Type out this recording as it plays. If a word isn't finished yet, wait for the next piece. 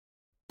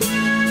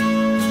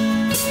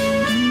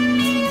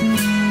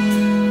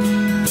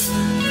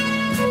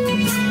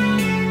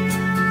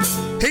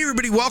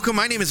welcome.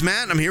 My name is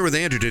Matt. I'm here with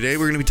Andrew today.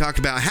 We're going to be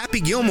talking about Happy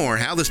Gilmore,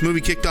 how this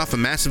movie kicked off a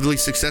massively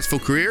successful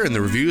career, and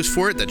the reviews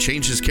for it that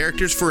changed his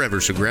characters forever.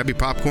 So grab your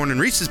popcorn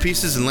and Reese's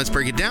Pieces, and let's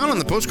break it down on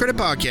the Post Credit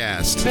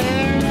Podcast.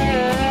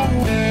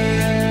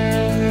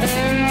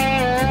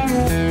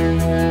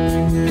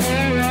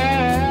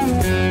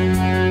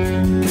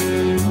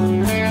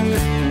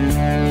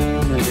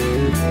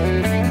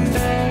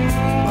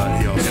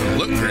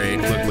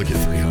 Look at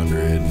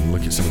 300.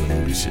 Look at some of the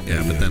movies.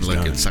 Yeah, but then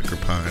look at Sucker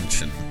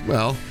Punch. And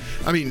well,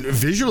 I mean,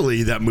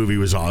 visually, that movie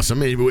was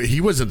awesome. He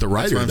wasn't the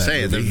writer. That's what I'm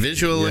saying. Movie. The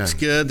visual looks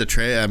good. The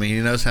trailer. I mean,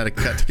 he knows how to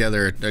cut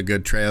together a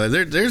good trailer.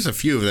 There's a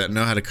few that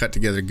know how to cut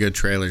together good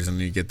trailers, and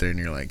you get there and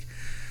you're like,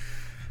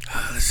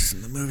 oh, this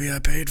isn't the movie I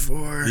paid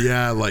for.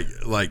 Yeah, like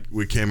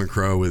with Cameron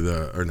Crowe with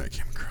or not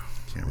Cameron Crowe.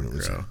 Cameron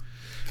Crowe.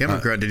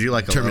 Cameron Crowe. Did you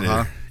like Terminator?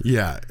 Aloha?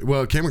 Yeah.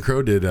 Well, Cameron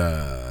Crowe did.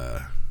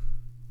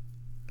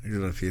 He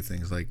did a few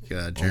things like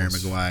Jerry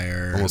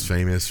Maguire. Almost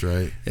Famous,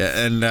 right?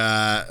 Yeah, and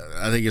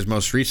I think his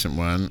most recent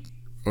one,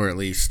 or at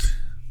least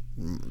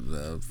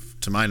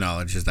to my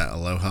knowledge, is that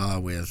Aloha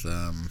with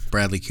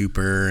Bradley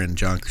Cooper and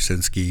John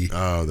Krasinski.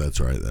 Oh, that's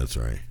right.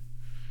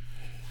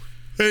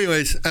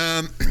 Anyways,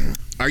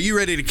 are you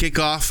ready to kick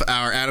off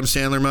our Adam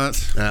Sandler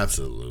month?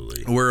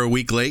 Absolutely. We're a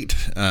week late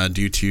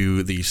due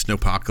to the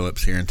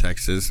snowpocalypse here in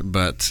Texas,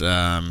 but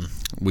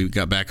we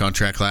got back on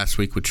track last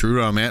week with True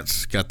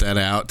Romance. Got that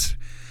out.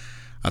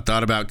 I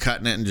thought about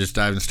cutting it and just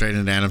diving straight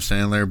into Adam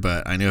Sandler,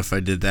 but I knew if I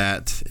did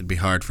that, it'd be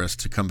hard for us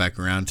to come back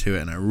around to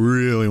it, and I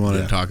really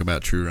wanted to talk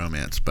about True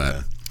Romance.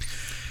 But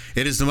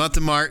it is the month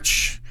of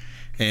March,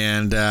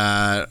 and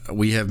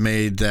we have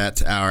made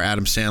that our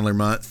Adam Sandler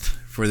month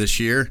for this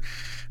year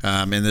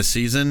in this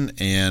season,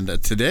 and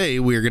today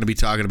we are going to be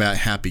talking about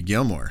Happy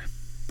Gilmore.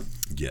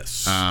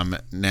 Yes.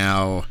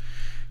 Now,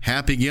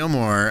 Happy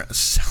Gilmore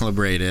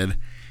celebrated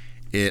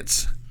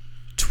its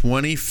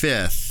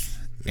 25th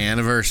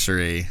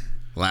anniversary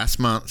last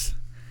month.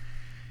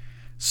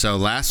 So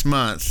last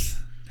month,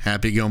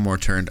 Happy Gilmore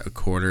turned a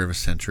quarter of a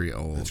century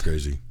old. That's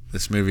crazy.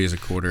 This movie is a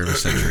quarter of a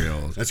century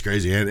old. That's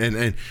crazy.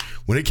 And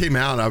when it came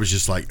out, I was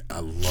just like,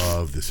 I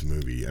love this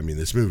movie. I mean,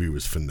 this movie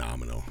was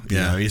phenomenal.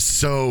 Yeah. It's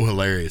so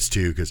hilarious,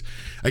 too, because,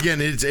 again,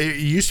 it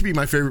used to be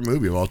my favorite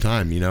movie of all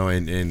time,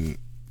 and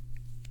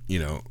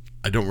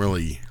I don't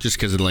really... Just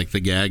because of, like,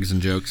 the gags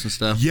and jokes and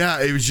stuff?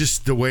 Yeah, it was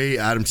just the way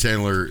Adam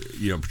Sandler,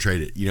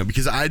 portrayed it,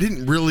 because I've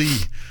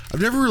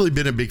never really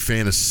been a big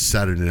fan of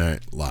Saturday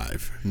Night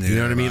Live. You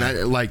know what I mean?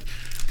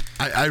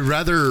 I'd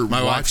rather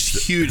My wife's a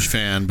huge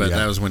fan, but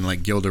that was when,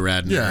 like, Gilda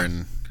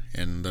Radner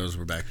and those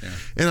were back there.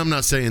 And I'm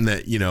not saying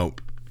that,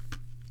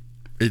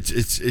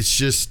 it's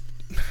just,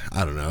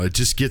 I don't know, it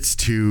just gets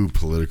too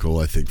political,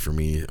 I think, for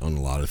me on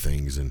a lot of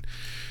things, and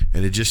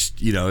it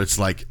just, it's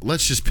like,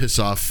 let's just piss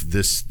off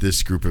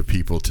this group of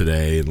people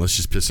today, and let's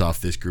just piss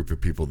off this group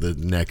of people the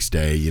next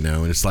day, and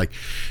it's like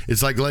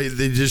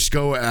they just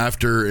go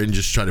after and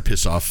just try to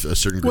piss off a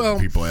certain group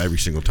of people every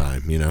single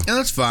time, And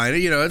that's fine.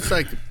 It's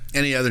like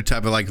any other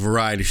type of, like,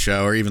 variety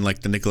show, or even,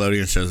 like, the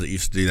Nickelodeon shows that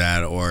used to do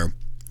that, or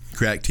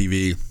Crack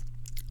TV.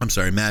 I'm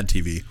sorry, Mad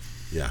TV.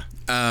 Yeah.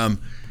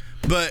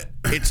 But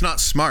it's not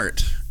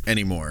smart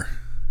anymore.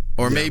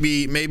 Or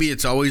maybe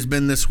it's always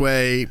been this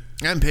way.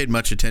 I haven't paid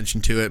much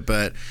attention to it,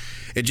 but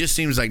it just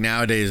seems like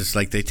nowadays it's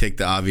like they take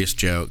the obvious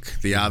joke,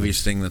 the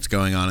obvious thing that's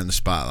going on in the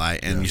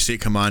spotlight, and you see it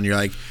come on, you're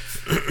like,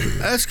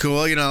 that's cool,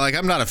 like,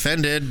 I'm not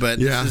offended, but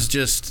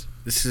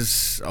this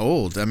is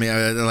old. I mean,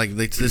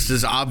 this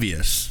is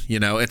obvious.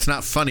 It's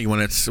not funny when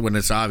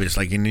it's obvious.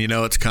 Like, and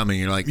it's coming.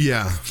 You're like,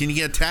 can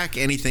you attack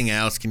anything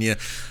else? Can you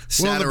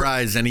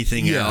satirize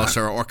anything else,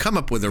 or come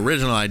up with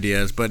original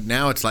ideas? But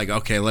now it's like,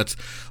 okay, let's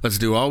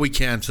do all we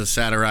can to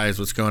satirize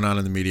what's going on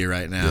in the media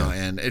right now,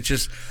 and it's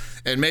just.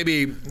 And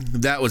maybe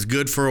that was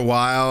good for a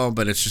while,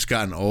 but it's just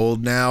gotten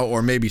old now.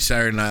 Or maybe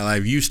Saturday Night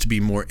Live used to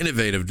be more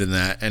innovative than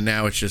that, and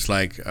now it's just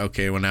like,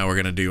 okay, well, now we're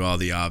going to do all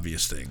the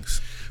obvious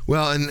things.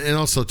 Well, and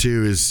also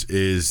too is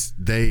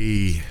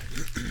they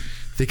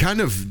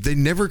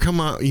never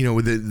come out,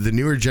 with the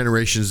newer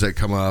generations that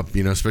come up,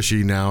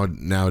 especially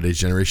nowadays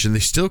generation, they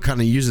still kind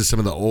of using some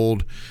of the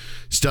old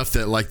stuff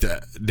that, like,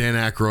 the Dan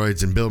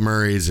Aykroyds and Bill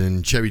Murrays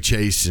and Chevy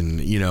Chase and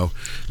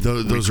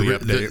those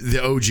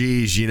the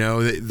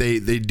OGs,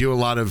 they do a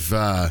lot of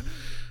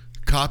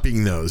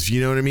copying those,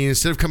 you know what I mean?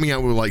 Instead of coming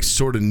out with, like,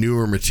 sort of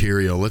newer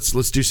material, let's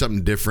do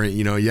something different.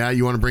 You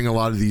want to bring a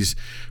lot of these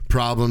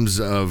problems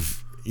of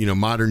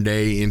modern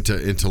day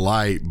into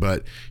light,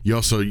 but you're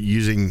also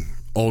using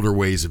older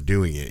ways of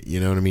doing it. You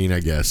know what I mean? I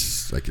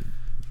guess I could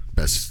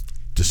best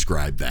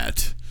describe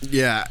that.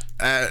 Yeah.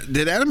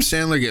 Did Adam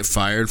Sandler get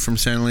fired from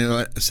Saturday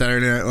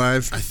Night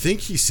Live? I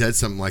think he said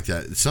something like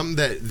that. Something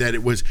that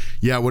it was.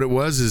 Yeah, what it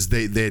was is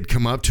they had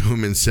come up to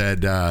him and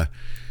said,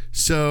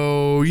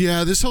 so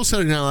yeah, this whole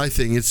Saturday Night Live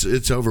thing,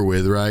 it's over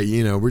with, right?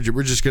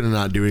 We're just gonna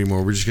not do it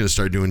anymore. We're just gonna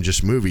start doing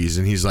just movies.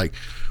 And he's like,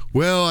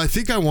 well, I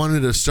think I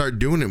wanted to start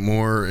doing it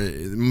more,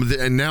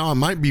 and now I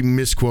might be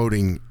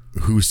misquoting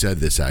who said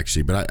this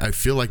actually, but I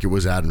feel like it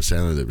was Adam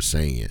Sandler that was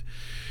saying it.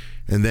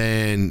 And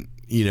then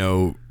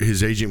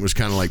his agent was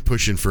kind of like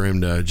pushing for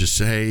him to just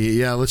say, hey,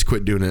 yeah, let's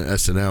quit doing an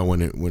SNL,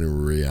 when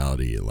in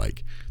reality,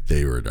 like,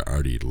 they were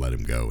already to let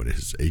him go, and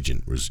his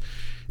agent was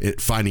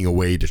finding a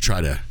way to try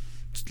to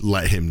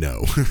let him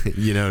know.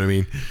 You know what I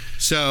mean?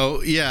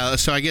 So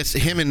I guess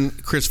him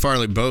and Chris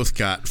Farley both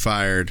got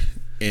fired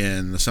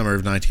in the summer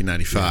of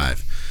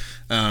 1995.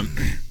 Yeah.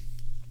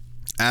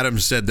 Adam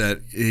said that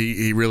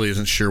he really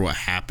isn't sure what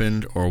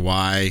happened or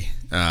why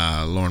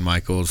Lorne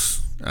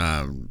Michaels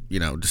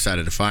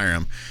decided to fire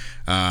him.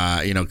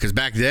 Because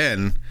back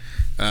then,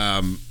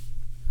 the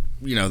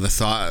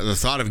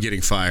thought of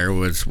getting fired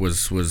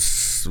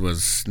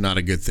was not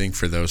a good thing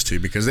for those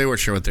two, because they weren't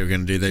sure what they were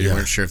going to do. They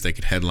weren't sure if they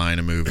could headline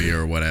a movie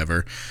or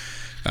whatever.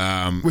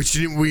 Which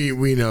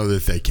we know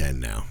that they can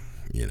now.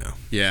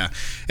 Yeah,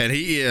 and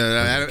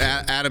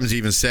Adams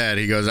even said,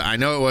 he goes, I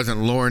know it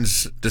wasn't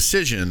Lorne's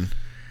decision.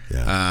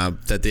 Yeah.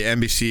 That the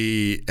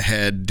NBC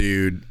head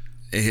dude,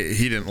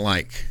 he didn't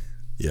like.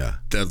 Yeah.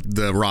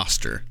 The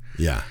roster.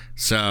 Yeah.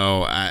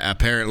 So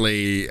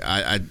apparently,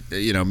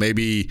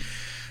 maybe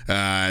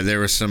there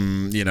was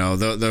some,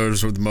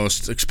 those were the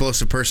most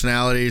explosive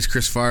personalities,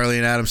 Chris Farley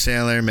and Adam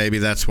Sandler. Maybe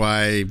that's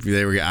why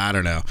they were. I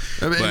don't know.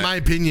 In my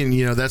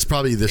opinion, that's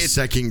probably the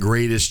second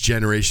greatest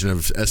generation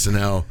of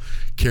SNL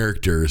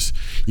characters.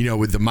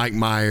 With the Mike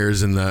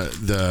Myers and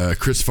the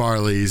Chris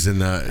Farleys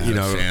and the Adam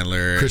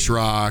Sandler, Chris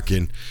Rock,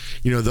 and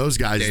those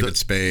guys. David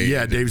Spade.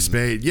 Yeah, David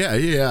Spade. Yeah.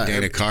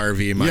 Dana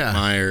Carvey, Mike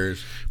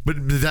Myers. But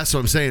that's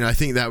what I'm saying. I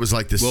think that was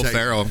like the Will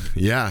Ferrell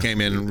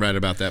came in right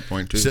about that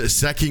point too.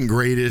 Second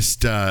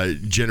greatest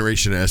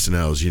generation of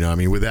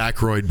SNLs. With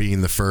Aykroyd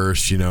being the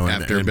first,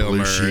 after and Bill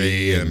Belushi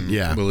Murray and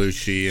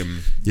Belushi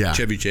and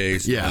Chevy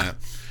Chase. Yeah.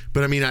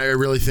 But I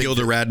really think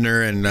Gilda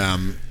Radner and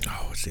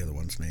what's the other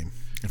one's name?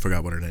 I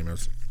forgot what her name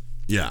is.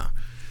 Yeah.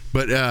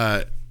 But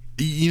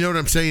you know what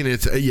I'm saying?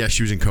 It's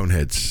she was in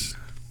Coneheads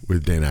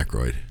with Dan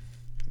Aykroyd.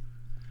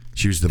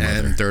 She was the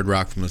mother. And Third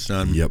Rock from the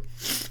Sun. Yep.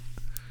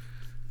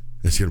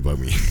 It's gonna bug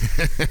me.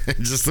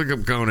 Just look up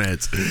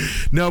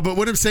Coneheads. No, but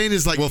what I'm saying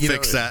is, like, we'll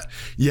fix that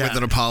with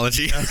an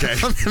apology. Okay.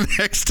 On the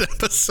next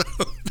episode.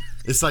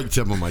 It's like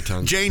tip on my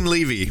tongue. Jane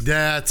Levy.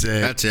 That's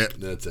it. That's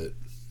it. That's it.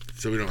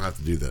 So we don't have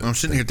to do that. I'm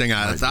sitting here thinking,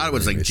 I thought it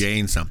was like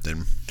Jane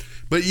something.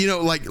 But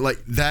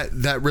like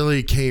that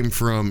really came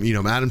from,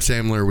 Adam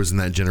Sandler was in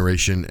that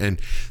generation, and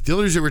the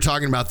only reason we're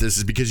talking about this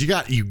is because you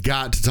got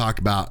to talk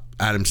about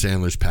Adam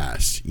Sandler's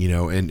past,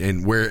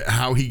 and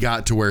how he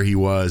got to where he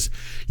was,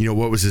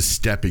 what was his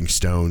stepping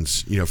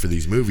stones, for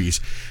these movies.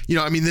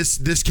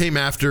 This came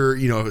after,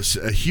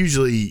 a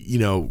hugely,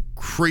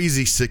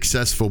 crazy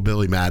successful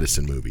Billy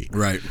Madison movie.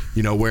 Right.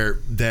 Where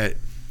it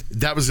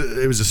was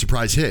a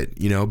surprise hit,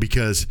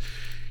 because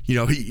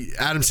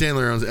Adam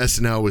Sandler on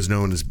SNL was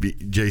known as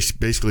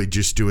basically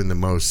just doing the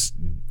most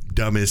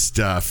dumbest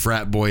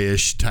frat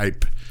boyish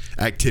type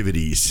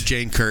activities.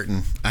 Jane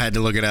Curtin. I had to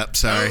look it up.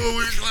 Sorry.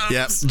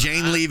 Yep.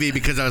 Jane Levy,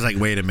 because I was like,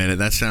 wait a minute,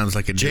 that sounds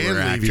like a newer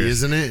actress. Levy,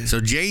 isn't it?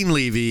 So Jane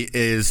Levy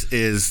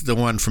is the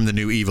one from the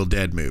new Evil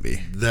Dead movie.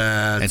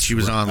 And she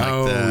was on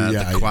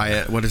the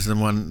Quiet. What is the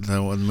one?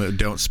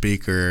 Don't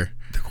Speak or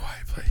The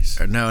Quiet Place.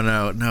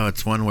 No.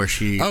 It's one where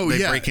they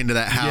break into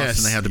that house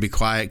and they have to be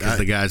quiet because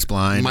the guy's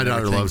blind. My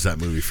daughter loves that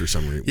movie for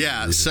some reason.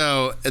 Yeah,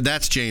 so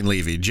that's Jane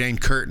Levy. Jane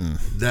Curtin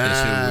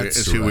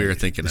is who we were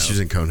thinking of. She's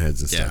in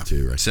Coneheads and stuff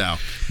too, right? So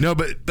no,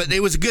 but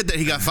it was good that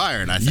he got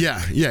fired. I think.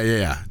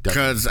 Yeah.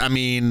 Because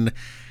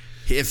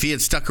if he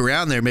had stuck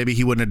around there, maybe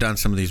he wouldn't have done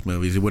some of these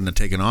movies. He wouldn't have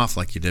taken off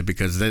like he did,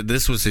 because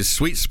this was his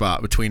sweet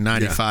spot between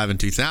 95 and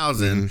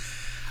 2000.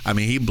 Mm-hmm.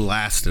 He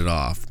blasted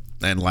off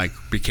and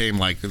became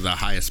the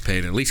highest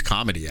paid, at least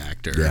comedy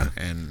actor,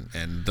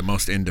 and the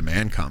most in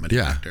demand comedy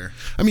actor.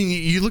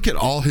 You look at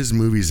all his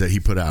movies that he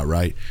put out,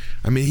 right?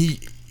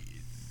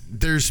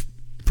 There's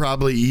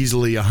probably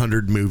easily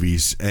 100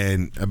 movies,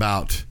 and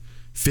about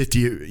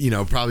 50,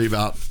 probably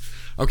about.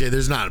 Okay,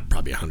 there's not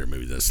probably 100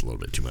 movies. That's a little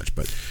bit too much,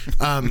 but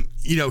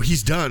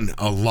he's done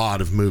a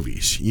lot of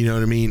movies. You know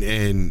what I mean?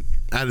 And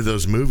out of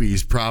those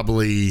movies,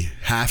 probably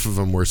half of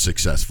them were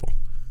successful,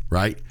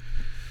 right?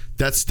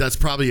 That's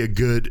probably a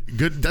good.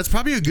 That's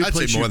probably a good I'd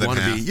place say more you want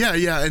to be.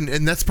 Yeah,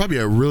 and that's probably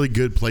a really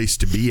good place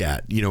to be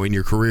at, in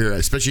your career,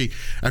 especially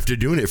after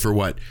doing it for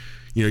what,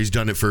 he's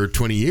done it for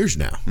 20 years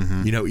now.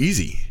 Mm-hmm.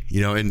 Easy,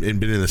 and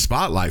been in the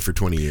spotlight for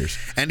 20 years.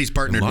 And he's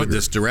partnered with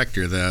this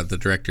director, the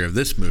director of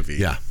this movie.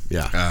 Yeah.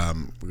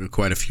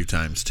 Quite a few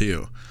times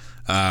too.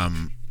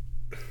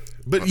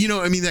 But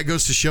that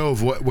goes to show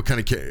of what kind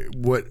of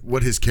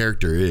what his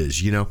character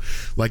is.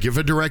 Like if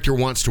a director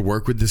wants to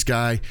work with this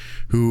guy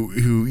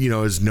who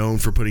is known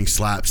for putting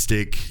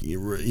slapstick,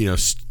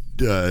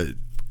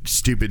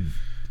 stupid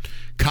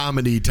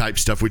comedy type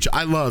stuff, which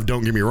I love.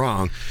 Don't get me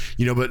wrong,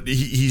 but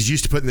he's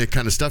used to putting that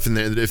kind of stuff in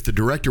there. That if the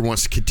director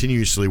wants to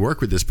continuously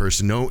work with this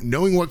person,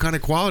 knowing what kind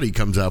of quality he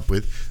comes up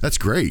with, that's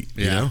great.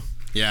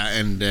 Yeah,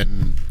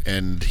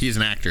 and he's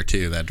an actor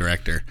too, that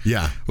director.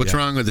 Yeah. What's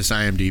wrong with this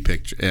IMDb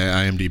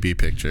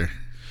picture?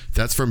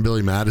 That's from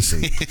Billy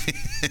Madison.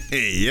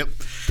 Yep.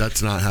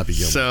 That's not Happy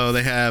Gilmore. So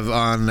they have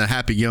on the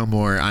Happy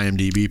Gilmore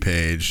IMDb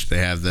page, they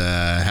have the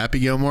Happy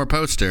Gilmore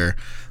poster,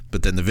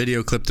 but then the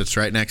video clip that's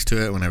right next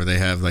to it, whenever they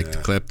have the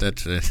clip,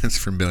 it's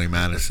from Billy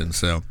Madison.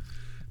 So,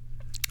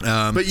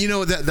 but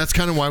that's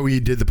kind of why we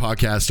did the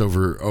podcast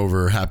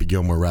over Happy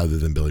Gilmore rather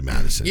than Billy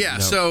Madison. Yeah,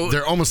 so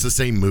they're almost the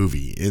same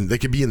movie, and they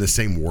could be in the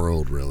same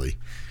world, really.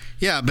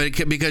 Yeah, but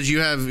because you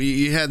had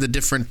the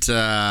different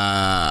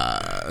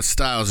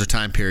styles or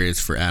time periods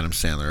for Adam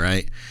Sandler,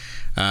 right?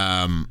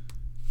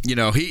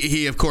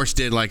 He of course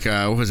did what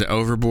was it,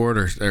 Overboard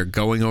or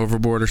Going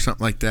Overboard or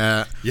something like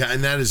that. Yeah,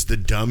 and that is the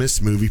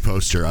dumbest movie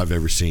poster I've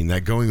ever seen.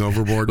 That Going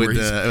Overboard with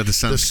the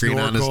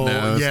sunscreen on his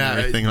nose, and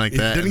everything like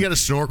that. Didn't he get a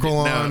snorkel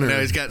on?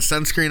 No, he's got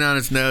sunscreen on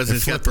his nose. And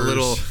he's got the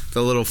little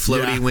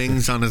floaty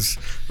wings on his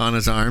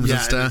arms and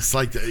stuff. It's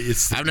like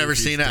I've never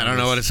seen it. I don't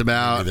know what it's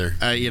about.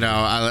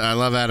 I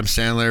love Adam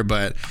Sandler,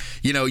 but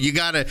you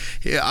gotta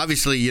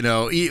obviously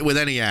with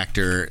any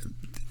actor.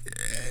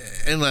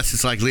 Unless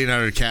it's like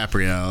Leonardo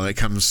DiCaprio that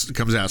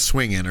comes out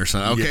swinging or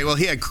something. Okay, well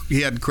he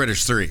had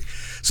Critters 3,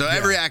 so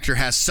every actor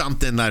has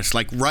something that's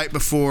like right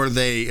before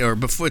they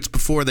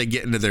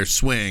get into their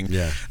swing.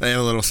 Yeah, they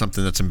have a little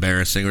something that's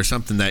embarrassing or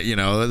something that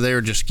they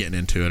were just getting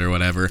into it or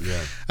whatever.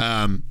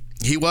 Yeah.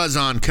 He was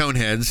on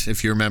Coneheads,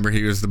 if you remember.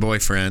 He was the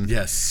boyfriend.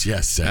 Yes.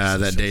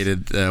 That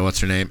dated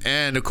what's her name,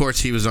 and of course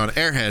he was on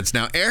Airheads.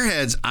 Now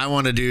Airheads, I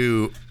want to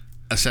do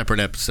a separate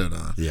episode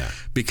on. Yeah.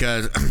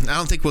 Because I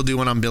don't think we'll do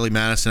one on Billy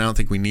Madison. I don't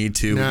think we need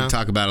to. No. We can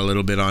talk about it a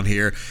little bit on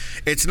here.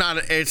 It's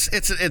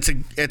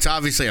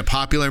obviously a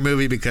popular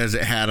movie because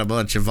it had a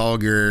bunch of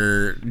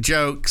vulgar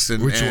jokes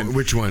and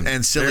which one?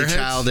 And silly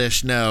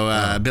childish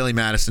Billy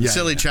Madison.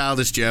 Silly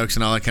childish jokes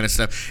and all that kind of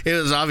stuff. It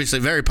was obviously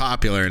very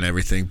popular and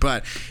everything,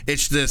 but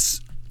it's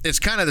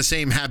kind of the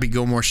same Happy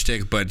Gilmore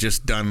shtick, but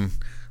just done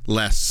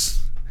less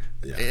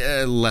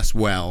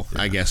well,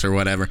 I guess, or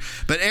whatever.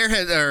 But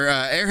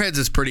Airheads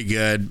is pretty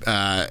good,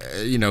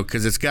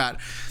 because it's got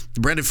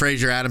Brendan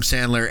Fraser, Adam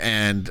Sandler,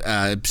 and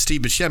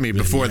Steve Buscemi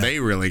before they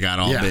really got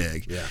all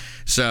big. Yeah.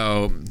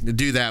 So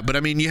do that. But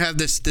I mean, you have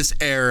this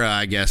era,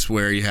 I guess,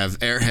 where you have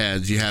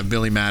Airheads, you have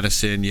Billy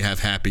Madison, you have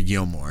Happy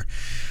Gilmore.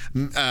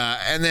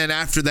 And then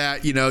after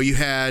that, you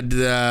had,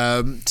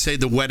 say,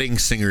 the Wedding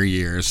Singer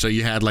years. So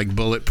you had like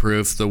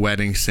Bulletproof, The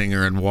Wedding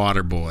Singer, and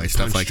Waterboy,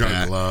 stuff like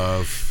that.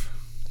 Love.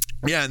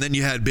 Yeah, and then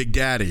you had Big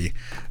Daddy,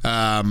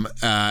 and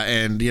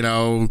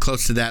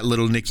close to that,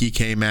 Little Nicky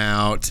came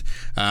out.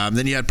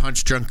 Then you had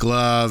Punch Drunk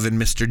Love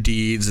and Mr.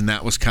 Deeds, and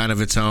that was kind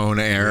of its own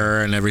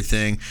era and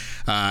everything.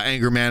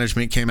 Anger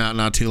Management came out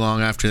not too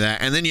long after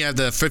that, and then you have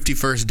the 50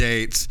 First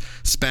Dates,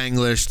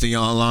 Spanglish, The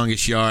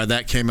Longest Yard,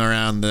 that came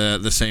around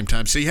the same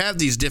time. So you have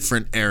these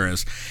different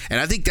eras,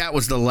 and I think that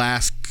was the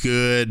last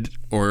good,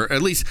 or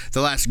at least the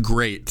last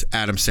great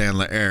Adam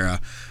Sandler era,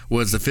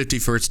 was the 50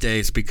 First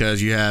Dates,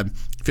 because you had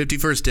 50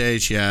 First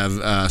Dates, you have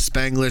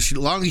Spanglish.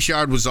 Longest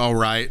Yard was all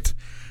right.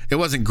 It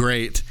wasn't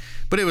great,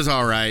 but it was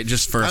all right,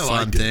 just for a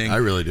fun thing. I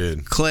really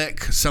did.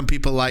 Click. Some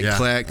people like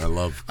Click. I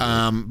love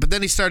Click. But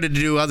then he started to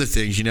do other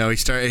things.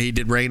 He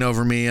did Reign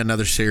Over Me,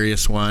 another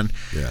serious one.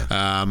 Yeah.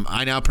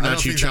 I Now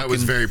Pronounce You Chuck. That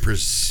was very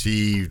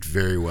perceived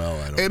very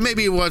well.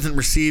 Maybe it wasn't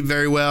received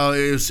very well.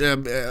 It was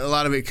a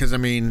lot of it because,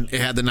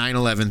 it had the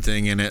 9/11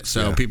 thing in it,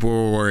 so people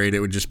were worried it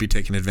would just be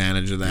taking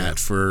advantage of that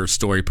for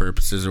story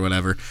purposes or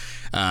whatever.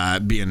 I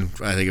think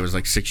it was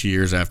like 6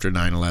 years after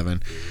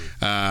 9/11.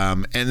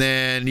 And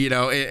then,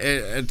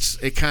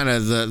 it kind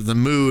of the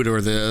mood or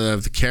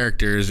the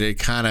characters, it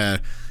kind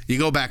of, you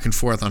go back and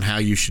forth on how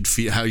you should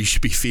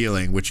be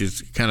feeling, which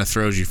is kind of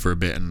throws you for a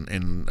bit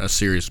in a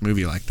serious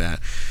movie like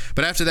that.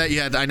 But after that, you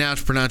had I Now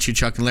Pronounce You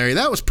Chuck and Larry.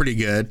 That was pretty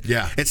good.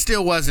 Yeah. It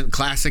still wasn't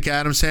classic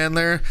Adam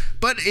Sandler,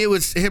 but it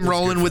was him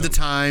rolling with the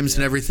times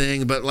and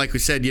everything. But like we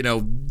said,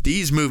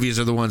 these movies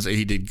are the ones that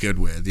he did good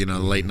with, the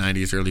late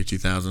 90s, early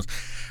 2000s.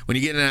 When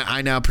you get into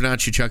I Now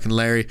Pronounce You Chuck and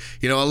Larry,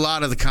 a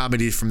lot of the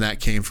comedies from that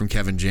came from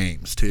Kevin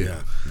James, too.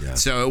 Yeah.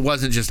 So it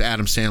wasn't just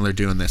Adam Sandler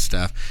doing this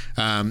stuff.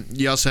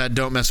 You also had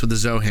Don't Mess with the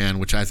Zohan,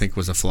 which I think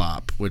was a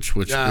flop, which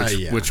was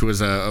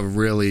a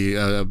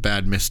really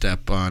bad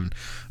misstep on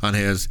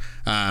his.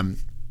 I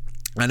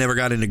never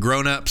got into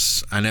Grown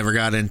Ups. I never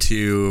got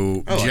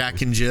into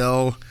Jack and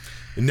Jill.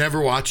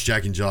 Never watched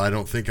Jack and Jill. I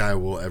don't think I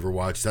will ever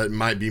watch. That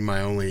might be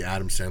my only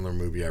Adam Sandler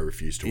movie I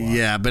refuse to watch.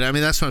 Yeah, but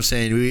that's what I'm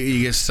saying.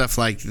 You get stuff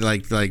like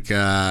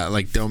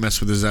Don't Mess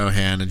with the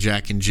Zohan and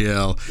Jack and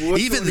Jill. Well,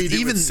 even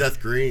with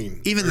Seth Green.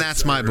 Even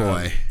That's My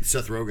Boy.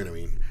 Seth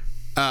Rogen,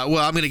 well,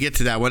 I'm going to get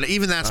to that one.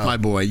 Even That's My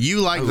Boy.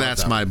 You like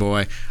That's My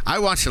Boy. I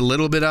watched a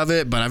little bit of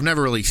it, but I've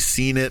never really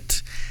seen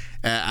it.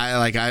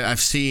 I've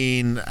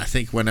seen, I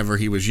think, whenever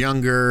he was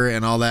younger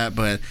and all that,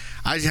 but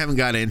I just haven't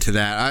got into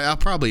that. I'll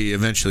probably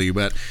eventually,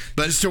 but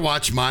just to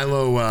watch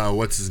Milo,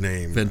 what's his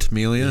name?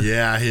 Ventimiglia?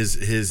 Yeah,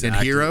 his in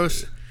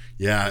Heroes?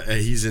 Yeah,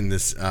 he's in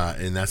this,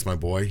 and That's My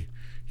Boy.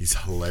 He's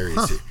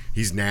hilarious.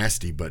 He's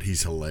nasty, but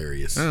he's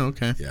hilarious. Oh,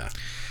 okay. Yeah.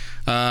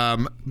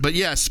 But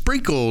yeah,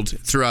 sprinkled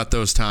throughout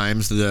those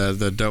times,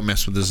 the Don't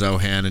Mess with the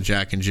Zohan and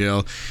Jack and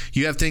Jill,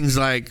 you have things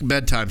like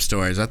bedtime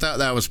stories. I thought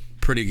that was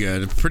pretty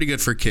good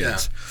for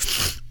kids.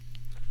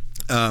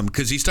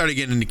 Because he started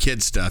getting into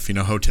kids stuff,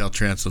 Hotel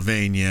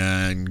Transylvania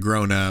and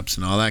Grown Ups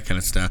and all that kind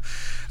of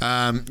stuff.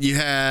 You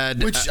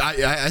had... Which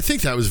I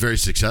think that was very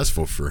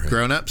successful for him.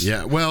 Grown Ups?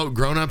 Yeah, well,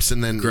 Grown Ups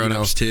and then... Grown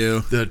Ups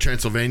too. The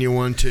Transylvania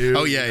one too.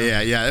 Oh,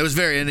 yeah. It was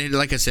very... And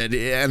like I said,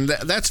 and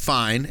that's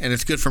fine, and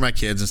it's good for my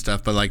kids and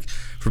stuff, but like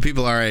for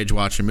people our age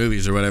watching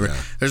movies or whatever,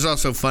 there's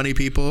also Funny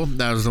People.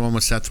 That was the one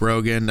with Seth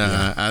Rogen.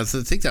 I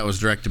think that was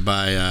directed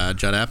by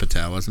Judd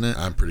Apatow, wasn't it?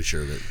 I'm pretty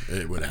sure that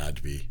it would have had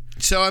to be.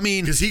 So, I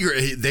mean... Because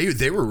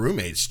they were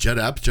roommates. Judd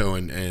Apatow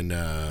and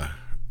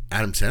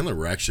Adam Sandler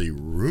were actually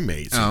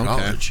roommates in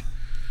college.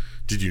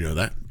 Did you know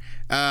that?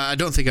 I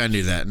don't think I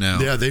knew that, no.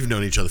 Yeah, they've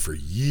known each other for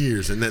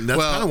years. And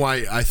that's kind of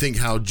why I think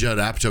how Judd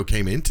Apatow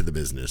came into the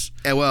business.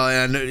 Well,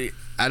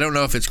 I don't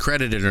know if it's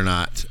credited or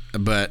not,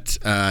 but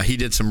he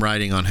did some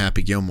writing on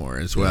Happy Gilmore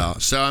as well.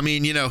 So, I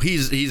mean,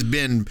 he's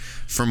been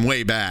from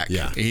way back.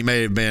 Yeah. He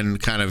may have been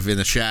kind of in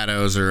the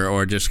shadows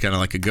or just kind of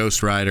like a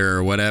ghostwriter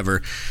or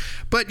whatever.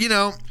 But,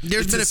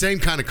 there's been the same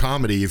kind of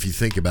comedy if you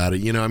think about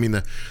it. I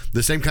mean,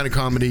 the same kind of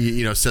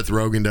comedy, Seth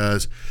Rogen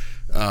does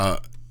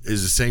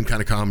is the same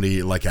kind of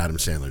comedy like Adam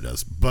Sandler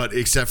does. But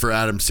except for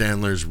Adam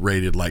Sandler's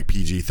rated like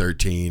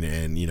PG-13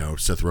 and,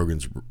 Seth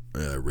Rogen's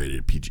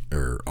rated PG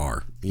or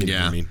R. You know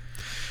what I mean?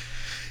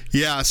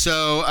 Yeah,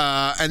 so,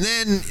 and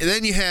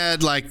then you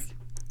had like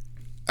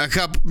a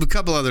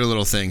couple other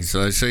little things.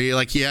 So you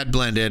had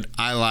Blended. But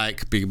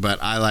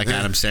I like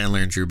Adam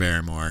Sandler and Drew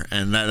Barrymore,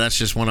 and that's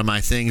just one of my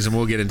things, and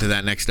we'll get into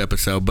that next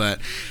episode. But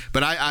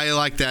I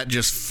like that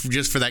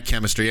just for that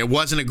chemistry. It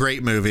wasn't a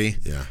great movie,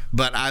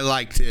 but I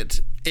liked it.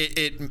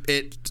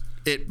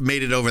 It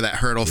made it over that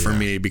hurdle for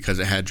me because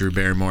it had Drew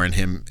Barrymore and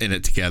him in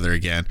it together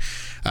again.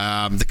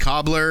 The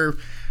Cobbler.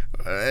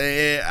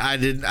 I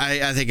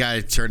think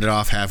I turned it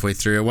off halfway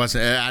through. It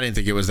wasn't. I didn't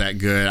think it was that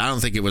good. I don't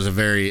think it was a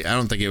very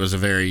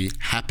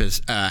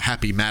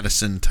Happy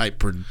Madison type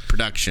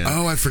production.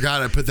 Oh, I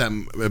forgot. I put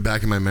that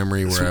back in my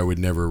memory where I would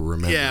never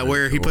remember. Yeah,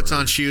 where he puts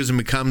on shoes and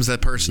becomes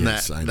that person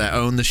that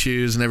owned the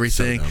shoes and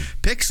everything. So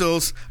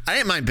Pixels. I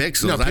didn't mind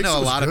Pixels. No, I know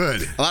a lot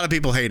good. of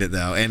people hate it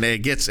though, and it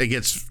gets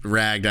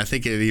ragged. I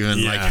think it even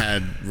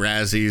had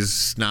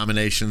Razzies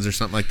nominations or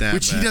something like that.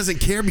 Which he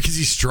doesn't care because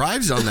he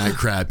strives on that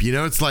crap.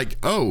 It's like,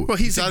 well,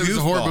 he's thought it was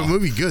a horrible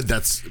movie. Good.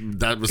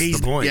 That was the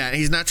point. Yeah,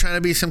 he's not trying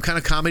to be some kind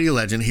of comedy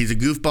legend. He's a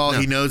goofball. No.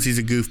 He knows he's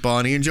a goofball,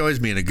 and he enjoys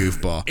being a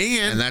goofball.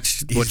 And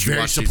that's he's what you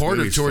very watch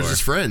supportive towards his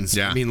friends.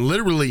 Yeah. I mean,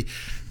 literally,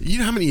 you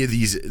know how many of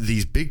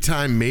these big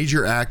time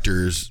major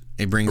actors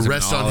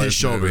rest on his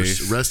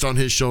shoulders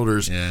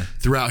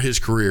throughout his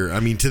career. I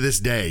mean, to this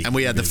day. And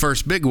we had the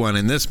first big one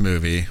in this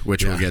movie,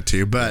 which we'll get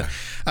to. But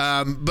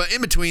but in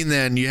between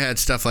then, you had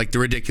stuff like The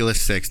Ridiculous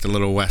Six, the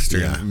little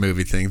Western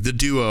movie thing. The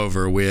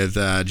Do-Over with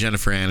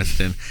Jennifer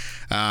Aniston.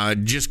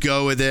 Just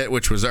Go With It,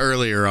 which was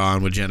earlier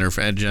on with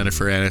Jennifer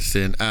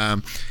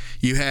Aniston.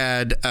 You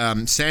had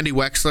Sandy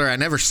Wexler. I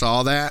never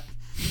saw that.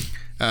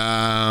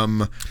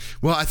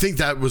 Well, I think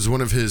that was one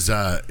of his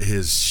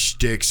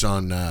shticks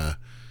on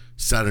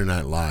Saturday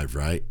Night Live,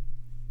 right?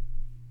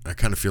 I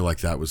kind of feel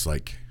like that was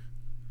like,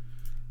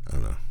 I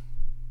don't know.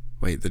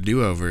 Wait, The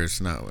Do-Over is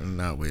not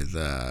with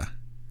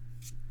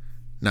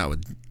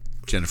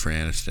Jennifer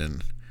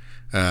Aniston.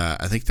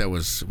 I think that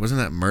wasn't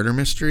that Murder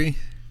Mystery?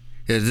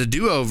 Yeah, The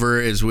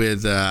Do-Over is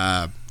with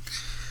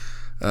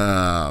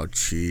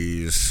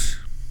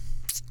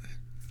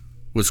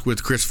was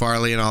with Chris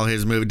Farley and all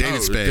his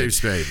movies. David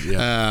Spade.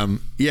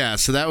 Yeah.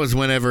 So that was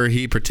whenever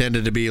he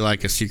pretended to be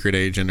like a secret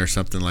agent or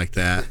something like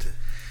that.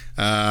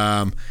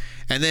 And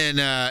then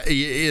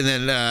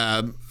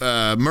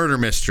Murder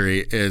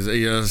Mystery is,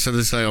 so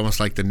this is almost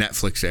like the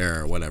Netflix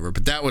era or whatever.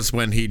 But that was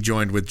when he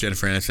joined with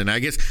Jennifer Aniston. I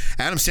guess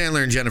Adam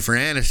Sandler and Jennifer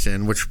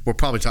Aniston, which we'll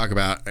probably talk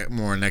about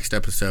more next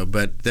episode,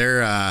 but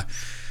they're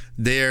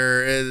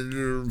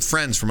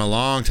friends from a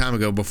long time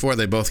ago before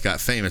they both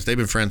got famous. They've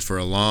been friends for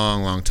a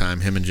long, long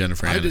time, him and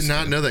Jennifer Aniston. I did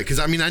not know that because,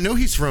 I mean, I know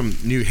he's from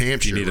New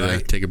Hampshire, Do you need right?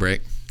 to take a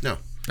break? No.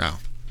 Oh.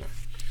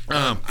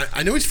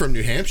 I know he's from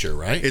New Hampshire,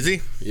 right? Is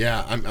he?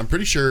 Yeah, I'm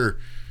pretty sure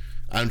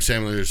Adam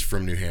Sandler is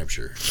from New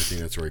Hampshire. I think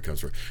that's where he comes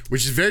from.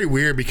 Which is very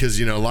weird because,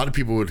 a lot of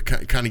people would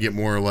kind of get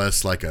more or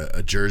less like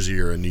a Jersey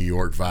or a New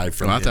York vibe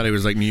from him. I thought he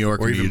was like New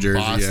York or even New Jersey.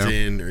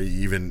 Boston or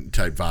even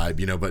type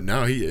vibe, but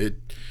no, I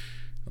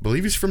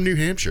believe he's from New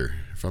Hampshire,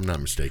 if I'm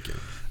not mistaken.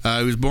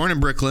 He was born in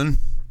Brooklyn.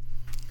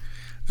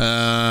 He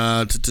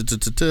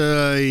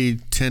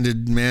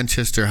attended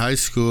Manchester High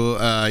School.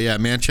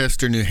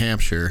 Manchester, New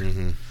Hampshire.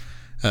 Mm-hmm.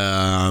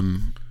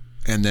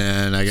 And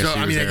then I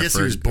guess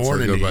he was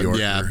born in New York.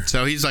 Yeah,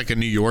 so he's like a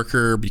New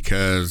Yorker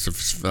because of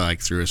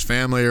through his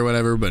family or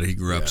whatever, but he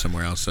grew up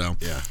somewhere else. So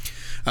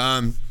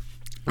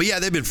but yeah,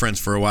 they've been friends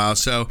for a while.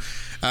 So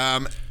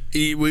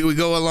we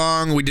go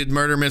along. We did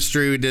Murder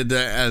Mystery. We did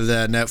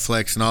the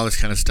Netflix and all this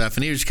kind of stuff.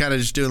 And he was kind of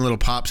just doing little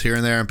pops here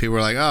and there. And people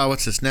were like, "Oh,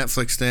 what's this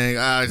Netflix thing?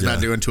 Oh, he's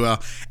not doing too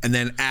well." And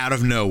then out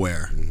of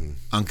nowhere,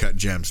 Uncut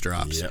Gems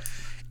drops. Yep.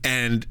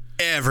 And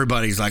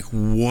everybody's like,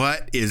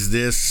 what is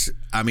this?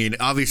 I mean,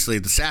 obviously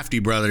the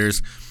Safdie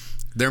brothers,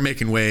 they're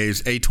making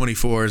waves.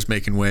 A24 is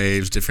making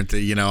waves. Different,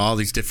 all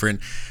these different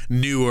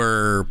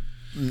newer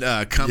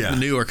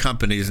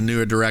companies and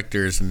newer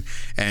directors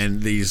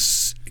and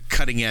these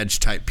cutting edge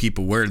type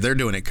people where they're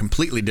doing it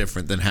completely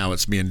different than how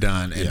it's being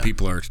done, and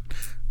people are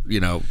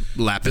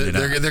lapping it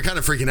up. They're kind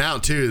of freaking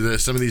out too.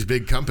 Some of these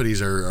big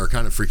companies are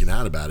kind of freaking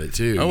out about it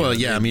too. Oh well,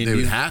 yeah. I mean, they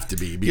would have to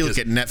be. Because you look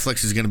at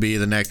Netflix is going to be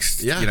the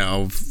next,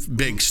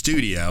 big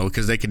studio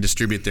because they can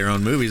distribute their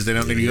own movies. They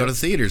don't need to go to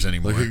theaters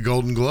anymore. Look at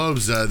Golden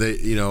Globes. There was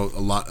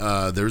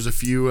a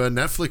few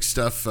Netflix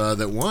stuff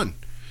that won.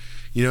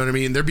 You know what I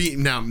mean? They're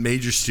beating out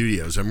major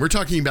studios, and we're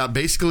talking about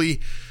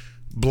basically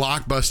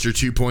Blockbuster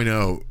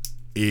 2.0.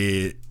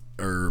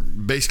 Or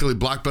basically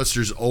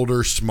Blockbuster's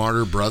older,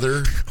 smarter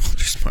brother.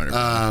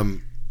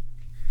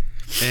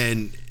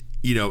 And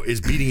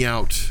is beating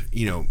out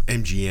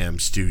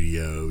MGM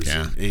Studios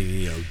and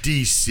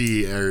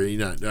DC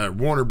or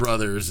Warner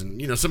Brothers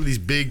and some of these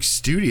big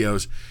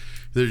studios.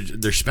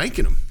 They're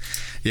spanking them.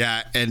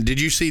 Yeah, and did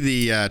you see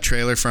the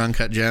trailer for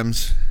Uncut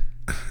Gems?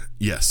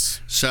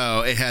 Yes.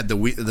 So it had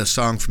the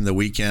song from The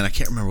Weeknd. I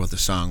can't remember what the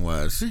song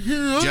was.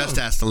 Just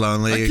Ask the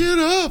Lonely. I get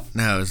up.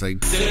 No, it was like.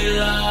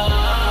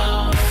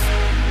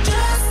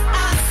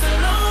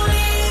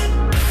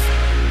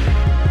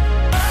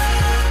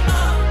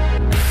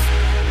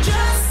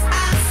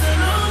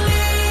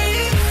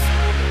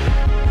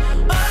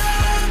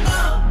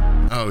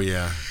 Oh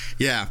yeah.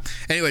 Yeah.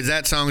 Anyways,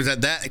 that song was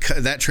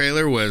that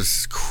trailer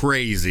was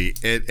crazy.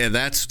 It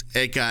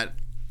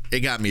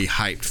got me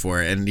hyped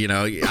for it, and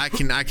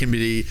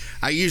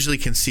I usually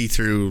can see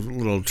through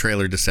little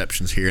trailer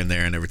deceptions here and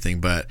there and everything,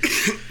 but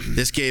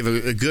this gave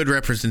a good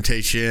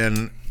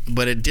representation,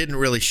 but it didn't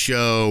really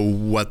show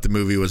what the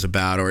movie was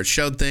about, or it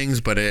showed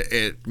things, but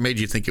it made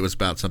you think it was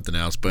about something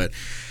else. But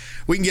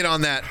we can get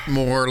on that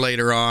more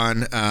later on.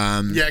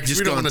 Because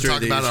we don't want to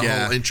talk about a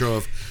whole intro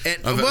of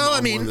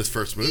this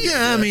first movie.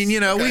 Yeah, okay.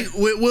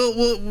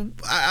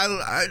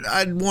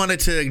 I wanted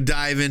to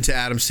dive into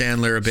Adam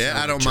Sandler a bit.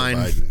 I don't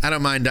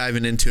mind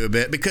diving into a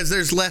bit because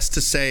there's less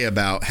to say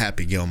about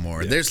Happy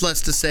Gilmore. Yeah. There's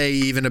less to say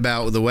even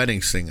about The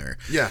Wedding Singer.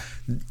 Yeah.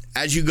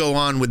 As you go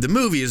on with the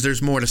movies,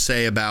 there's more to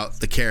say about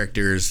the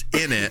characters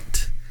in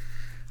it.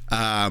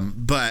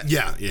 But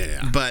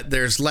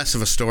there's less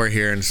of a story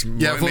here, and it's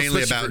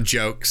mainly about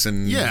jokes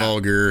and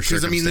vulgar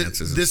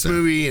circumstances. This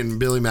movie and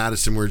Billy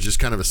Madison were just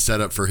kind of a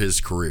setup for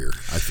his career,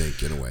 I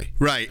think, in a way.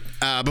 Right.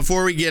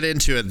 Before we get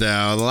into it,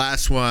 though, the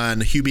last one,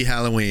 Hubie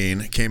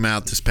Halloween, came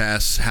out this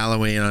past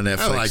Halloween on Netflix.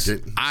 I liked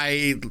it.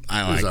 I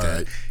liked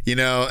it.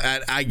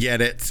 Right. I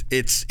get it.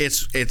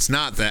 It's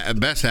not the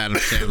best Adam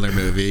Sandler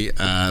movie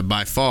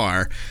by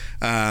far,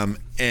 and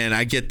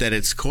I get that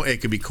it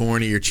could be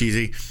corny or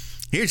cheesy.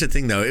 Here's the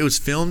thing, though. It was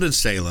filmed in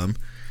Salem.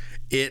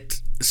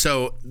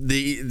 So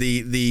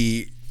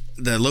the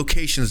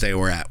locations they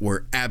were at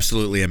were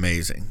absolutely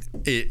amazing.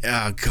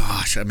 I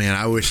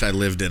wish I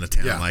lived in a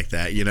town like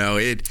that.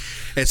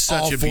 It's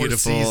such all a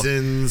beautiful Four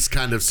Seasons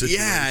kind of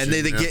situation. Yeah, and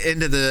they get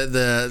into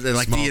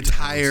the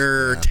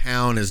entire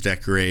town is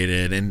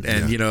decorated, and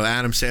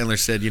Adam Sandler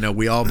said,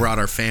 we all brought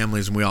our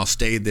families and we all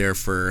stayed there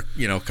for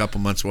a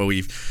couple months while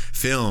we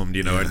filmed.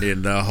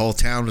 And the whole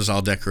town was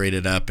all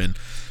decorated up, and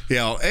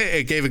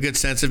it gave a good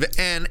sense of it,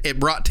 and it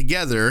brought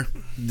together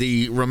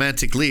the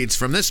romantic leads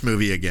from this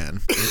movie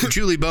again.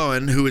 Julie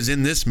Bowen, who was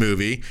in this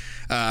movie,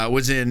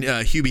 was in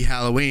Hubie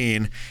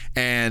Halloween,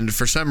 and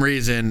for some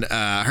reason,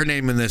 her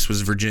name in this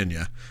was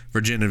Virginia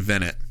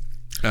Bennett.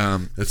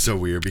 That's so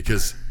weird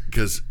because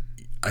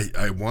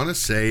I want to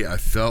say I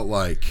felt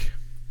like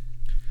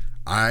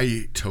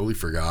I totally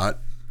forgot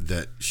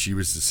that she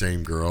was the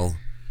same girl.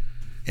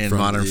 In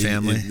Modern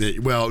Family?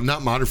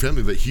 Not Modern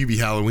Family, but Hubie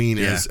Halloween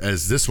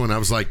as this one. I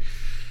was like,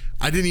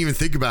 I didn't even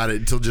think about it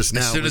until just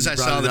now. As soon as I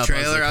saw the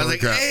trailer, I was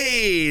like,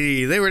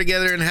 hey, they were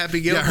together in Happy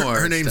Gilmore.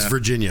 Yeah, her name's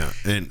Virginia.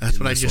 And that's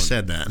what I just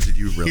said that. Did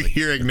you really?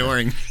 You're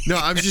ignoring. No,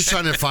 I was just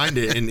trying to find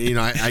it, and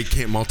I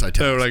can't multitask.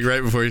 So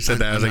right before you said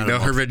that, I was like, no,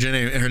 her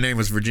name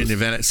was Virginia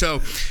Bennett. So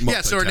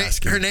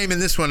her name in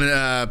this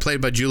one,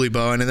 played by Julie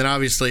Bowen, and then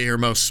obviously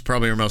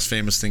probably her most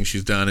famous thing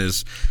she's done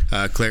is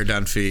Claire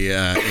Dunphy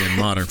in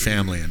Modern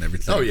Family and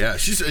everything. Oh yeah,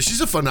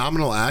 she's a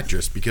phenomenal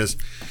actress because.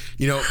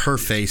 Her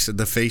face,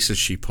 the faces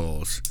she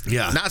pulls.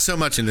 Yeah. Not so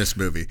much in this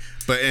movie,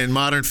 but in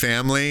Modern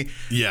Family,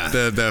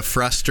 the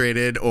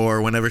frustrated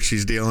or whenever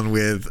she's dealing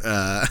with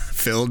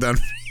Phil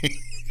Dunphy.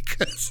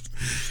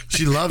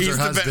 She loves her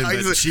husband,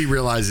 but she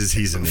realizes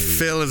he's an idiot.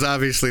 Phil is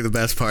obviously the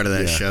best part of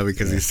that show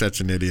because he's such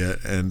an idiot.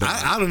 And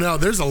I don't know.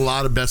 There's a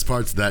lot of best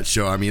parts of that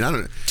show. I mean, I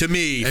don't. To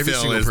me,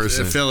 Phil is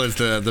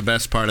the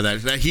best part of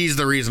that. He's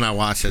the reason I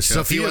watch this show.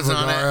 Sophia if he was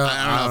Vergara, on it,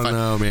 I don't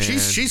know, man.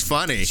 She's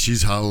funny.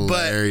 She's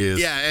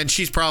hilarious. But, and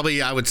she's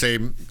probably, I would say,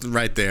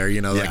 right there.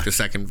 Like the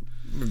second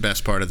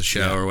best part of the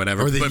show or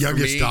whatever. Or the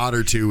youngest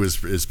daughter too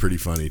is pretty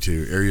funny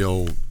too.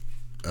 Ariel,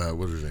 what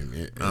was her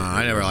name?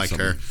 I never liked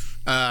her.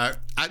 I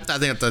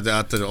think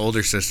the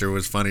older sister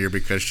was funnier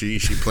because she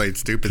played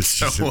stupid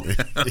so well.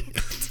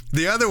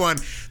 The other one,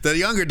 the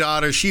younger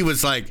daughter, she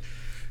was like,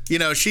 she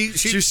was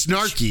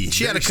snarky.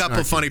 She had a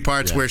couple funny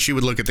parts where she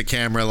would look at the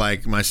camera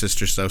like, my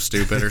sister's so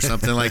stupid or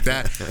something like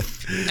that.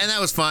 And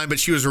that was fine, but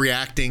she was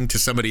reacting to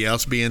somebody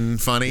else being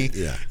funny.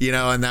 Yeah.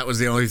 And that was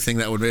the only thing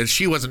that would be.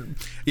 She wasn't,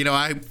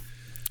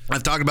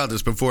 I've talked about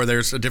this before.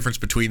 There's a difference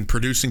between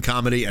producing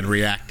comedy and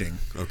reacting.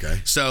 Okay.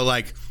 So,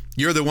 like,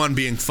 you're the one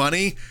being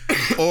funny,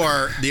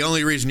 or the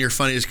only reason you're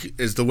funny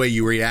is the way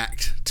you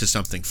react to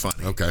something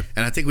funny. Okay.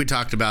 And I think we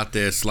talked about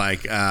this,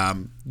 like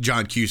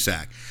John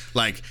Cusack.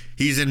 Like,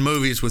 he's in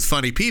movies with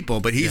funny people,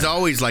 but he's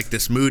always like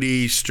this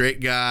moody, straight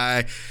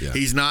guy. Yeah.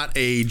 He's not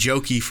a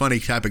jokey, funny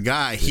type of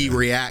guy. He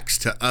reacts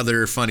to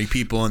other funny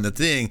people in the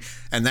thing,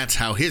 and that's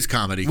how his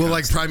comedy comes. Well,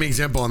 like, prime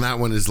example on that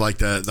one is like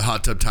the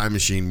Hot Tub Time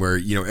Machine, where,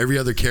 every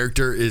other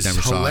character is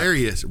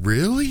hilarious.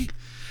 Really?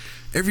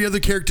 Every other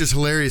character is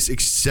hilarious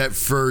except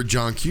for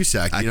John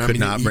Cusack. I could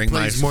not bring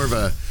myself. More of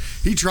a.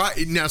 He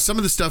tried. Now, some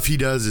of the stuff he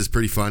does is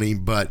pretty funny,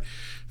 but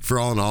for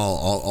all in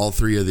all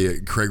three of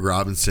the Craig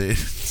Robinson,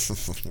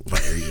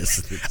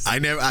 hilarious.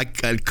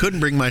 I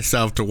couldn't bring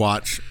myself to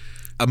watch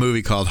a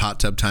movie called Hot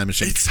Tub Time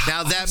Machine.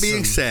 Now, that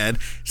being said,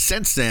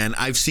 since then,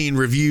 I've seen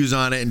reviews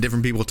on it and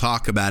different people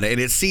talk about it,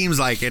 and it seems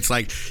like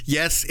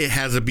yes, it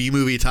has a B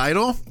movie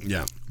title,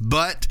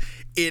 but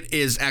it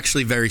is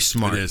actually very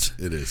smart.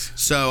 It is.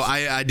 So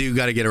I do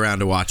got to get around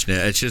to watching it.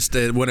 It's just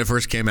that when it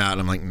first came out,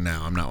 I'm like,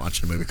 no, I'm not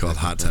watching a movie called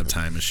Hot Tub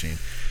Time Machine.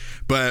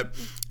 But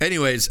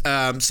anyways,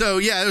 so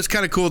yeah, it was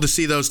kind of cool to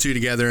see those two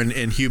together in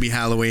Hubie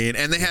Halloween.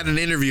 And they had an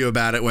interview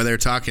about it where they're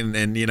talking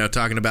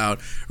about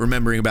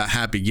remembering about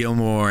Happy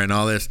Gilmore and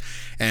all this.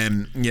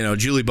 And,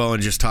 Julie Bowen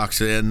just talks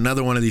to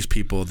another one of these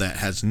people that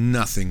has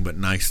nothing but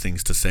nice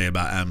things to say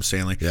about Adam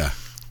Sandler. Yeah.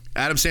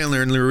 Adam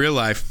Sandler in real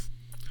life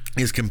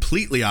is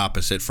completely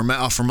opposite from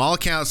all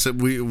accounts that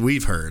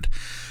we've heard.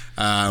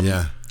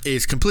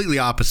 Is completely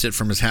opposite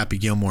from his Happy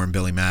Gilmore and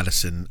Billy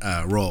Madison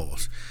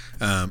roles.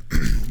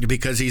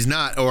 Because he's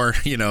not, or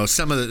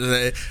some of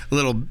the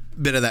little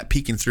bit of that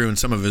peeking through in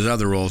some of his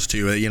other roles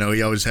too.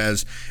 He always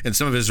has in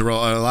some of his a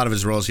lot of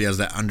his roles. He has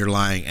that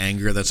underlying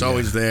anger that's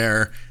always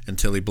there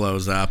until he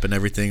blows up and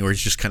everything, or he's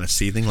just kind of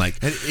seething. Like,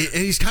 and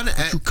he's kind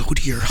of you go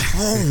to your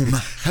home.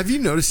 Have you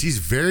noticed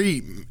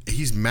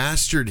he's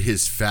mastered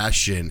his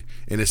fashion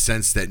in a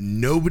sense that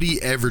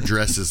nobody ever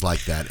dresses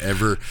like that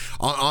ever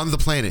on the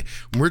planet.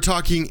 We're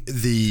talking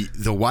the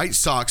white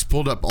socks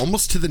pulled up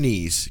almost to the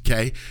knees.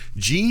 Okay,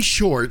 jean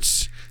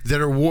shorts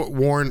that are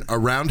worn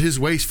around his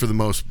waist for the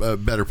most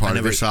better part. I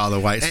never saw the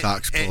white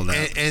socks pulled up,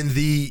 and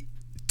the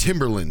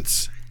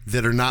Timberlands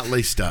that are not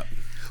laced up.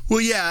 Well,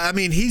 yeah, I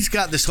mean, he's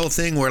got this whole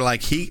thing where I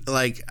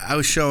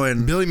was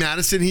showing Billy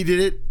Madison. He did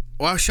it.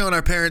 Well, I was showing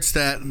our parents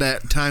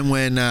that time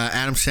when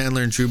Adam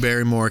Sandler and Drew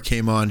Barrymore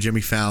came on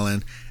Jimmy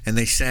Fallon, and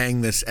they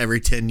sang this every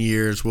 10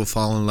 years we'll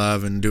fall in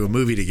love and do a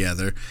movie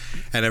together,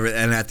 and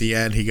at the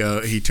end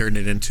he turned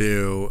it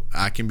into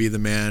I can be the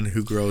man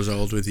who grows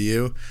old with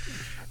you,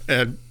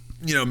 and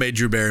made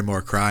Drew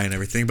Barrymore cry and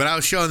everything. But I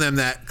was showing them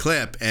that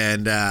clip,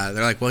 and they're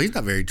like, well, he's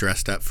not very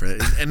dressed up for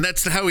it. And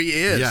that's how he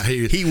is. Yeah,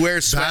 he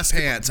wears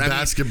sweatpants.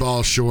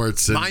 Basketball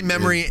shorts. My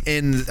memory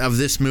of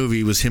this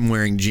movie was him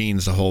wearing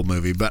jeans the whole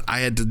movie, but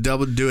I had to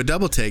do a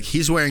double take.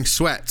 He's wearing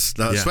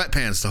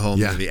sweatpants the whole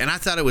movie. And I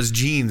thought it was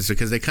jeans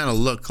because they kind of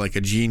look like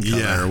a jean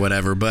color or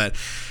whatever. But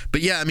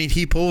yeah, I mean,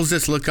 he pulls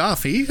this look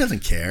off. He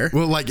doesn't care.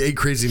 Well, like 8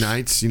 Crazy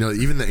Nights,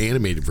 even the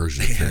animated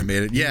version.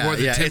 Animated, yeah.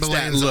 It's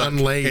that look.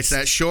 Unlaced. It's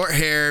that short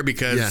hair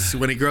because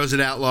when he grows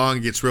it out long, it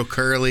gets real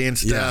curly and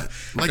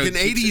stuff. Yeah. Like an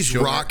 80s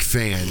rock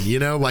fan,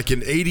 like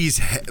an 80s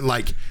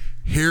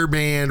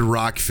hairband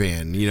rock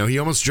fan. He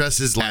almost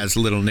dresses like as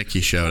Little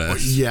Nicky showed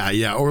us.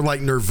 Yeah, or like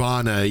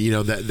Nirvana.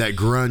 That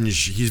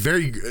grunge. He's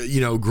very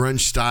grunge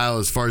style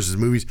as far as his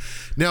movies.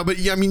 Now, but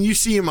yeah, I mean, you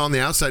see him on the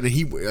outside, and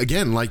he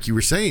again, like you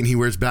were saying, he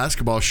wears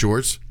basketball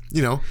shorts.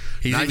 He's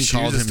even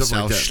called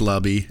himself like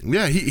schlubby.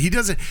 Yeah, he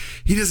doesn't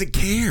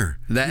care.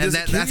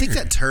 I think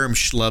that term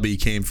schlubby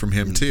came from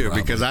him too,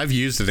 probably. Because I've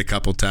used it a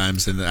couple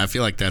times, and I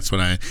feel like that's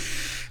when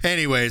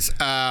Anyways,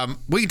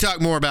 we can talk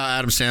more about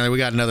Adam Sandler. We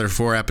got another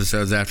 4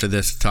 episodes after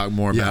this to talk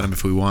more about him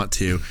if we want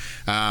to.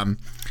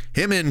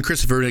 Him and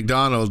Christopher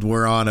McDonald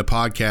were on a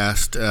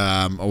podcast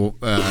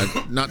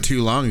not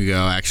too long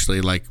ago,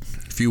 actually, like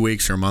a few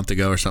weeks or a month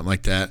ago or something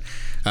like that.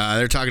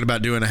 They're talking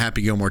about doing a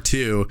Happy Gilmore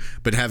 2,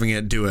 but having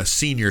it do a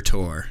senior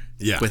tour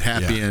with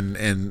Happy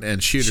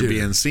and Shooter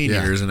being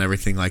seniors and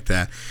everything like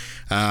that.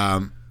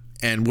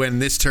 And when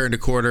this turned a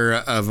quarter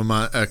of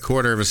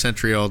a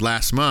century old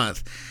last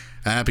month,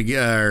 Adam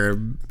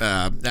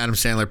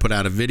Sandler put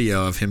out a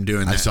video of him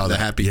doing the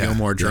Happy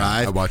Gilmore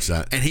drive. I watched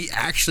that. And he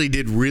actually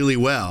did really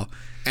well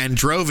and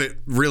drove it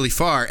really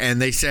far. And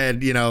they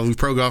said,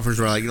 pro golfers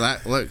were like,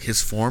 look,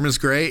 his form is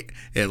great.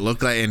 It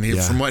looked like, and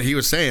from what he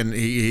was saying,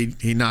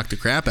 he knocked the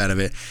crap out of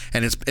it.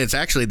 And it's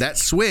actually, that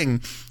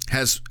swing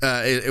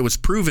it was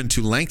proven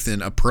to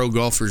lengthen a pro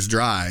golfer's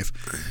drive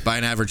by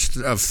an average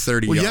of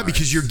 30 yards. Yeah,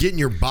 because you're getting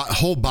your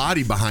whole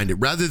body behind it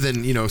rather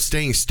than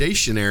staying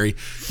stationary.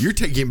 You're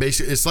taking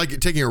it's like you're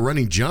taking a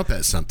running jump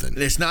at something.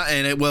 It's not,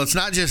 it's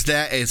not just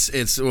that.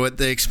 It's what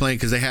they explained,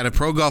 because they had a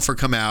pro golfer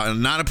come out,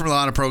 and not a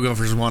lot of pro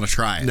golfers want to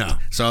try it. No,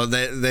 so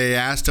they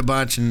asked a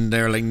bunch, and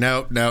they were like,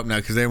 nope,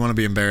 because they want to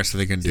be embarrassed if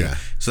they couldn't do it.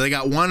 So they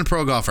got one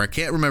pro golfer. I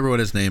can't remember what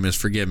his name is.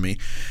 Forgive me,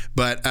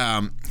 but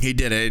he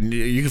did it, and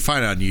you can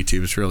find it on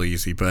YouTube. It's really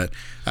easy, but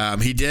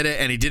he did it,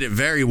 and he did it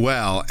very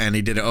well, and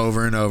he did it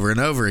over and over and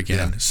over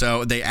again. Yeah.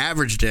 So they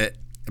averaged it.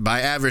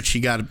 By average, he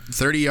got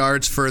 30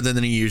 yards further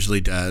than he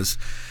usually does,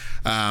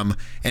 and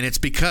it's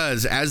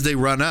because as they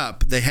run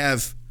up, they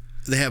have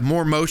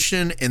more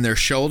motion in their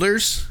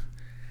shoulders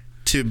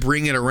to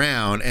bring it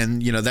around,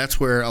 and that's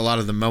where a lot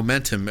of the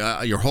momentum,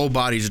 your whole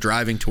body's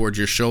driving towards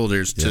your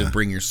shoulders to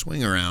bring your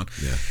swing around.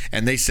 Yeah.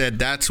 And they said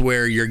that's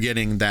where you're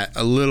getting that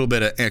a little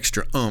bit of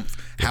extra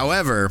oomph. Yeah.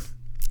 However,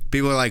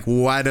 people are like,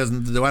 why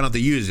don't they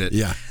use it?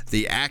 Yeah.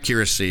 The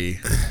accuracy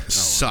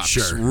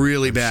sucks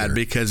really bad,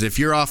 because if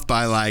you're off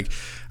by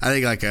I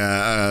think like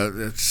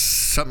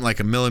something like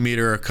a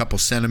millimeter or a couple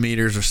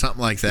centimeters or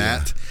something like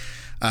that. Yeah.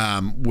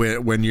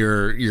 When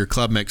your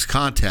club makes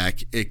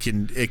contact, it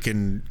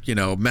can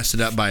mess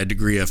it up by a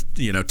degree of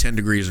 10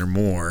 degrees or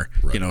more,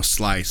 right.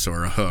 Slice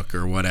or a hook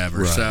or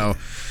whatever. Right. So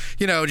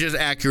just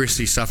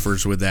accuracy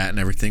suffers with that and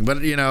everything. But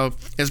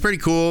it's pretty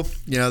cool.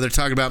 They're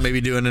talking about maybe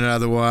doing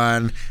another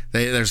one.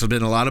 There's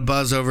been a lot of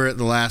buzz over it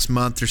the last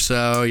month or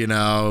so.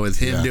 With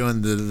him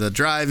doing the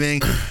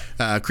driving.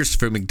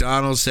 Christopher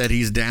McDonald said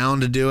he's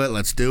down to do it.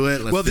 Let's do it.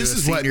 Let's do a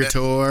senior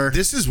tour.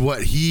 This is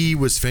what he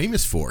was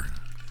famous for.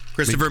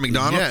 Christopher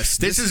McDonald. Yes,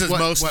 this is his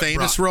most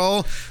famous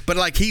role,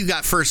 but he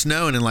got first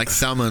known in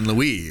Thelma and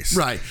Louise,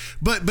 right?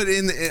 But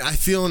I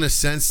feel in a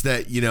sense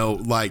that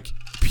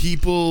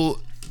people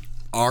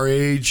our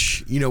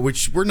age,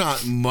 which we're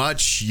not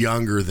much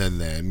younger than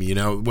them,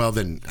 well,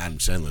 than Adam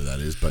Sandler, that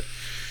is, but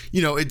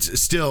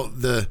it's still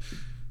the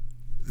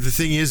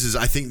thing is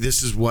I think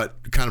this is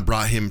what kind of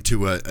brought him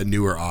to a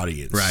newer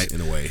audience, right?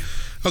 In a way.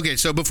 Okay,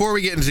 so before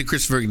we get into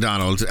Christopher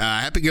McDonald,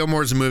 Happy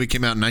Gilmore is a movie,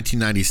 came out in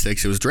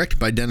 1996. It was directed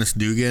by Dennis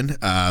Dugan.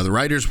 The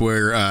writers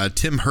were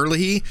Tim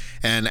Herlihy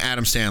and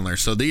Adam Sandler.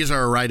 So these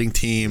are a writing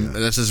team. Yeah.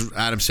 This is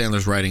Adam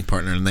Sandler's writing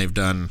partner, and they've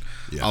done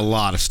a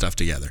lot of stuff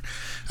together.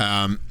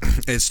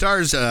 It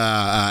stars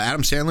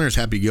Adam Sandler as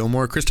Happy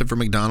Gilmore, Christopher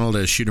McDonald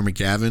as Shooter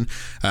McGavin.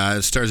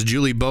 It stars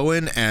Julie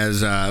Bowen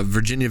as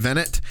Virginia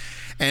Venett.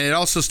 And it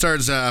also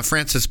stars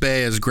Frances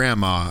Bay as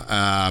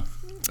Grandma.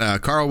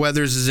 Carl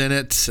Weathers is in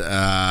it.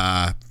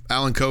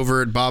 Alan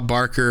Covert, Bob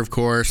Barker, of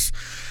course.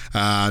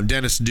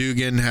 Dennis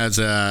Dugan has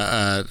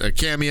a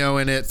cameo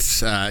in it.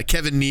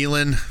 Kevin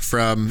Nealon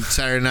from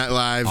Saturday Night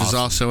Live is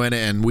also in it,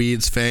 and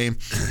Weeds fame.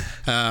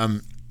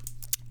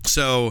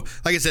 So,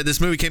 like I said, this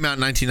movie came out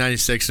in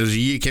 1996.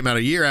 It came out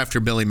a year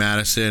after Billy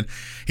Madison.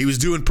 He was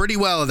doing pretty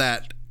well with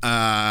that.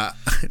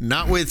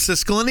 Not with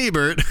Siskel and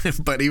Ebert,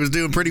 but he was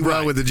doing pretty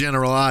well with the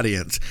general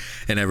audience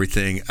and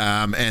everything.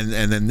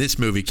 And then this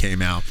movie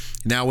came out.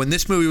 Now, when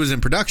this movie was in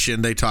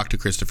production, they talked to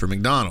Christopher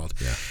McDonald,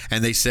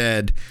 and they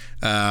said,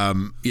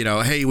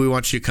 hey, we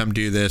want you to come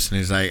do this. And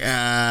he's like,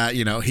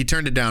 he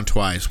turned it down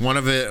twice. One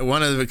of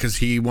it because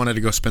he wanted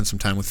to go spend some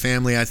time with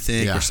family, I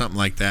think, or something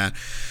like that.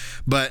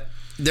 But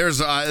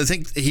I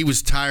think he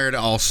was tired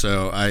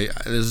also.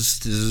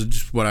 This is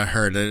just what I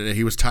heard.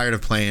 He was tired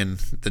of playing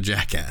the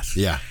jackass.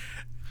 Yeah.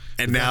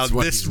 And now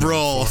this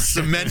role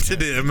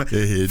cemented him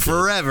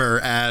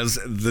forever as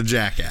the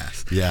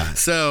jackass. Yeah.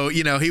 So,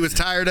 he was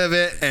tired of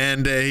it,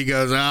 and he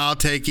goes, I'll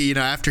take it.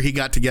 After he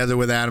got together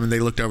with Adam and they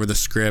looked over the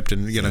script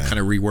and, kind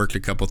of reworked a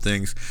couple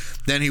things,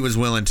 then he was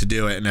willing to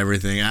do it and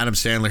everything. Adam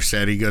Sandler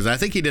said, he goes, I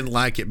think he didn't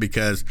like it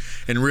because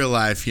in real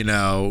life,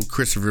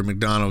 Christopher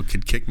McDonald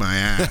could kick my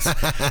ass.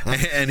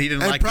 And he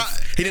didn't like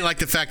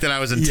the fact that I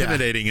was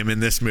intimidating him in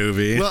this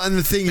movie. Well, and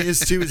the thing is,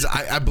 too, is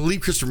I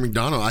believe Christopher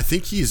McDonald, I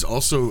think he's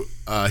also...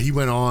 he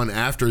went on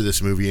after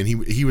this movie, and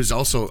he was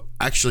also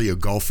actually a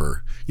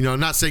golfer. I'm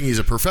not saying he's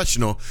a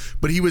professional,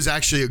 but he was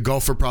actually a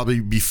golfer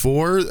probably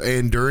before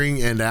and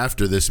during and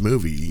after this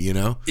movie,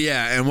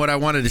 Yeah, and what I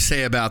wanted to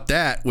say about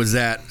that was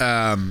that...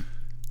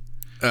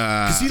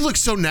 because he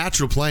looks so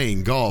natural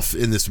playing golf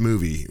in this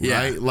movie,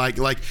 right?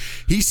 Like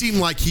he seemed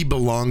like he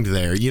belonged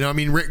there.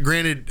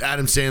 Granted,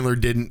 Adam Sandler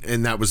didn't,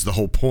 and that was the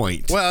whole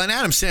point. Well, and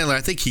Adam Sandler,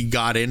 I think he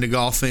got into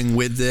golfing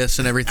with this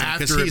and everything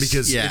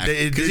because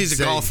he's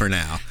a golfer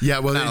now. Yeah,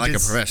 well, not like a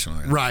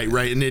professional. Right,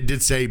 and it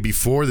did say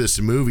before this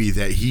movie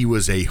that he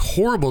was a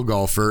horrible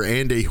golfer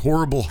and a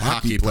horrible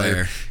hockey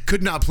player.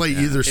 Could not play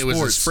either sport. It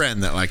was his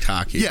friend that liked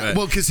hockey. Yeah,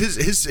 well, because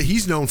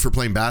he's known for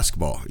playing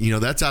basketball.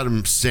 That's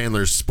Adam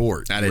Sandler's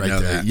sport. I didn't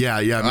know that.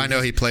 Yeah. I know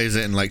he plays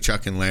it in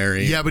Chuck and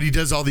Larry. Yeah, but he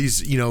does all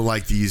these,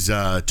 these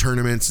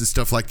tournaments and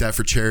stuff like that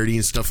for charity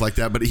and stuff like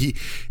that. But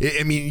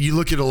you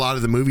look at a lot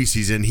of the movies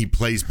he's in, he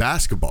plays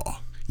basketball,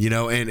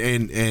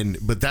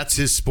 but that's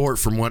his sport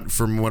from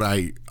what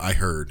I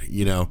heard,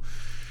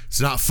 It's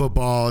not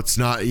football. It's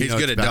not. He's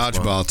good at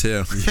dodgeball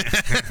too.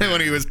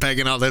 When he was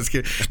pegging all those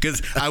kids.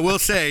 Because I will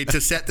say, to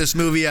set this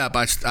movie up,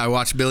 I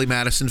watched Billy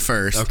Madison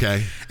first.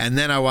 Okay. And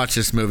then I watched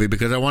this movie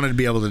because I wanted to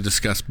be able to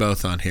discuss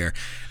both on here.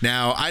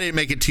 Now, I didn't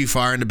make it too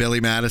far into Billy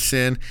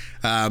Madison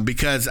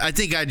because I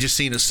think I'd just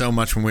seen it so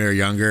much when we were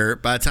younger.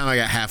 By the time I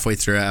got halfway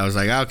through it, I was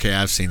like, okay,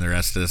 I've seen the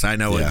rest of this. I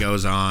know what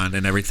goes on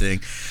and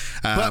everything.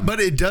 But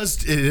it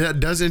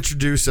does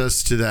introduce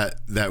us to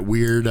that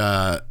weird.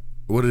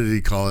 What did he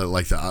call it?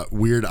 Like the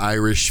weird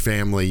Irish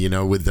family,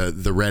 with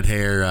the red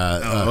hair.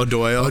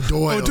 O'Doyle.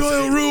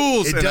 O'Doyle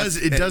rules.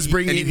 It does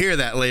bring. And you hear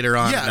that later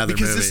on. Yeah, in other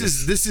because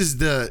movies.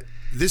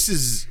 this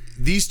is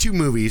these two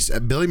movies,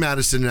 Billy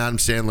Madison and Adam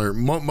Sandler.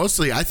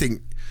 Mostly, I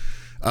think,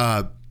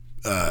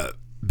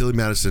 Billy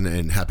Madison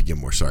and Happy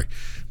Gilmore. Sorry,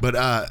 but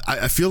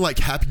I feel like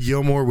Happy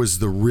Gilmore was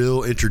the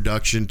real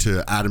introduction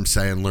to Adam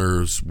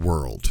Sandler's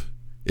world.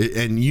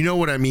 And you know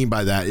what I mean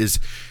by that is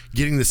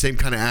getting the same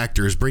kind of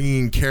actors,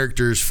 bringing in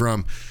characters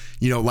from,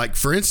 like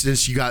for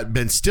instance, you got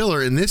Ben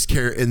Stiller in this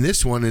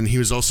one, and he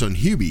was also in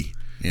Hubie.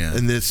 Yeah.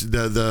 And this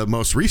the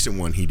most recent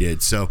one he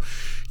did. So,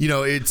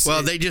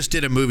 they just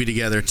did a movie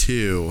together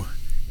too.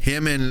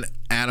 Him and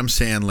Adam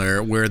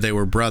Sandler, where they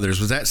were brothers.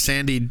 Was that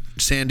Sandy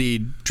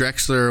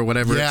Drexler or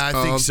whatever? Yeah, it's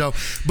called? I think so.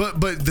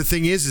 But the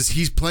thing is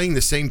he's playing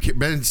the same.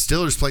 Ben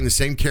Stiller's playing the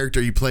same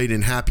character he played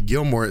in Happy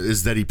Gilmore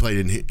as that he played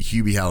in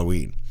Hubie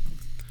Halloween.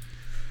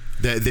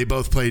 They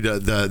both played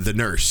the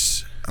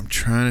nurse. I'm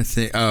trying to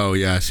think. Oh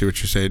yeah, I see what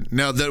you're saying.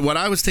 No, what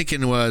I was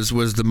thinking was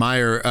the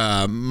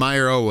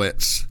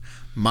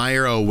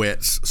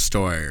Meyerowitz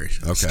stories.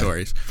 Okay.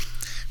 Stories.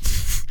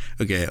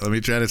 Okay, let me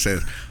try to say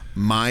it.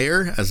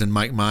 Meyer, as in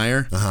Mike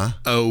Meyer.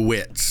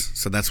 Owitz.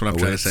 So that's what I'm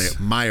trying to say.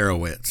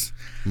 Meyerowitz.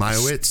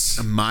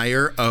 Meyerowitz.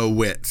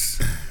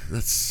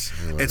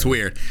 It's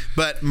weird.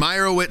 But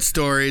Meyerowitz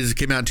Stories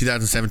came out in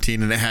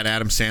 2017, and it had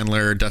Adam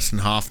Sandler, Dustin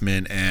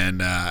Hoffman, and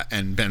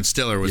Ben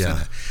Stiller was in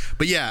it.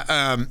 But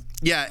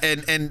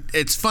and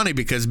it's funny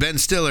because Ben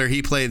Stiller,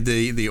 he played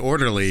the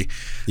orderly,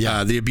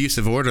 the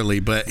abusive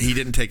orderly, but he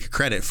didn't take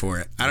credit for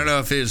it. I don't know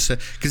if it was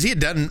because he had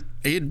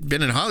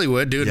been in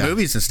Hollywood doing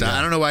movies and stuff.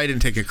 I don't know why he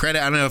didn't take a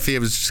credit. I don't know if he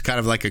was just kind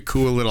of like a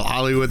cool little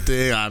Hollywood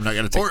thing. I'm not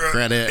going to take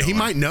credit. He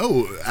might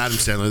know Adam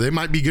Sandler. They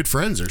might be good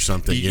friends or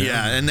something.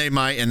 And they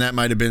might, and that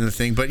might have been the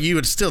thing. But you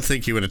would still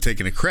think he would have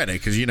taken a credit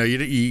because you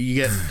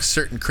get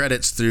certain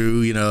credits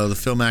through the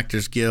Film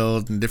Actors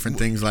Guild and different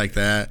things like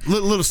that.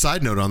 Little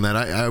side note on that.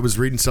 I was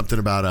reading something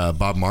about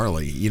Bob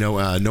Marley.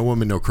 No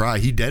Woman No Cry.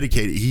 He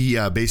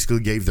basically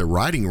gave the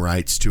writing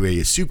rights to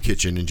a soup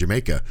kitchen in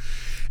Jamaica.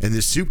 And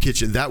this soup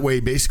kitchen, that way,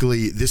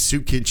 basically, this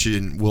soup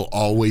kitchen will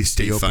always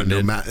stay open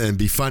and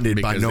be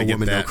funded by No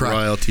Woman No Cry.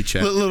 Royalty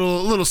check.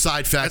 Little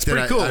side fact that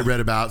I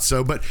read about.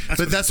 So, but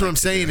that's what I'm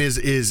saying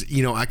is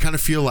I kind of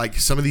feel like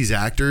some of these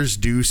actors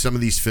do some of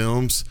these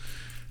films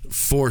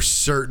for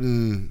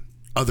certain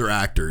other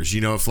actors.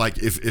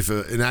 If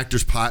an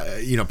actor's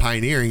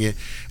pioneering it,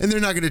 and they're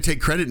not going to take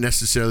credit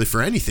necessarily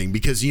for anything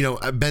because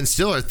Ben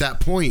Stiller at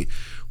that point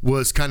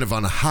was kind of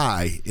on a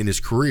high in his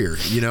career.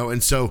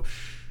 And so.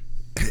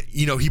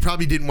 He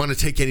probably didn't want to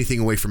take anything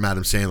away from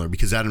Adam Sandler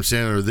because Adam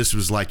Sandler, this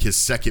was like his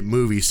second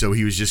movie, so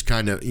he was just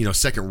kind of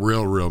second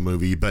real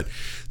movie, but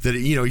that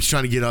he's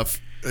trying to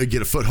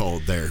get a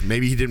foothold there.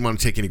 Maybe he didn't want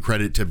to take any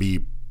credit to be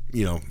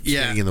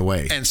standing in the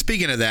way. And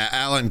speaking of that,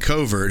 Alan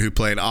Covert, who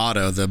played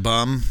Otto, the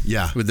bum,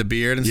 with the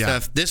beard and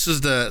stuff. This is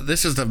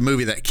the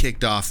movie that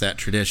kicked off that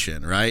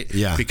tradition, right?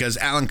 Yeah. Because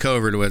Alan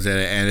Covert was in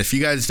it, and if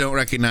you guys don't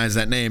recognize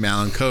that name,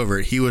 Alan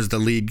Covert, he was the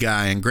lead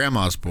guy in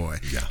Grandma's Boy.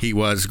 Yeah. He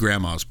was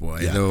Grandma's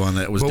Boy, the one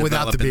that was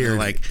without the beard.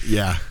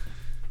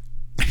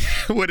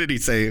 What did he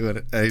say?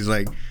 He's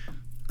like,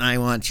 "I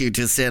want you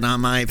to sit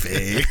on my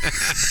pig."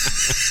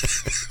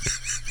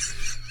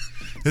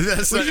 By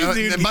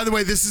the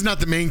way, this is not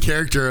the main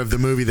character of the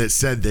movie that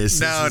said this.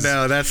 No,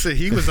 that's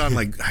he was on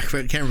I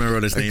can't remember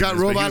what his name is. But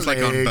he was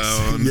on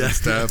Bones and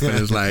stuff, and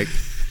it was like.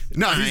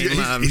 No,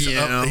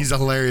 he's a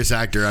hilarious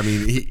actor. I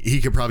mean,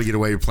 he could probably get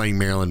away with playing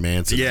Marilyn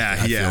Manson. I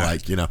feel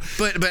like,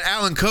 But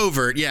Alan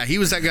Covert, he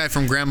was that guy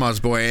from Grandma's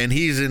Boy, and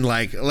he's in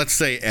let's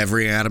say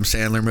every Adam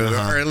Sandler movie,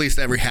 or at least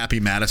every Happy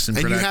Madison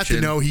production. And you have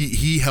to know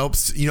he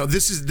helps.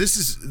 This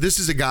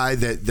is a guy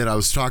that I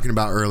was talking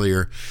about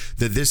earlier.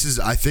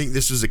 I think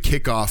this was a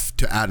kickoff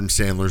to Adam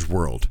Sandler's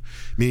world.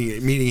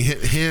 Meaning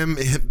him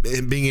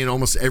being in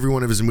almost every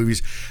one of his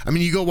movies. I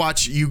mean, you go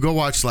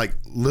watch like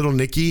Little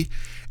Nicky.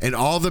 And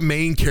all the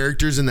main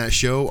characters in that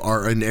show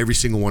are in every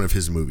single one of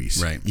his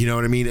movies. Right. You know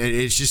what I mean? And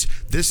it's just,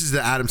 this is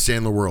the Adam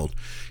Sandler world.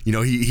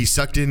 He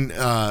sucked in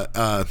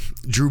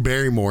Drew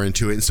Barrymore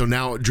into it. And so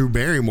now Drew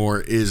Barrymore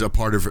is a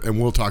part of,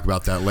 and we'll talk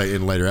about that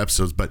in later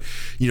episodes, but,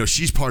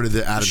 she's part of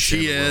the Adam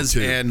Sandler world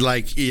too. And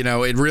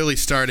it really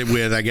started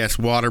with, I guess,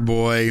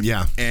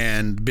 Waterboy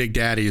and Big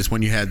Daddy is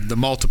when you had the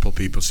multiple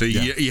people. So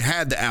you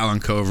had the Alan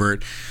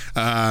Covert,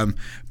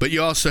 but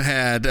you also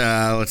had,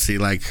 let's see,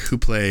 who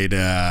played...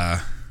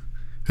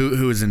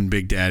 Who was in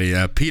Big Daddy?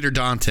 Peter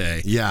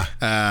Dante. Yeah.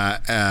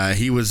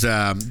 He was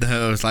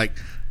like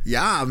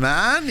Yeah,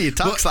 man. He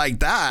talks like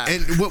that.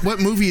 And what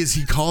movie is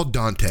he called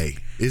Dante?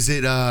 Is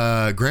it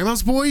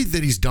Grandma's Boy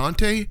that he's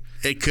Dante?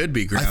 It could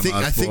be Grandma's Boy.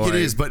 I think it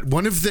is, but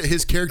one of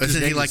his characters.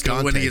 Isn't he like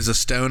when he is a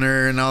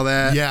stoner and all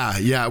that?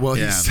 Yeah. Well,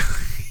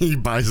 he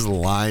buys a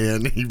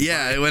lion.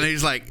 When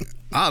he's like,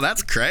 oh,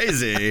 that's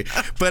crazy.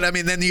 But I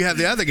mean, then you have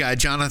the other guy,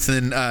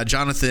 Jonathan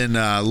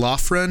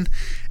Loughran,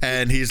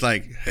 and he's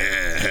like,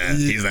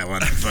 he's that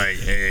one that's like,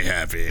 hey,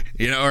 Happy,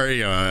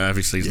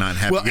 obviously he's not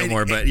Happy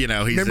Gilmore, but he's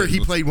remember he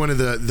played one of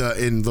the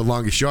in The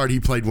Longest Yard. He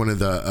played one of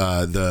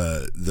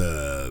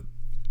the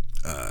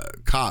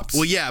cops.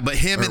 Well, yeah, but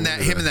him and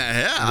that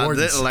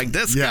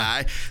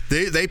guy,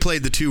 they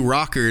played the two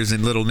rockers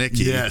in Little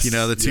Nicky. Yes,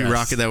 the two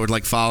rockers that were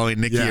like following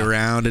Nicky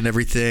around and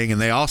everything. And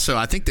they also,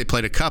 I think they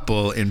played a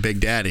couple in Big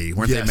Daddy.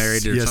 Weren't they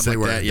married or something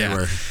like that? Yeah, they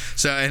were.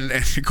 So and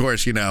of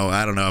course, I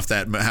don't know if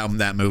how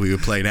that movie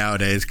would play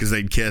nowadays because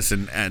they'd kiss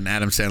and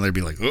Adam Sandler would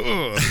be like,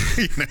 oh,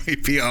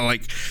 he'd be all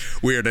like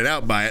weirded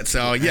out by it.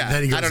 So yeah,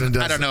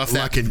 I don't know if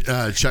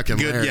that Chuck and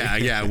good.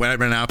 Larry. Yeah.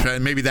 Whatever. Now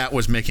maybe that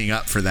was making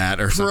up for that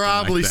or something.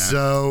 Probably like that.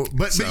 So,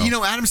 but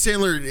Adam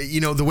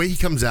Sandler, the way he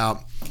comes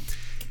out,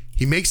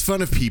 he makes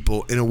fun of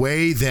people in a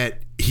way that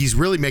he's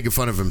really making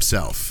fun of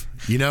himself.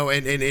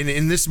 And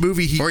in this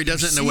movie, he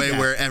does it in a way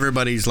where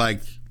everybody's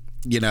like,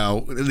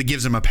 it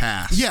gives him a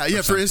pass.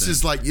 Yeah. For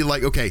instance, like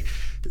okay,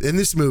 in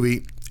this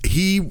movie,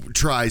 he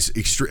tries.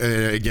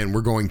 Again,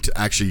 we're going to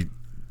actually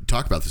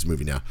talk about this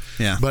movie now.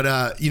 Yeah.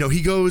 But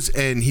he goes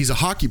and he's a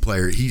hockey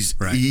player.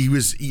 He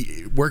was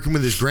working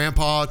with his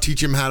grandpa,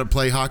 teach him how to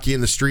play hockey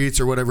in the streets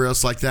or whatever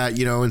else like that,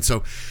 and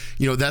so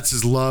that's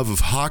his love of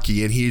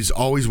hockey, and he's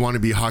always wanted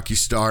to be a hockey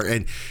star,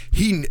 and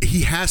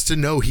he has to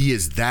know he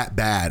is that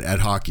bad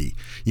at hockey,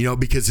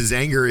 because his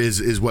anger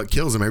is what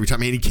kills him every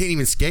time, and he can't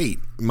even skate,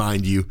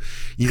 mind you,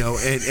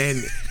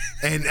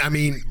 and I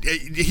mean,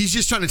 he's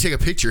just trying to take a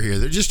picture here.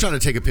 They're just trying to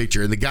take a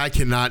picture, and the guy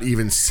cannot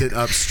even sit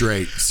up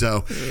straight.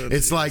 So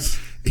it's like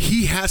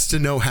he has to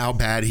know how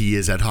bad he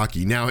is at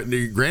hockey. Now,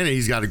 granted,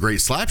 he's got a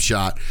great slap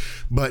shot,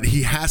 but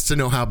he has to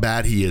know how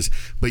bad he is.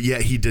 But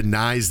yet he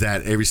denies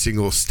that every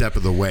single step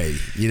of the way.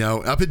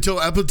 Up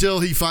until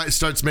he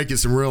starts making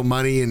some real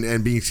money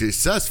and being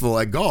successful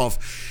at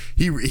golf.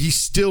 He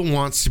still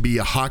wants to be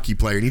a hockey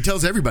player, and he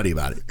tells everybody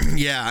about it.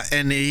 Yeah,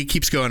 and he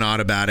keeps going on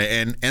about it,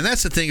 and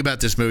that's the thing about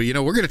this movie.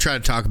 We're going to try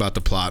to talk about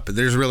the plot, but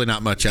there's really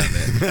not much of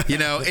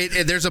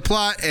it. There's a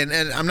plot, and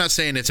I'm not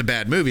saying it's a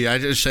bad movie. I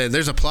just say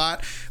there's a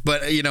plot,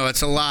 but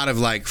it's a lot of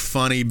like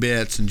funny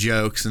bits and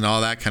jokes and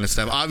all that kind of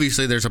stuff.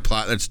 Obviously, there's a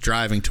plot that's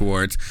driving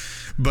towards,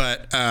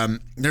 but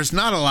there's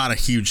not a lot of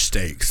huge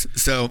stakes.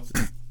 So.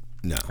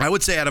 No. I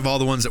would say out of all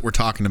the ones that we're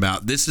talking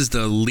about, this is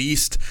the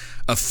least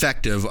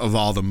effective of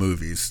all the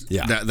movies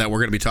that we're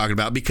going to be talking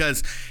about,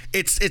 because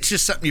it's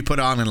just something you put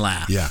on and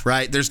laugh,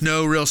 right? There's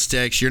no real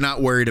stakes. You're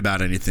not worried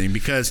about anything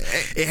because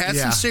it has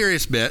some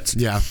serious bits,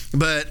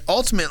 but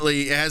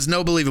ultimately it has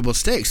no believable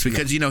stakes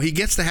because, he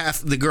gets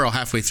the girl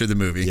halfway through the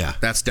movie. Yeah.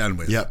 That's done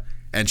with. Yep.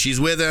 And she's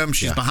with him.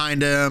 She's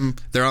behind him.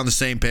 They're on the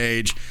same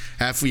page.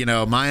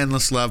 My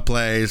Endless Love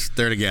plays.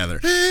 They're together.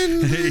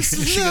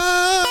 Endless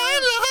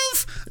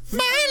love. My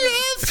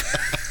love.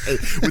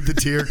 With the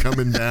tear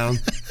coming down.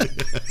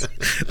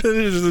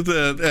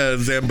 The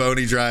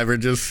Zamboni driver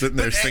just sitting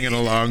there singing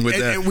along with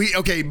that.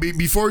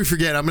 Before we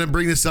forget, I'm going to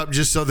bring this up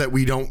just so that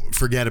we don't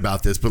forget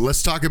about this. But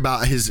let's talk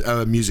about his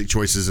music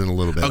choices in a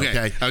little bit.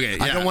 Okay.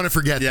 Yeah. I don't want to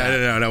forget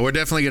that. No. We're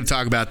definitely going to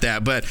talk about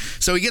that. But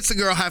so he gets the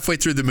girl halfway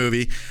through the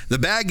movie. The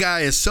bad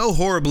guy is so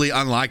horribly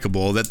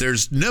unlikable that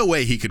there's no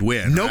way he could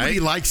win. Nobody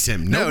likes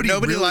him. Nobody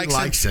really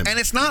likes him. And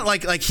it's not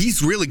like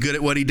he's really good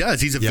at what he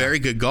does. He's a very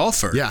good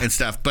golfer and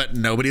stuff. But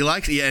nobody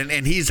likes him.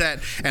 And he's at.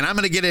 And I'm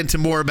going to get into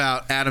more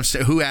about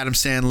who Adam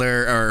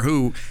Sandler or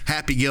who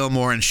Happy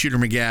Gilmore and Shooter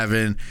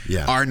McGavin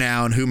are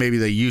now, and who maybe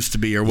they used to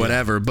be or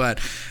whatever. But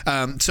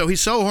so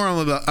he's so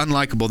horrible,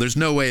 unlikable. There's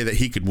no way that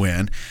he could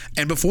win.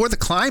 And before the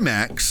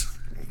climax,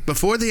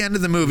 before the end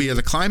of the movie, or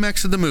the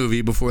climax of the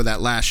movie, before that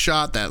last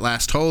shot, that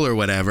last hole or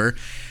whatever,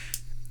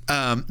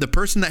 the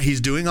person that he's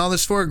doing all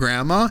this for,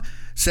 Grandma,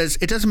 says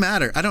it doesn't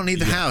matter. I don't need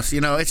the house.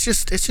 It's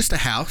just a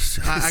house.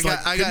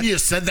 Couldn't you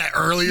have said that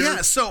earlier?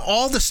 Yeah. So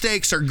all the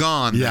stakes are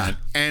gone. Yeah.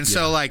 And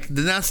so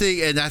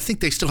nothing. And I think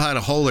they still had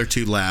a hole or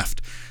two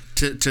left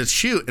to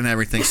shoot and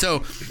everything.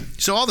 So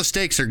all the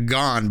stakes are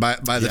gone by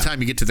the time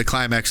you get to the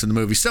climax of the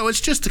movie. So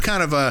it's just a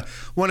kind of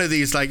one of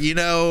these he's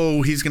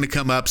going to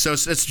come up. So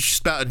it's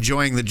just about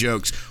enjoying the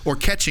jokes or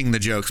catching the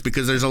jokes,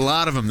 because there's a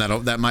lot of them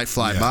that might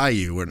fly by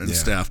you and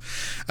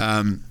stuff.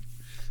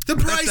 The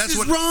price is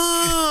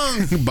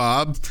wrong,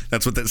 Bob.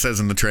 That's what that says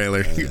in the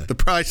trailer. The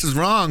price is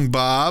wrong,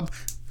 Bob.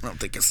 I don't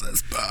think it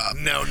says Bob.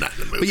 No, not in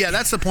the movie. But yeah,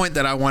 that's the point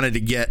that I wanted to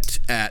get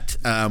at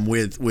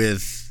with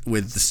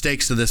the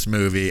stakes of this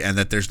movie, and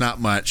that there's not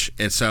much.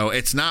 And so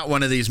it's not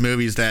one of these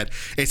movies that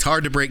it's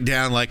hard to break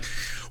down. Like,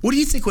 what do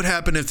you think would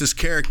happen if this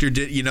character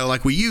did,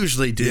 like we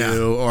usually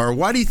do? Or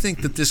why do you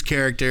think that this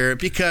character,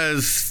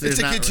 because it's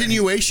a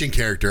continuation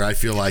character, I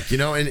feel like,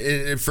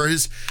 and for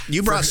his...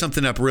 You brought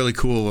something up really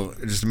cool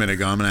just a minute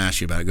ago. I'm going to ask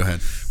you about it. Go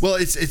ahead. Well,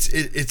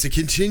 it's a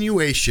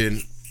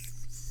continuation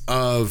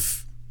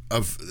of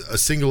a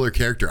singular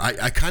character.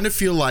 I kind of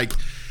feel like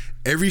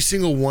every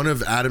single one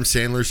of Adam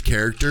Sandler's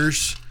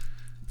characters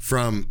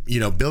from,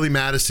 Billy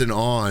Madison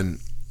on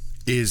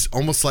is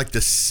almost like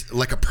this,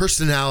 like a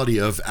personality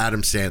of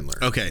Adam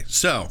Sandler. Okay,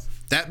 so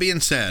that being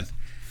said,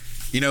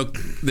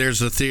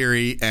 there's a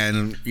theory,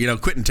 and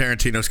Quentin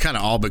Tarantino's kind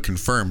of all but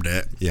confirmed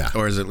it. Yeah.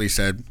 Or has at least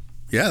said,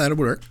 yeah, that'll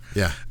work.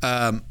 Yeah.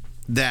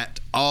 That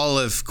all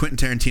of Quentin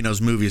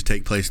Tarantino's movies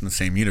take place in the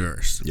same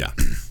universe. Yeah.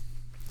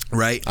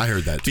 Right? I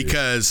heard that too.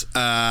 Because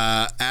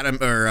John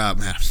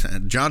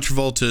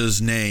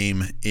Travolta's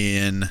name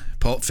in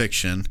Pulp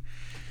Fiction,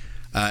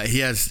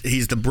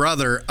 he's the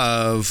brother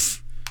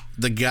of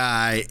the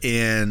guy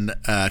in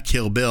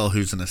Kill Bill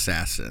who's an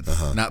assassin.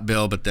 Not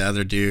Bill, but the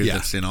other dude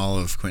that's in all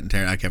of Quentin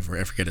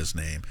Tarantino. I forget his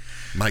name.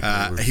 Mike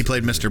he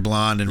played Mr.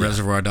 Blonde in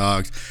Reservoir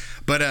Dogs.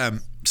 But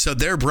so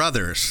they're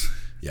brothers.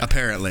 Yeah.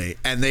 Apparently,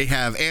 and they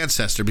have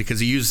ancestor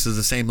because he uses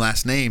the same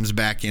last names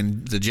back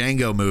in the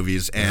Django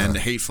movies and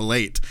Hateful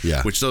Eight,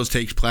 which those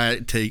take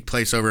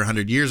place over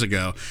 100 years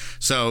ago.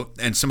 So,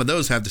 and some of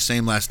those have the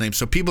same last name.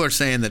 So people are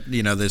saying that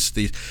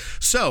these.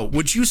 So,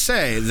 would you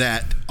say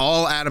that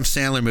all Adam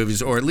Sandler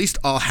movies, or at least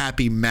all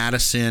Happy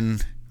Madison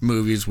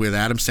movies with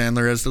Adam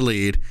Sandler as the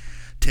lead,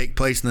 take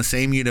place in the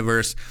same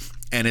universe?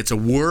 And it's a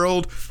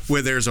world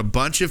where there's a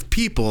bunch of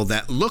people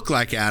that look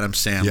like Adam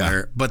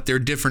Sandler, but they're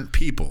different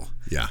people.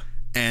 Yeah.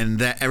 And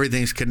that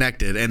everything's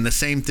connected, and the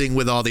same thing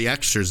with all the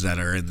extras that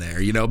are in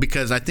there,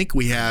 because I think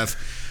we have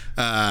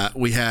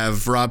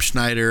Rob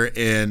Schneider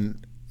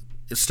in.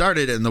 It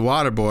started in The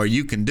Waterboy,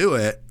 You Can Do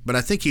It, but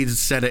I think he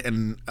said it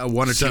in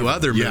one or two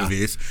other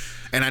movies.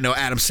 And I know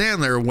Adam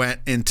Sandler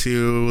went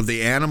into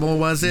The Animal,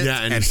 was it?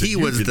 Yeah, and he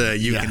was the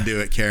You Can Do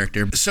It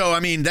character. So, I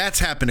mean, that's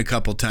happened a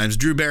couple times.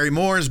 Drew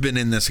Barrymore's been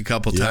in this a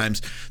couple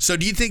times. So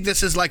do you think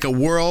this is like a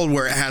world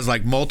where it has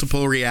like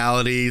multiple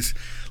realities?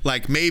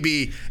 Like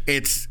maybe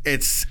it's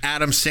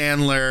Adam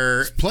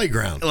Sandler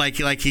playground,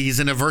 like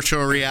he's in a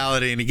virtual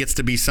reality and he gets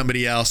to be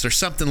somebody else or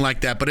something like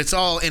that. But it's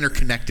all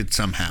interconnected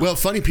somehow. Well,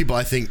 funny people,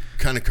 I think,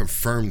 kind of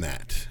confirm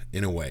that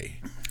in a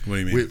way. What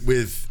do you mean?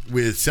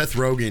 With Seth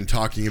Rogen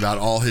talking about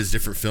all his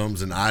different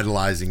films and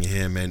idolizing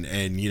him, and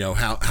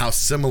how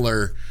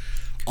similar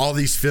all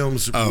these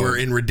films were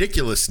in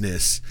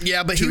ridiculolousness.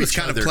 Yeah, but he was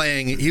kind of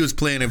playing. He was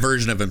playing a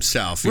version of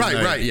himself.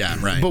 Right. Yeah,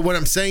 right. But what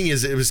I'm saying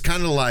is, it was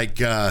kind of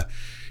like.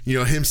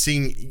 Him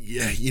seeing,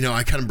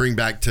 I kind of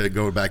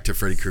go back to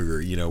Freddy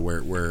Krueger,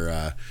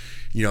 where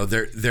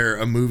they're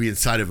a movie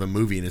inside of a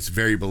movie, and it's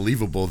very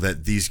believable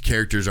that these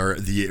characters are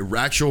the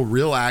actual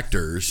real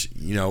actors,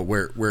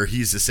 where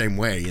he's the same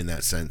way in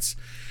that sense.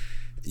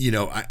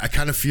 I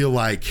kind of feel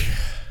like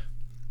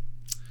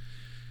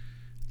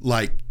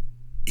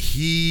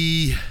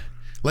he,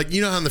 how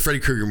in the Freddy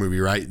Krueger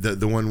movie, right?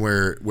 The one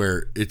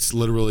where it's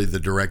literally the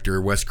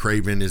director, Wes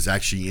Craven, is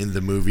actually in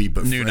the movie,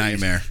 but New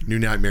Nightmare,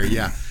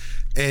 yeah.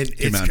 And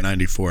came out in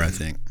 94, I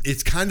think.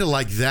 It's kind of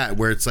like that,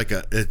 where it's like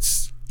a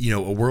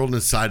world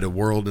inside a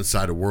world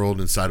inside a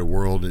world inside a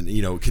world, and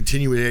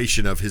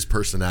continuation of his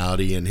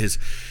personality and his,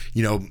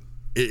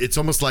 it's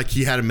almost like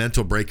he had a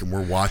mental break and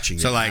we're watching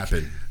it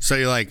happen. So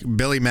you're like,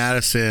 Billy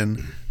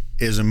Madison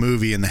is a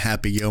movie in the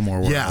Happy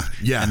Gilmore world.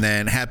 Yeah. And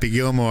then Happy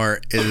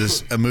Gilmore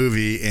is a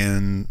movie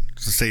in,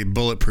 say,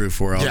 Bulletproof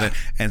world. Yeah.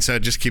 And so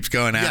it just keeps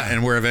going out,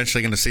 and we're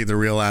eventually going to see the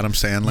real Adam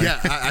Sandler. Yeah,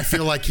 I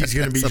feel like he's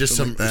going to be just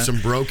some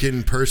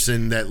broken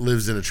person that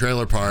lives in a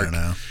trailer park,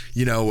 and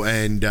he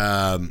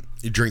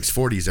drinks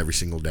 40s every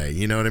single day.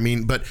 You know what I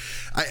mean? But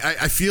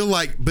I feel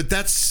like, but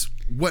that's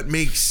what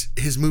makes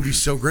his movies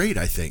so great,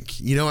 I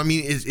think.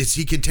 Is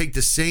he can take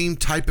the same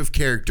type of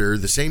character,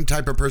 the same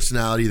type of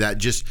personality, that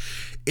just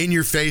in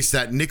your face,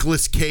 that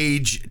Nicolas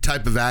Cage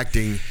type of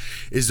acting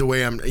is the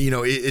way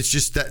it's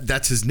just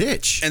that's his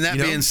niche. And that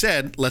being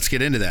said, let's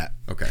get into that.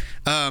 Okay.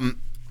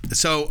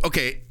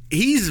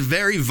 He's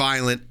very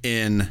violent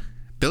in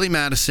Billy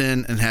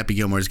Madison and Happy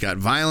Gilmore. He's got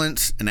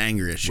violence and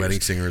anger issues.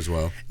 Wedding Singer as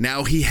well.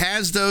 Now, he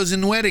has those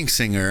in Wedding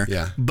Singer,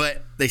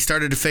 but they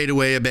started to fade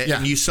away a bit,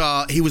 and you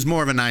saw he was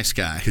more of a nice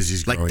guy. Because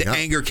he's growing like the up.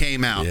 anger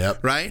came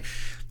out, right?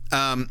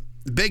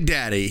 Big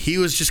Daddy, he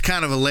was just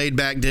kind of a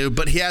laid-back dude,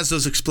 but he has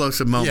those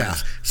explosive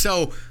moments. Yeah.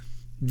 So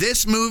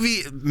this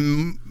movie,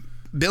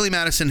 Billy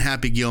Madison,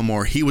 Happy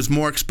Gilmore, he was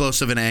more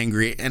explosive and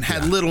angry and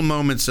had little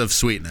moments of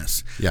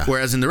sweetness. Yeah.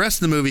 Whereas in the rest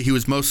of the movie, he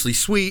was mostly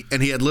sweet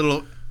and he had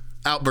little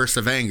outbursts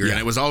of anger, and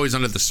it was always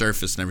under the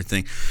surface and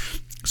everything.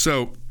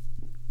 So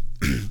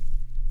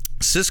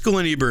Siskel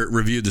and Ebert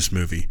reviewed this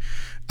movie.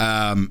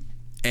 And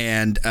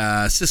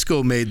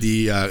Siskel made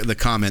the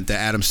comment that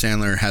Adam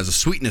Sandler has a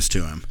sweetness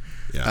to him.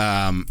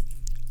 Yeah.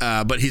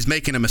 But he's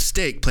making a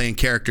mistake playing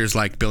characters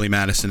like Billy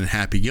Madison and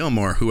Happy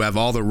Gilmore, who have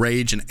all the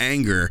rage and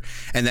anger,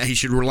 and that he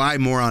should rely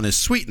more on his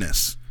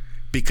sweetness.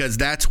 because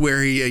that's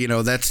where he,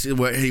 that's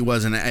what he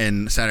was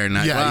in Saturday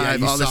Night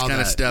Live, all this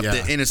kind of stuff,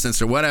 the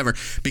innocence or whatever,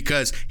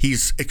 because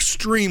he's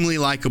extremely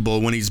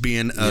likable when he's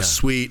being a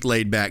sweet,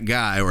 laid-back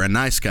guy or a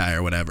nice guy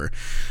or whatever.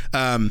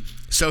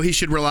 So he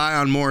should rely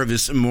on more of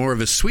his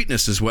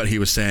sweetness, is what he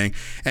was saying.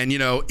 And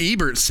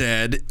Ebert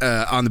said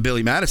on the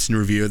Billy Madison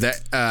review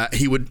that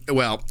he would.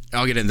 Well,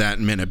 I'll get into that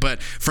in a minute.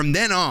 But from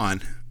then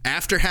on,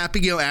 after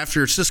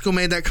Siskel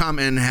made that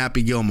comment in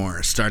Happy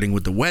Gilmore, starting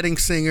with The Wedding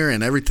Singer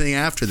and everything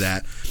after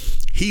that,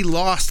 he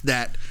lost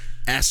that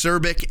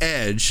acerbic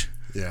edge.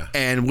 Yeah.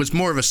 And was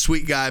more of a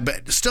sweet guy,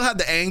 but still had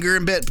the anger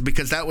a bit,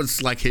 because that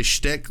was like his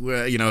shtick.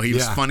 He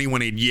was funny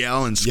when he'd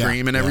yell and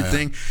scream and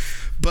everything.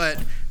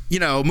 But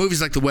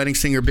movies like The Wedding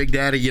Singer, Big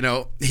Daddy,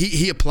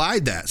 he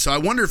applied that. So I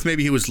wonder if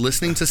maybe he was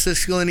listening to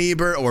Siskel and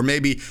Ebert, or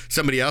maybe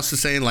somebody else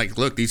is saying, like,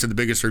 look, these are the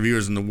biggest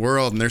reviewers in the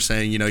world, and they're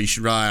saying, you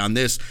should rely on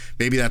this.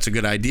 Maybe that's a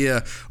good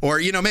idea. Or,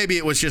 maybe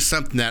it was just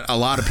something that a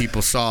lot of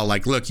people saw,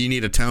 like, look, you need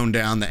to tone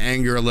down the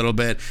anger a little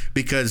bit,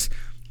 because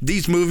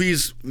these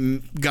movies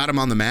got him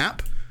on the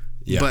map,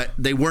 but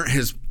they weren't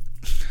his...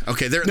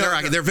 Okay, they're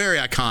very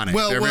iconic.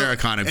 They're very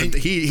iconic, but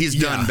he's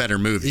done better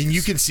movies. And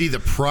you can see the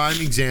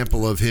prime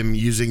example of him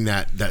using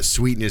that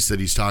sweetness that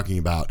he's talking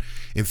about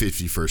in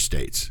 50 First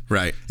Dates.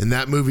 Right. In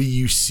that movie,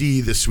 you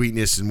see the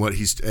sweetness and what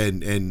he's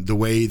and the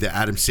way that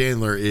Adam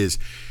Sandler is.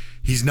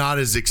 He's not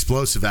as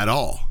explosive at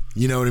all.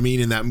 You know what I mean?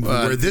 In that movie,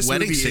 where this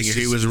Wedding movie Singer,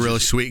 he was a really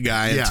sweet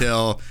guy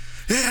until.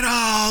 It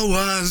all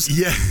was.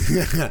 Yeah.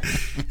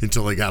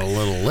 Until they got a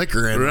little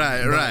liquor in it.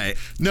 Right.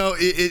 No,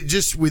 it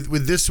just,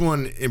 with this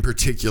one in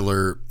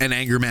particular. And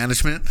anger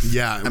management?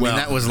 Yeah. I mean,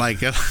 that was like,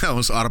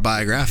 almost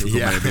autobiographical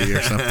maybe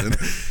or something.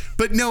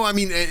 But no, I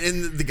mean,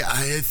 and the guy,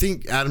 I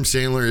think Adam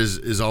Sandler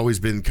has always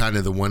been kind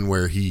of the one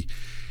where he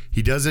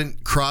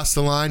doesn't cross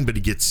the line, but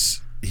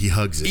he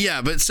hugs it.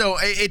 Yeah, but so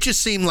it just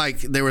seemed like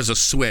there was a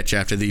switch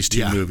after these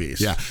two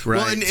movies. Yeah, right.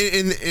 Well,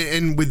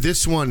 and with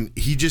this one,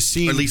 he just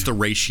seemed, or at least the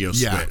ratio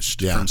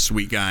switched from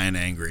sweet guy and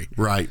angry.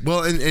 Right.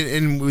 Well,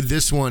 and with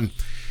this one,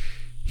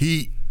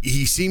 he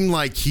seemed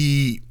like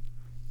he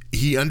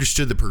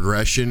understood the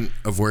progression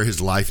of where his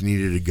life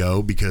needed to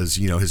go, because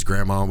his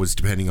grandma was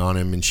depending on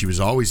him, and she was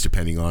always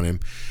depending on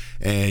him.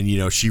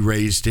 And she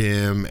raised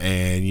him,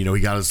 and he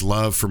got his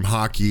love from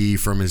hockey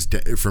from his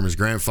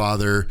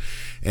grandfather,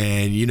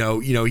 and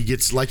he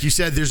gets, like you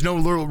said, there's no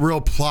real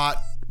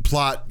plot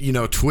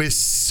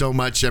twists so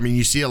much. I mean,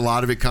 you see a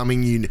lot of it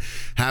coming.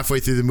 Halfway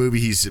through the movie,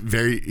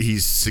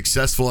 he's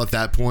successful at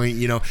that point.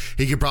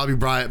 He could probably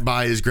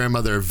buy his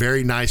grandmother a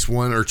very nice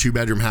 1 or 2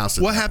 bedroom house.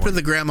 What happened to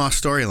the grandma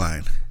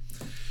storyline?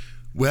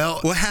 Well,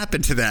 what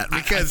happened to that?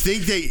 Because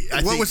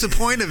what was the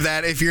point of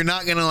that if you're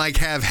not going to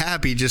have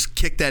Happy just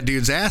kick that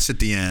dude's ass at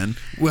the end?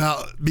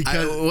 Well,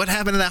 because what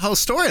happened to that whole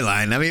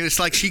storyline? I mean,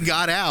 it's like she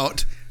got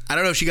out. I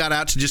don't know if she got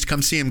out to just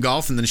come see him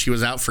golf and then she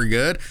was out for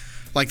good.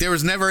 Like, there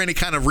was never any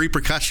kind of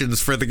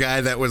repercussions for the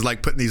guy that was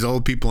putting these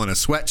old people in a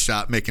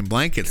sweatshop making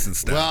blankets and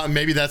stuff. Well,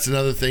 maybe that's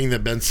another thing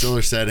that Ben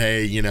Stiller said,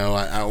 hey,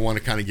 I want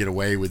to kind of get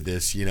away with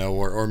this,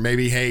 or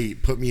maybe, hey,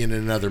 put me in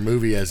another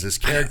movie as this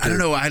character. I don't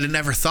know. I had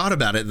never thought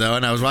about it, though,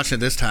 and I was watching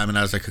it this time, and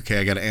I was like, okay,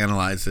 I got to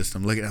analyze this.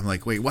 I'm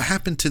like, wait, what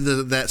happened to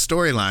that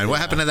storyline?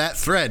 What happened to that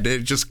thread? They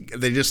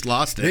just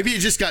lost it. Maybe it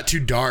just got too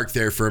dark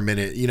there for a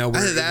minute,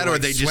 Either that, or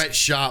they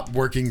sweatshop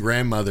working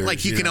grandmother.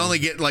 Like, you can only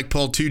get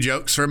pulled 2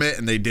 jokes from it,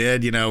 and they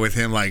did, with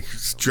him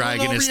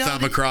dragging his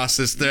thumb across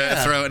his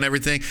throat and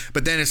everything.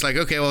 But then it's like,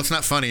 okay, well, it's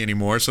not funny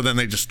anymore. So then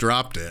they just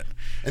dropped it.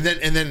 And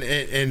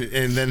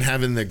then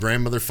having the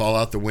grandmother fall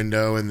out the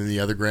window, and then the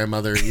other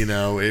grandmother,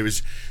 that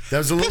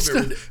was a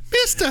little bit.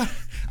 Mister,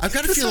 I've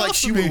got to feel like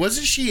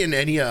wasn't she in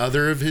any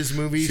other of his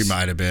movies? She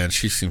might have been.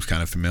 She seems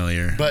kind of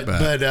familiar. But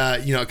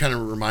it kind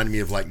of reminded me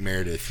of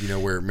Meredith.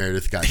 Where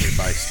Meredith got hit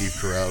by Steve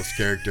Carell's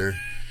character.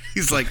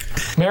 He's like,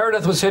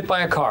 Meredith was hit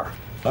by a car.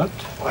 What?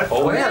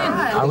 Oh, where?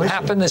 It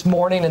happened this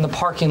morning in the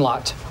parking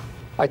lot.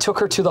 I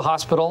took her to the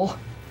hospital,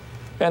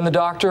 and the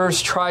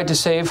doctors tried to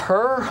save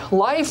her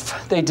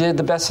life. They did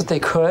the best that they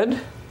could,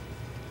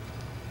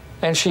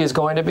 and she is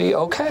going to be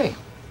okay.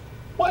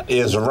 What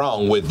is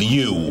wrong with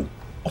you?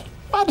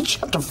 Why did you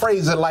have to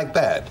phrase it like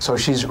that? So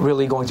she's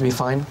really going to be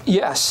fine?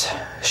 Yes.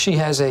 She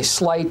has a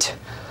slight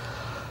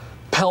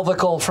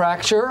pelvical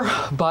fracture,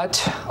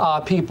 but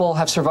people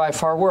have survived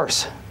far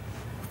worse.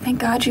 Thank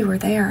God you were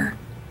there.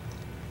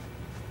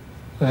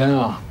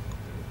 Yeah.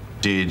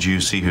 Did you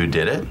see who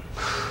did it?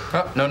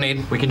 Oh, no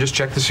need. We can just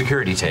check the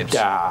security tapes.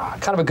 Yeah,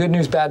 kind of a good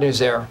news, bad news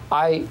there.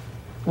 I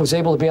was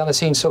able to be on the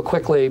scene so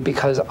quickly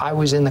because I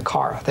was in the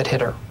car that hit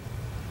her.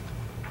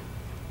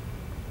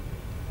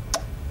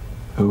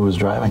 Who was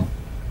driving?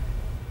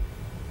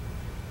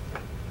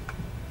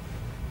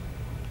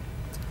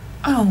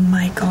 Oh,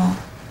 Michael.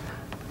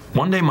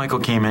 One day Michael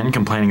came in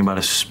complaining about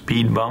a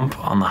speed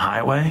bump on the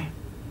highway.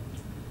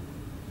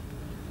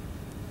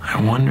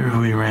 I wonder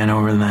who he ran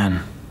over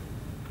then.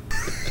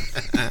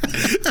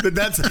 But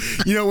that's,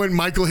 when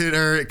Michael hit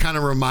her, it kind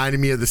of reminded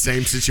me of the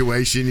same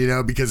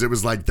situation, because it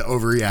was like the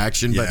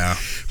overreaction.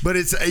 But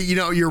it's,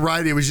 you're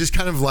right. It was just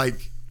kind of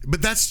like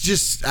But that's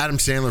just Adam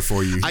Sandler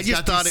for you. I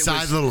just thought it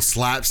was little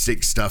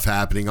slapstick stuff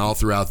happening all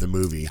throughout the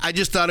movie. I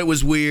just thought it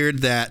was weird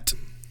that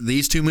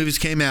these two movies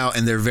came out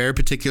and they're very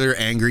particular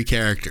angry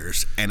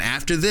characters. And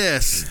after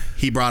this,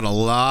 he brought a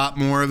lot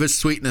more of his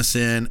sweetness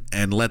in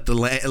and let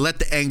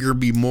the anger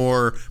be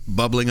more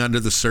bubbling under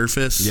the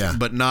surface. Yeah.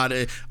 But not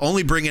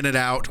only bringing it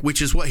out,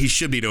 which is what he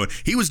should be doing.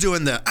 He was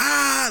doing the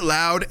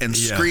loud and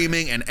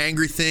screaming and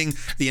angry thing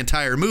the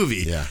entire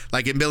movie. Yeah.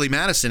 Like in Billy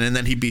Madison, and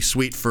then he'd be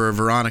sweet for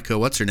Veronica.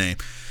 What's her name?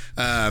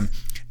 And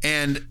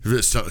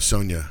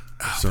Sonia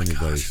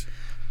Blaze.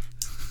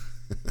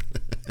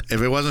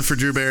 If it wasn't for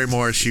Drew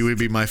Barrymore, she would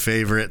be my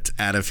favorite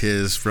out of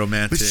his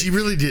romantic. But she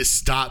really did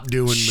stop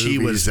doing movies she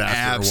was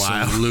after a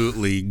while.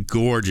 Absolutely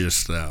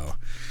gorgeous, though.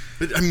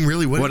 But I mean,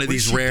 really, one of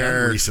these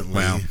rare. Recently?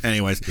 Well,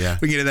 anyways, we can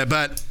get into that.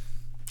 But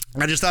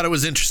I just thought it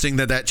was interesting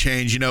that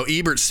changed. You know,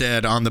 Ebert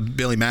said on the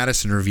Billy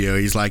Madison review,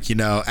 he's like,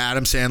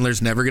 Adam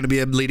Sandler's never going to be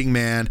a leading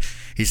man.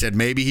 He said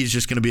maybe he's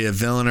just going to be a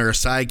villain or a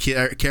side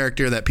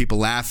character that people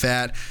laugh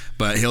at,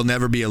 but he'll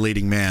never be a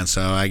leading man.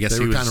 So I guess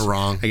he was kind of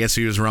wrong. I guess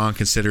he was wrong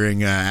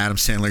considering Adam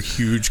Sandler's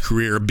huge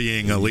career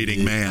being a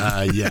leading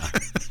man. Yeah.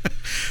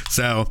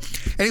 So,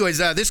 anyways,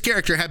 this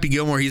character Happy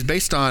Gilmore, he's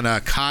based on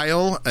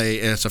Kyle.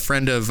 It's a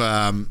friend of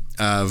Adam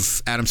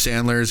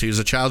Sandler's. He was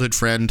a childhood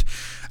friend,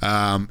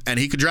 and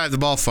he could drive the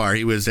ball far.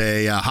 He was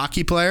a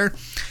hockey player.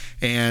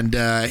 And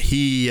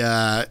he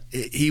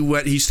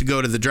used to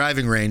go to the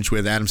driving range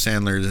with Adam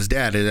Sandler's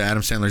dad.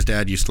 Adam Sandler's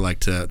dad used to like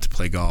to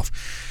play golf,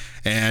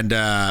 and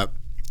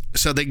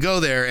so they go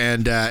there,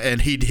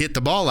 and he'd hit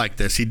the ball like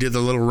this. He did the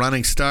little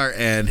running start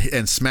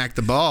and smack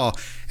the ball,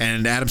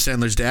 and Adam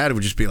Sandler's dad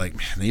would just be like,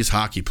 "Man, these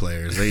hockey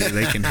players, they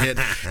can hit."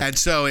 And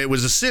so it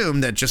was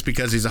assumed that just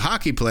because he's a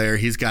hockey player,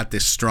 he's got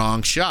this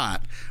strong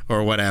shot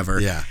or whatever.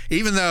 Yeah.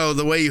 Even though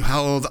the way you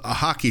hold a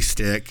hockey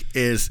stick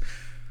is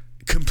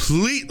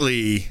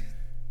completely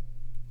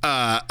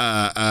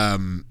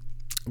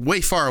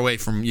way far away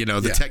from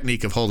the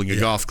technique of holding a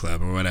golf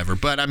club or whatever.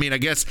 But I mean, I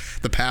guess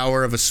the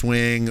power of a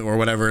swing or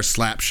whatever, a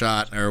slap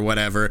shot or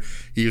whatever,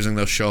 using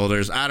those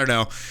shoulders, I don't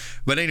know.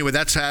 But anyway,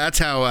 that's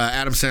how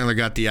Adam Sandler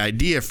got the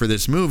idea for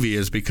this movie,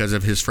 is because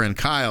of his friend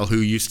Kyle, who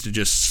used to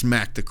just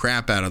smack the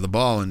crap out of the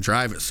ball and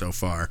drive it so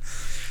far.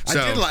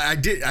 So I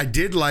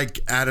did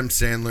like Adam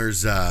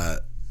Sandler's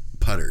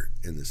putter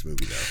in this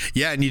movie, though.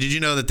 Yeah, and did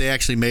you know that they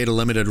actually made a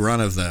limited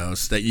run of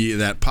those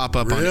that pop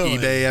up on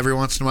eBay every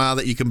once in a while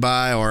that you can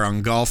buy, or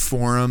on golf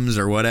forums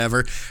or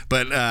whatever?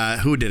 But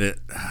who did it?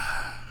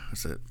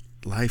 Was it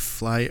Life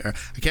Flight? Or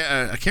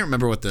I can't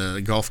remember what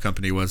the golf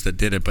company was that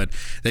did it, but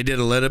they did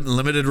a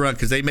limited run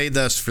because they made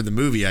those for the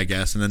movie, I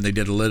guess, and then they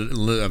did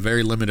a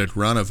very limited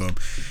run of them.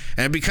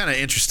 And it'd be kind of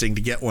interesting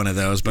to get one of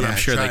those, but I'm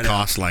sure they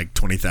cost like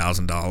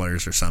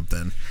 $20,000 or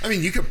something. I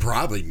mean, you could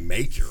probably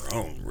make your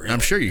own. Really. I'm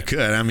sure you could.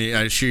 I mean,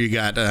 I'm sure you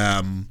got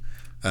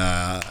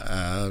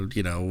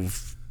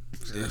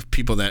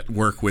people that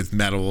work with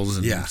metals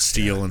and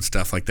steel and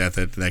stuff like that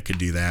could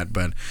do that.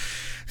 But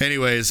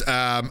anyways,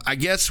 I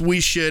guess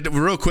we should,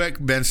 real quick,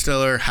 Ben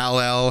Stiller,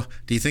 Hal-El.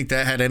 Do you think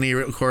that had any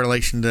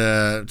correlation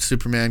to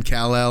Superman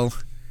Kal-El?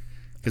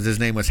 Because his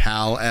name was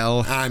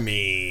Hal-El. I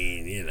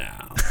mean,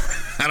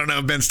 I don't know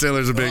if Ben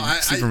Stiller's a big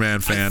Superman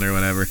fan or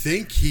whatever. I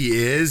think he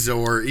is,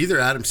 or either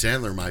Adam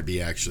Sandler might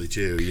be actually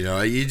too.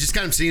 He just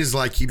kind of seems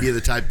like he'd be the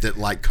type that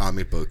liked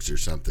comic books or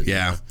something.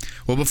 Yeah.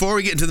 Well, before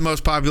we get into the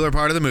most popular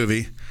part of the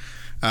movie,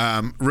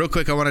 real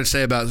quick, I wanted to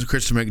say about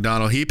Christopher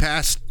McDonald. He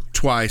passed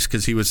twice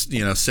because he was,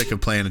 sick of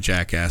playing a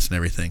jackass and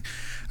everything.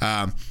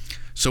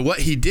 So what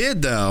he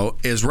did, though,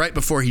 is right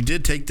before he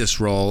did take this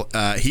role,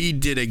 he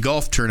did a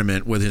golf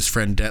tournament with his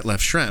friend Detlef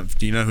Schrempf.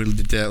 Do you know who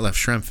Detlef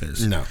Schrempf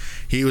is? No.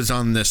 He was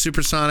on the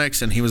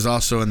Supersonics, and he was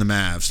also in the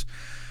Mavs.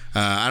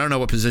 I don't know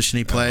what position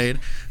he played,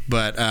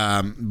 but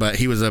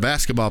he was a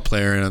basketball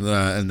player in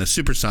the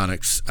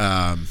Supersonics,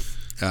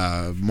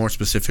 more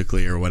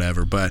specifically or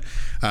whatever. But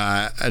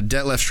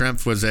Detlef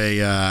Schrempf was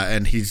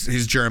and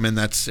he's German.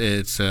 It's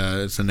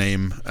a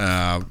name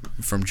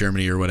from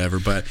Germany or whatever.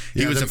 But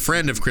he was a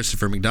friend of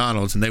Christopher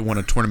McDonald's, and they won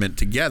a tournament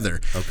together.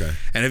 Okay.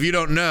 And if you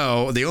don't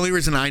know, the only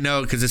reason I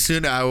know, because as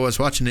soon as I was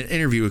watching an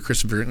interview with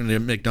Christopher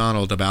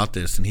McDonald about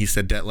this, and he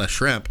said Detlef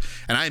Schrempf,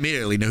 and I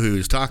immediately knew who he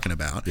was talking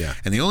about. Yeah.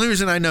 And the only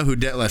reason I know who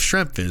Detlef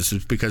Schrempf is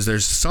because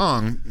there's a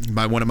song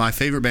by one of my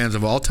favorite bands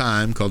of all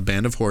time called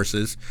Band of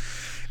Horses.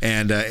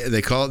 And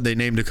they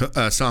named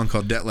a song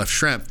called Detlef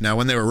Schrempf. Now,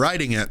 when they were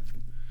writing it,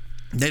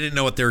 they didn't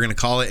know what they were going to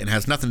call it, and it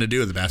has nothing to do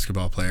with the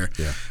basketball player.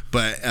 Yeah.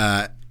 But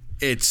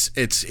he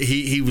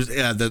was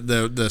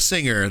the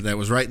singer that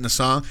was writing the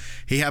song.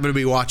 He happened to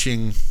be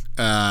watching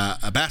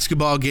a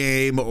basketball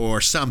game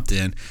or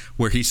something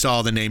where he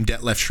saw the name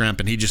Detlef Schrempf,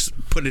 and he just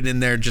put it in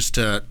there just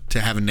to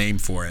have a name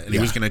for it. And he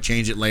was going to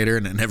change it later,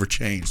 and it never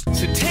changed.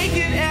 So take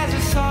it as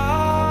a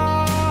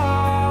song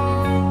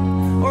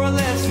or a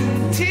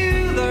lesson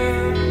to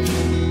learn.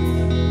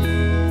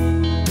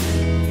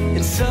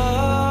 And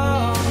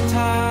sometimes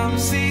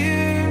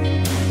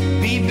you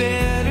be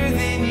better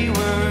than you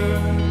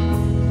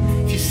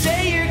were. If you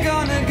say you're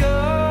gonna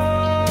go,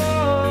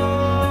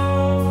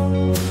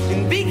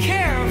 and be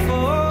careful.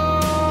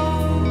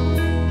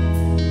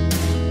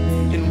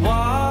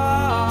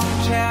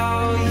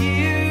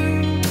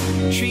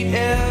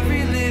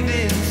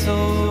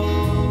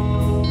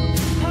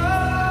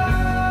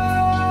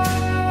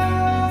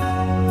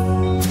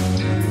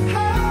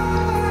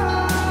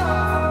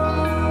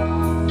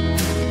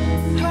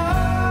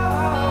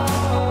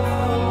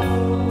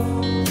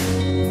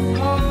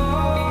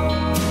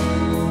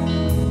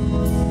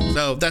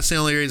 that's the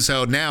only reason.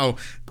 So now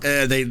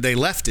they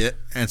left it,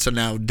 and so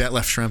now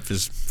Detlef Schrempf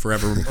is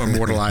forever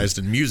immortalized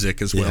in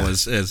music as well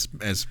as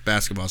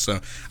basketball. So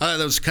that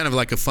was kind of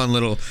like a fun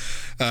little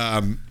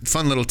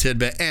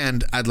tidbit.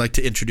 And I'd like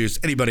to introduce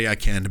anybody I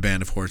can to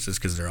Band of Horses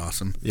because they're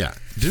awesome. Yeah.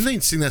 Didn't they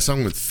sing that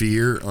song with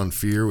Fear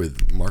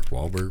with Mark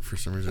Wahlberg for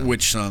some reason?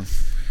 Which song?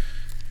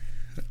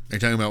 Are you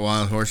talking about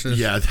Wild Horses?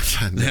 Yeah.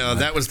 No,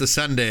 that was the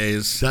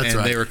Sundays. That's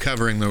right. They were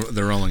covering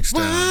the Rolling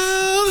Stones.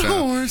 Wild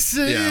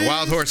Horses. Yeah,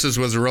 Wild Horses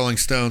was a Rolling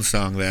Stones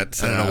song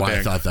that... I don't know why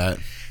I thought that.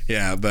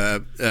 Yeah,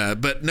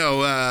 but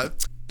no.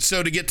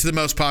 So to get to the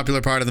most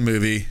popular part of the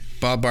movie,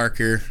 Bob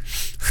Barker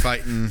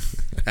fighting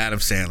Adam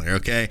Sandler,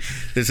 okay?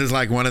 This is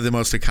like one of the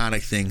most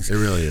iconic things. It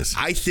really is.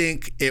 I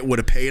think it would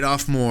have paid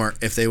off more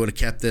if they would have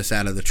kept this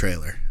out of the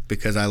trailer.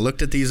 Because I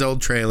looked at these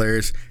old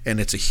trailers, and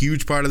it's a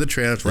huge part of the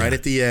trailer. It's right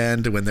at the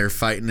end when they're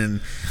fighting,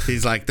 and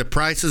he's like, the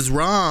price is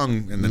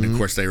wrong. And then, of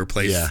course, they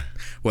replace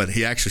what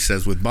he actually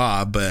says with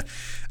Bob. But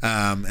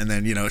and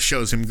then, it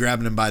shows him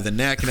grabbing him by the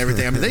neck and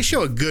everything. I mean, they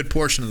show a good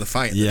portion of the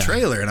fight in the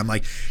trailer. And I'm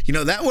like,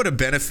 that would have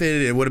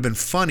benefited. It would have been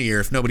funnier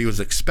if nobody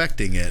was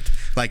expecting it.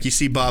 Like, you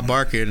see Bob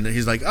Barker, and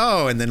he's like,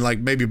 oh, and then, like,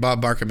 maybe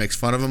Bob Barker makes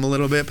fun of him a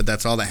little bit, but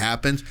that's all that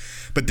happens.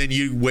 But then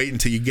you wait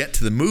until you get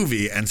to the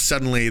movie, and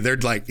suddenly they're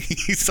like,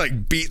 he's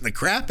like beating the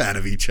crap out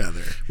of each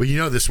other.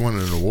 Well, this won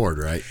an award,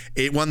 right?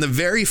 It won the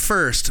very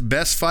first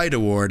Best Fight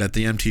Award at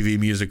the MTV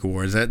Music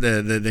Awards.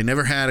 They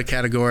never had a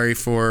category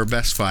for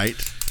Best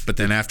Fight, but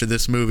then after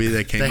this movie,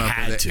 they came up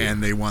with it,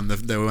 and they won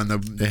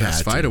the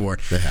Best Fight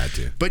Award. They had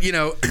to. But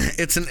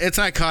it's an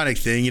iconic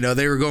thing.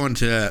 They were going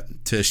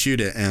to shoot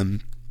it,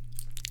 and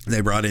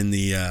they brought in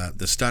the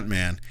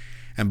stuntman.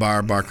 And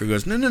Bob Barker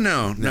goes,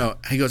 no.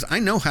 He goes, I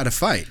know how to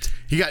fight.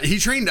 He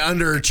trained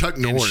under Chuck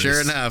Norris. And sure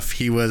enough,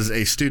 he was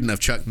a student of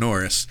Chuck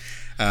Norris,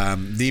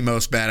 the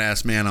most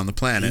badass man on the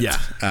planet,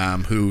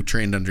 who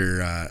trained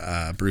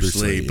under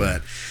Bruce Lee.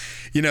 But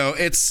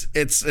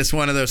it's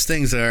one of those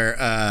things where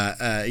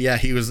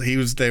he was.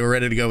 They were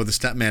ready to go with the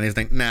stuntman. He's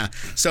like, nah.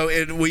 So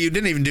you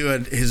didn't even do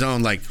his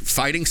own like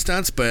fighting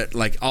stunts, but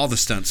like all the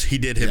stunts he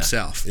did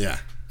himself. Yeah.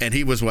 And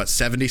he was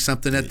 70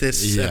 something at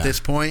this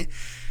point.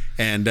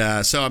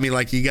 And so, I mean,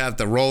 like, you got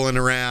the rolling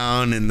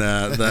around and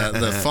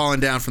the falling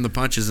down from the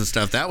punches and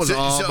stuff. That was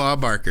all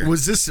Bob Barker.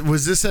 Was this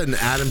an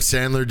Adam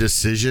Sandler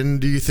decision,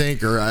 do you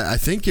think? Or I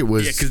think it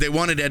was... Yeah, because they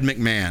wanted Ed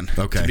McMahon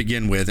to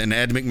begin with. And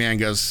Ed McMahon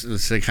goes,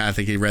 I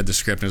think he read the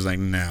script and was like,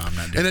 no, I'm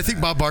not doing And I think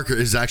Bob Barker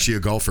is actually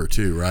a golfer,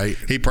 too, right?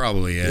 He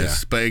probably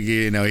is. Yeah. But,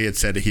 he had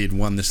said he had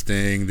won this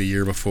thing the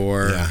year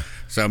before. Yeah.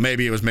 So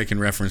maybe it was making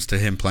reference to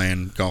him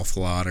playing golf a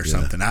lot or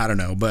something. I don't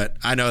know. But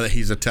I know that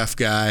he's a tough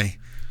guy.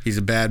 He's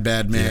a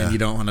bad man you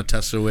don't want to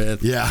tussle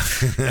with. Yeah.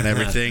 And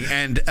everything.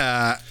 And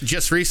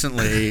just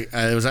recently,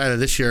 it was either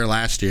this year or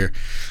last year,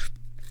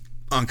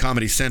 on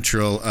Comedy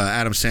Central,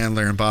 Adam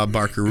Sandler and Bob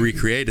Barker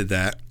recreated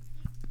that.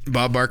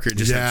 Bob Barker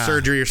just had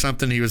surgery or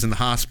something. He was in the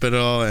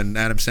hospital, and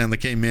Adam Sandler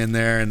came in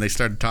there, and they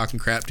started talking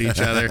crap to each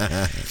other.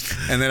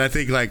 And then I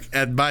think, like,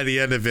 by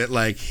the end of it,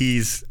 like,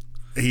 he's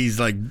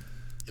like...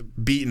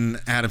 beating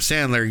Adam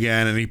Sandler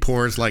again, and he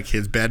pours like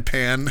his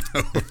bedpan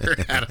over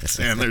Adam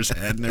Sandler's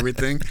head and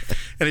everything,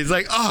 and he's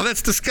like, oh,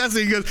 that's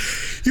disgusting. He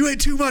goes, you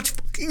ate too much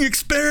fucking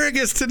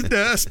asparagus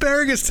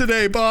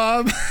today,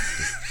 Bob.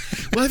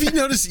 Well, have you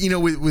noticed,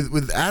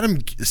 with Adam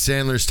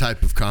Sandler's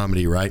type of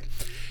comedy, right,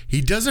 he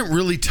doesn't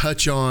really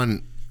touch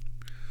on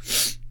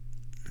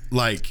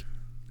like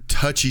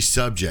touchy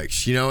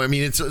subjects, I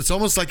mean, it's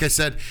almost like I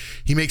said,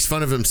 he makes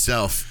fun of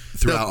himself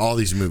throughout all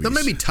these movies. They'll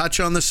maybe touch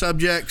on the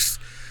subjects,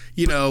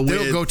 they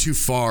don't go too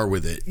far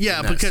with it.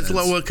 Yeah, because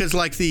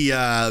like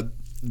the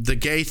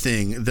gay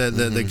thing,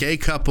 the gay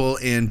couple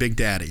in Big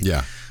Daddy.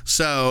 Yeah.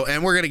 So,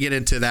 and we're gonna get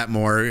into that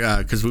more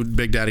because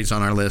Big Daddy's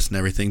on our list and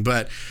everything.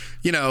 But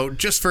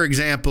just for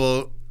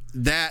example,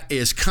 that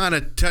is kind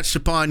of touched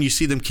upon. You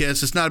see them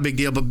kiss. It's not a big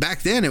deal, but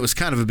back then it was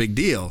kind of a big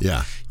deal.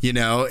 Yeah.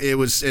 It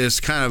was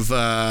kind of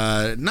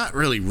not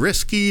really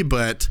risky,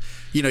 but.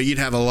 You'd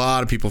have a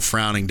lot of people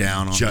frowning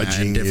down on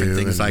judging that and different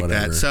things like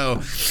whatever. that.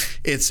 So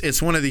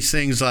it's one of these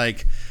things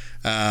like,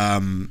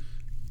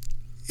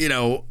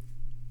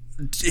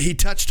 he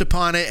touched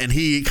upon it and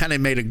he kind of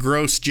made a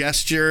gross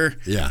gesture.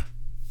 Yeah.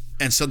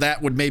 And so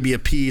that would maybe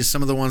appease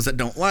some of the ones that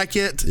don't like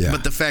it. Yeah.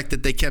 But the fact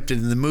that they kept it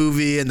in the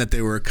movie and that they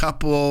were a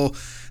couple,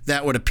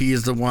 that would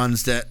appease the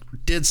ones that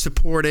did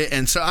support it.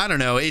 And so I don't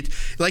know. It,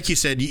 like you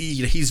said,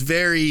 he's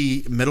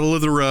very middle of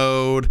the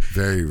road.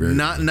 Very, very.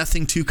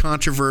 Nothing too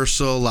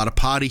controversial. A lot of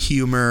potty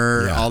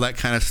humor, all that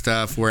kind of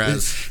stuff.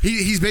 Whereas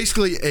he's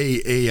basically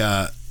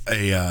a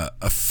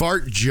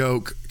fart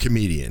joke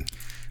comedian.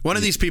 One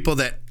of these people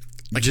that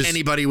Like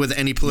anybody with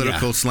any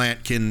political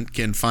slant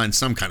can find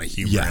some kind of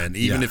humor in,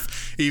 even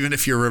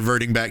if you're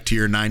reverting back to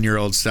your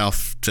 9-year-old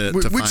self to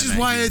which find is that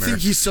why humor. I think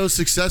he's so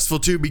successful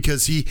too,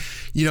 because he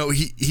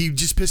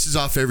just pisses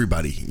off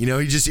everybody. He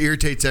just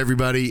irritates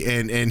everybody,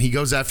 and he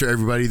goes after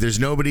everybody. There's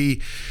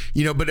nobody,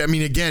 but I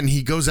mean, again,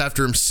 he goes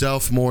after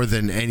himself more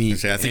than any.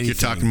 I think you're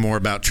talking more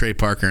about Trey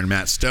Parker and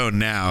Matt Stone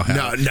now.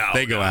 No,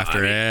 they go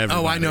after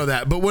everybody. Oh, I know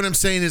that, but what I'm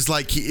saying is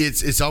like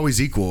it's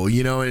always equal,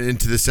 and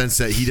to the sense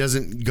that he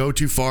doesn't go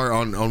too far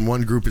on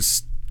one group of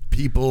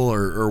people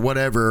or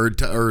whatever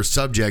or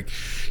subject.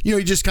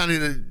 He just kind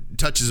of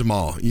touches them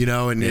all,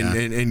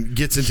 and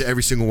gets into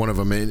every single one of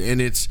them, and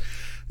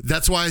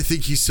that's why I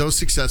think he's so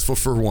successful,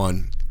 for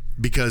one,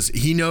 because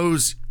he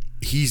knows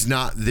he's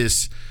not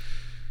this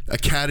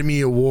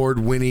Academy Award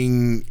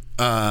winning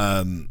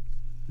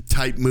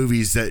type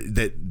movies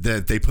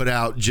that they put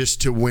out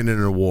just to win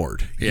an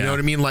award. You know what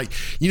I mean? Like,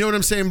 you know what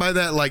I'm saying by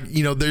that? Like,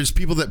 there's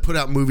people that put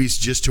out movies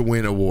just to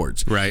win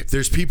awards. Right.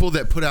 There's people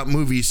that put out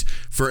movies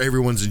for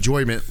everyone's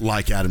enjoyment,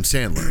 like Adam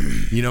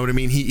Sandler. You know what I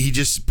mean? He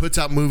just puts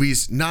out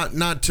movies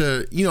not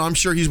to, I'm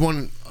sure he's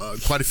won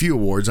quite a few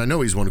awards. I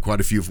know he's won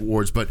quite a few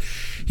awards, but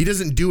he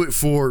doesn't do it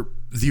for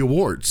the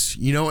awards,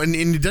 and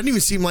it doesn't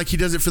even seem like he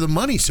does it for the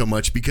money so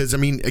much, because, I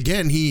mean,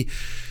 again,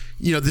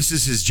 this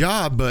is his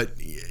job, but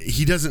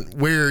he doesn't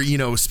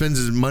spends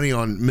his money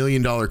on $1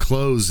 million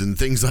clothes and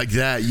things like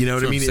that. You know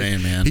what I mean? I'm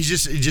saying, man. He's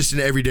just an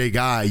everyday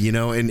guy,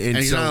 and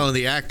he's so, not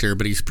only the actor,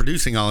 but he's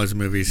producing all his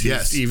movies.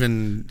 He's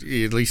even,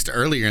 at least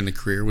earlier in the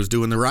career, was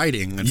doing the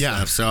writing and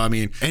stuff. So, I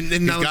mean, he's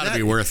got to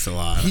be worth a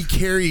lot. He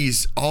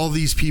carries all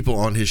these people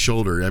on his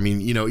shoulder. I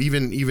mean,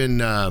 even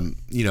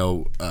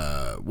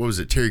what was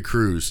it? Terry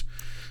Crews.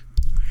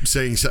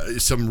 Saying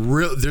some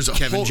real, there's a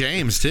Kevin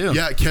James too.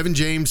 Yeah, Kevin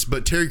James,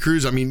 but Terry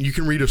Crews. I mean, you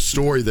can read a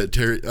story that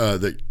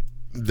the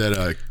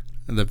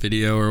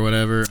video or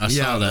whatever. I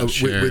saw that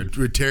shared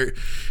with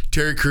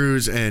Terry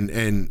Crews and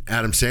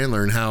Adam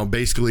Sandler, and how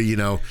basically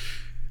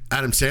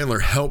Adam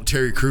Sandler helped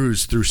Terry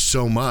Crews through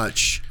so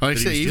much. Well,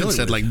 he even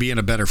said like being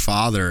a better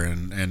father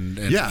and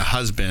a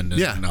husband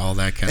and all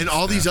that kind of stuff. And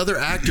all these other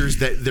actors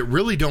that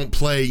really don't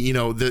play,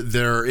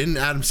 that are in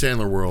Adam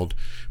Sandler world,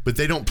 but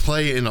they don't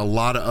play in a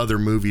lot of other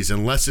movies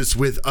unless it's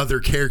with other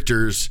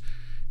characters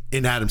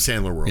in Adam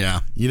Sandler world. Yeah.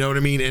 You know what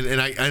I mean?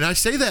 And I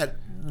say that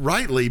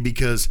rightly,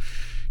 because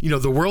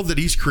the world that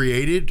he's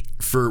created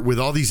with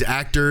all these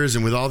actors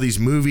and with all these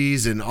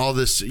movies and all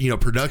this,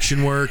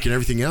 production work and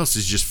everything else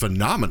is just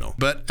phenomenal.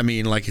 But I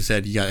mean, like you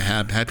said, you got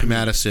Happy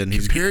Madison.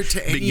 He's been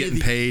getting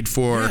paid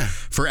for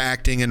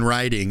acting and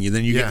writing.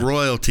 Then you get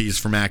royalties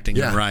from acting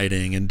and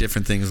writing and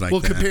different things like that.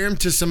 Well, compare him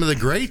to some of the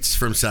greats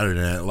from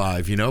Saturday Night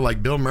Live,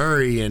 like Bill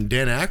Murray and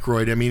Dan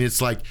Aykroyd. I mean,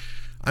 it's like,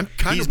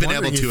 he's been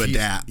able to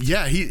adapt.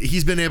 Yeah,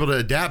 he's been able to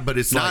adapt, but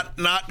it's not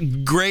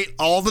great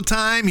all the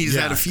time. He's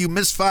had a few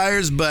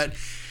misfires, but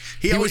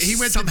he went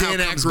to Dan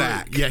Aykroyd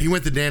back. Yeah, he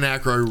went the Dan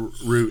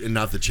Aykroyd route and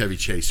not the Chevy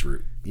Chase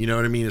route. You know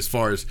what I mean? As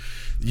far as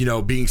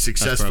being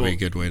successful. That's probably a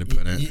good way to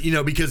put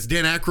it. Because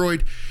Dan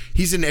Aykroyd,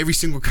 he's in every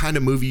single kind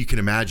of movie you can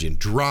imagine.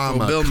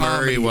 Drama, Bill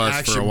comedy, Murray was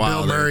action. for a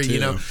while. Bill Murray,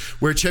 too.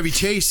 Where Chevy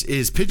Chase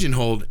is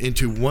pigeonholed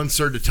into one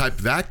certain type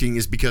of acting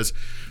is because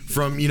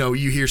from,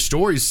 you hear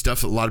stories,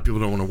 stuff that a lot of people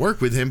don't want to work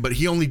with him, but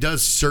he only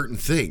does certain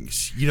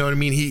things. You know what I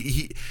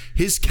mean?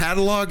 His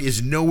catalog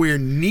is nowhere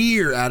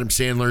near Adam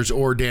Sandler's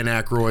or Dan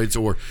Aykroyd's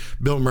or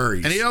Bill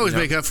Murray's. And he always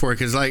make up for it,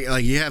 because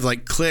like you have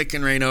like Click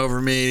and Reign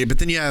Over Me, but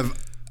then you have,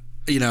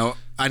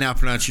 I Now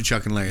Pronounce You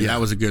Chuck and Larry. That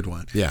was a good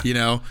one. Yeah.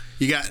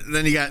 You got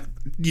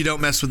You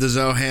Don't Mess with the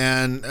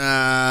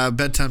Zohan,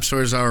 Bedtime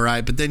Stories all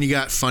right, but then you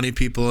got Funny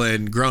People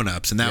and Grown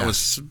Ups, and that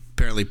was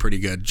apparently pretty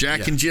good.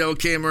 Jack and Jill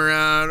came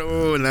around,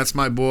 and That's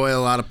My Boy. A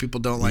lot of people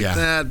don't like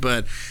that,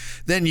 but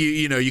then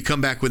you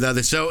come back with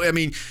others. So I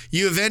mean,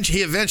 he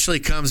eventually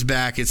comes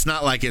back. It's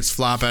not like it's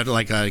flop out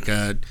like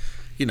a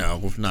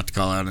not to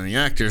call out any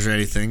actors or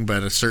anything,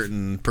 but a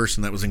certain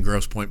person that was in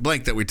Grosse Pointe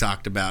Blank that we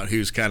talked about,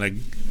 who's kind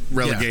of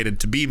relegated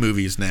to B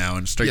movies now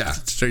and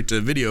straight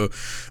to video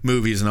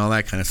movies and all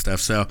that kind of stuff.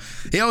 So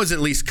he always at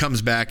least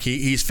comes back.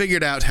 He's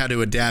figured out how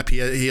to adapt.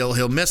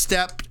 He'll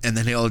misstep, and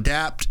then he'll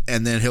adapt,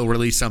 and then he'll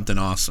release something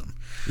awesome.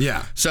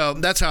 Yeah. So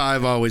that's how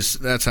I've always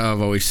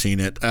seen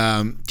it.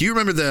 Do you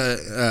remember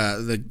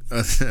the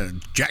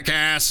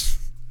Jackass?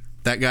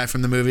 That guy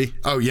from the movie?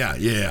 Oh,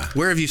 yeah.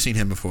 Where have you seen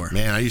him before?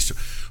 Man, I used to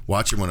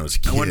watch him when I was a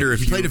kid. I wonder if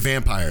he played a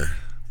vampire.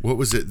 What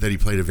was it that he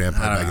played a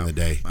vampire back in the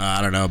day?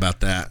 I don't know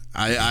about that.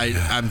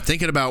 I'm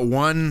thinking about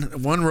one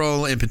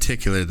role in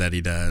particular that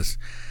he does,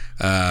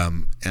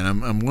 and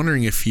I'm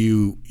wondering if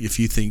you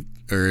think,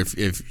 or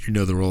if you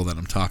know the role that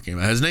I'm talking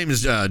about. His name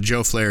is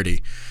Joe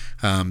Flaherty.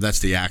 That's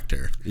the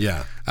actor.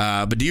 Yeah.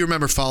 But do you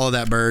remember Follow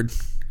That Bird?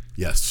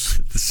 Yes.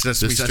 The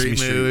Sesame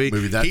Street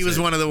movie. He was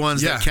one of the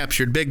ones that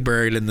captured Big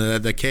Bird in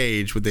the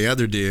cage with the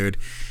other dude,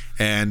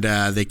 and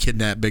they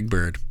kidnapped Big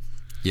Bird.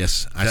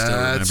 Yes, I still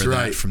remember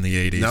that from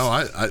the 80s. No,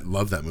 I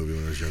loved that movie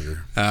when I was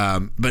younger.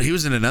 But he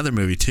was in another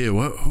movie, too.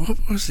 What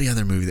was the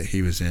other movie that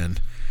he was in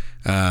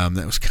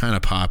that was kind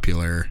of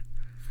popular?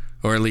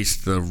 or at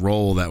least the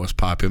role that was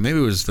popular. Maybe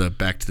it was the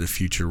Back to the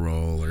Future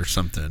role or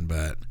something.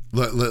 But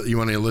you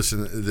want to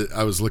listen?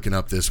 I was looking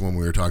up this when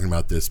we were talking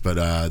about this, but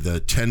the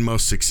 10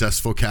 most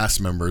successful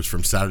cast members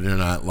from Saturday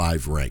Night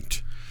Live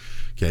ranked.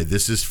 Okay,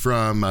 this is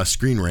from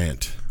Screen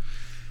Rant.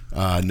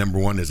 Number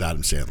 1 is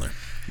Adam Sandler.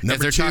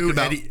 Number 2, talking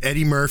about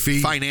Eddie Murphy.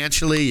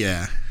 Financially,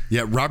 yeah.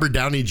 Robert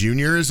Downey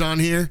Jr. is on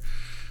here.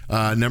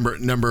 Number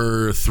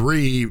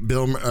 3,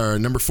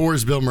 number 4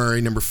 is Bill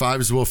Murray. Number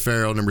 5 is Will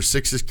Ferrell. Number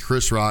 6 is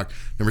Chris Rock.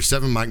 Number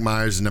 7, Mike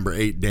Myers, and number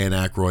 8, Dan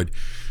Aykroyd.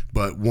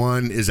 But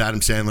 1 is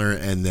Adam Sandler,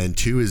 and then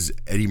 2 is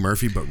Eddie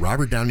Murphy. But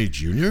Robert Downey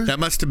Jr. That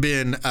must have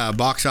been either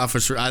box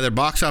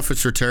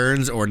office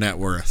returns or net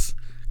worth.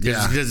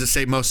 Yeah. Does it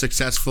say most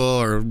successful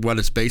or what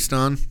it's based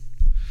on?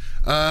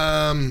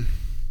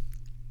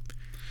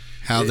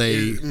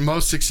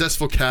 Most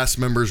successful cast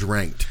members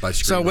ranked by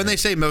Screen So when Rant. they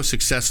say most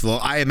successful,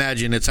 I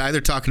imagine it's either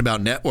talking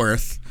about net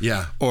worth,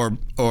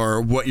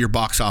 or what your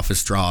box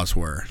office draws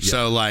were. Yeah.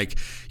 So like,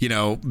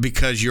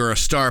 because you're a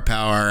star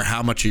power,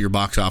 how much of your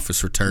box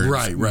office returns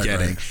getting?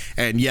 Right.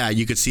 And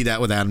you could see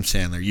that with Adam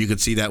Sandler. You could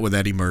see that with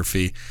Eddie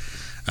Murphy.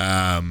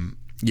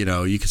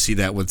 You could see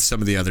that with some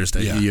of the others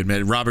that you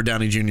admitted. Robert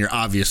Downey Jr.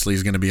 obviously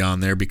is going to be on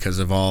there because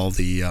of all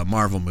the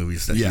Marvel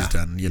movies that he's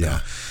done.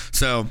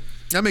 So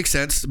that makes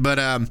sense. But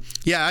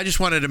I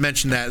just wanted to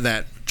mention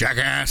that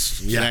jackass,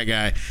 that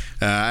guy.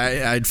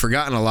 I'd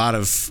forgotten a lot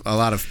of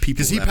people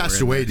because he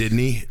passed away, didn't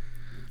he?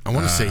 I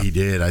want to say he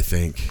did. I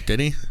think. Did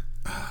he?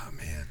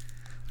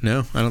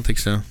 No, I don't think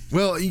so.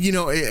 Well,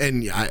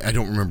 and I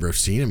don't remember if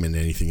seeing him in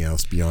anything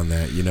else beyond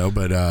that,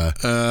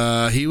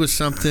 but... he was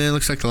something,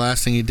 looks like the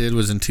last thing he did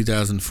was in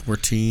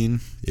 2014.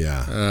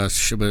 Yeah.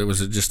 But it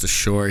was just a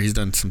short. He's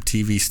done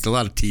a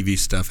lot of TV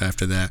stuff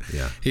after that.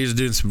 Yeah. He was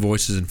doing some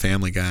voices in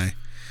Family Guy.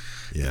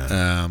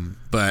 Yeah.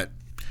 But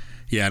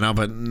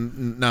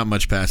not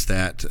much past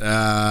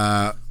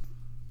that.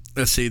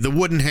 Let's see, The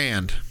Wooden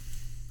Hand.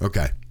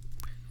 Okay.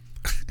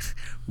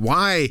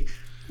 Why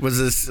was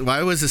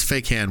this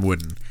fake hand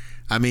wooden?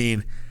 I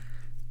mean,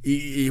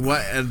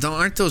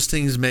 aren't those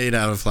things made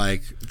out of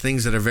like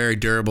things that are very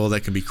durable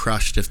that can be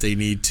crushed if they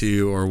need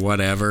to or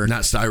whatever?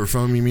 Not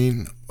styrofoam, you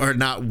mean? Or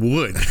not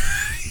wood?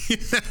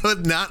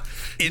 Not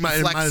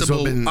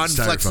inflexible,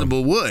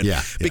 unflexible wood.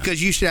 Yeah.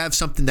 Because you should have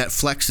something that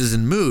flexes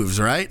and moves,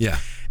 right? Yeah.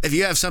 If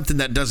you have something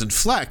that doesn't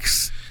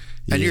flex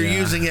and you're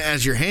using it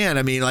as your hand,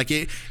 I mean, like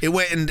it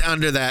went in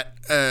under that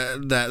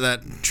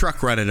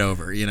truck running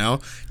over,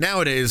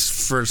 Nowadays,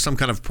 for some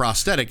kind of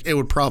prosthetic, it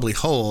would probably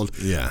hold.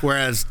 Yeah.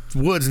 Whereas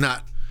wood's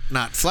not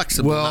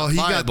flexible, not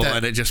pliable,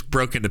 and it just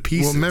broke into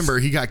pieces. Well, remember,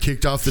 he got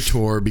kicked off the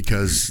tour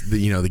because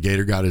the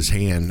gator got his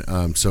hand,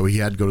 so he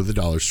had to go to the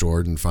dollar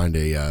store and find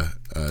a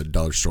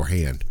dollar store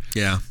hand.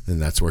 Yeah.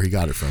 And that's where he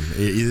got it from.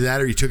 Either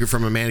that or he took it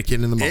from a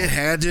mannequin in the mall. It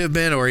had to have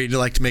been, or he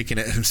liked making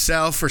it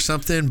himself or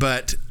something.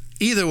 But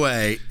either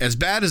way, as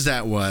bad as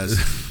that was,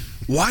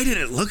 why did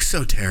it look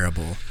so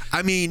terrible?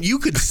 I mean, you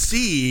could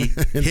see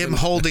him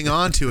holding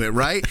on to it,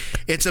 right?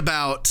 It's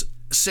about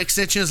 6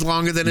 inches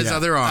longer than his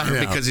other arm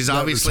because he's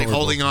obviously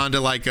holding on to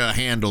like a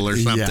handle or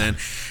something. Yeah.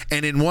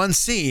 And in one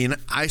scene,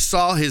 I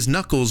saw his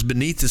knuckles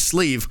beneath his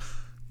sleeve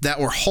that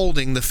were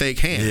holding the fake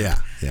hand.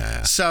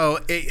 Yeah. So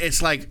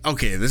it's like,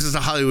 okay, this is a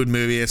Hollywood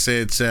movie. It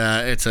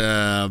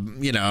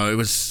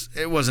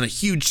wasn't a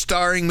huge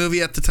starring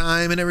movie at the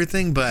time and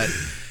everything, but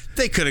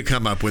they could have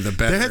come up with a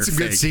better. They had some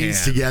good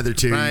scenes together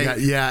too. Right?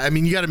 You got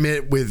to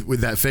admit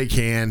with that fake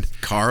hand,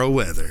 Carl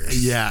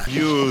Weathers. Yeah,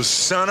 you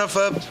son of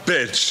a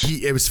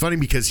bitch. It was funny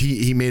because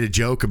he made a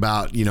joke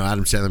about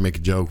Adam Sandler make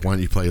a joke. Why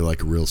don't you play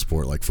like a real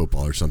sport like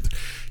football or something,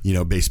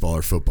 baseball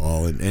or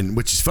football, and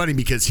which is funny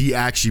because he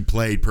actually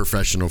played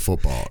professional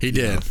football. He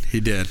did,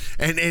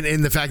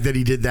 and the fact that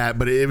he did that,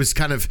 but it was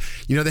kind of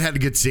they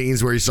had good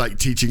scenes where he's like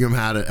teaching him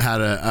how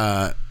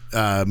to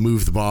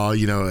move the ball,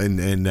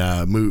 and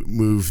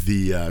move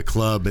the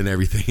club and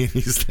everything. And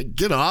he's like,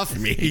 "Get off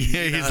me!"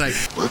 Yeah, he's like,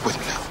 "Work with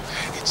me now.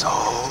 It's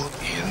all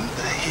in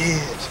the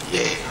head.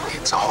 Yeah,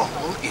 it's all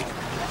in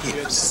the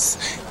hips.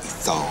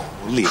 It's all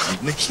in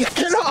the hips.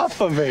 Get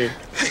off of me!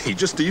 Hey,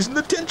 just easing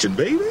the tension,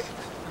 baby.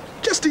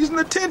 Just easing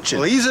the tension.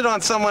 Well, ease it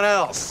on someone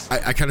else."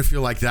 I kind of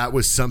feel like that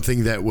was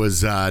something that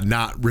was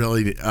not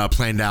really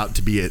planned out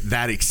to be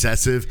that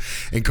excessive,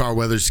 and Carl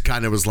Weathers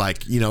kind of was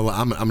like,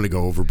 I'm going to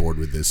go overboard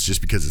with this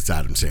just because it's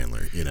Adam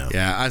Sandler,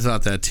 Yeah, I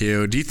thought that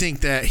too. Do you think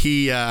that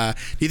he's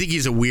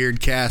a weird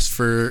cast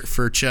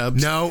for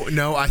Chubbs?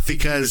 No, I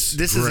think because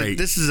this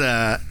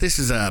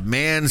is a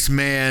man's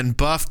man,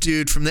 buff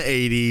dude from the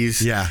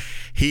 80s. Yeah.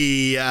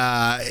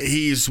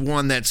 He's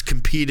one that's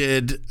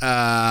competed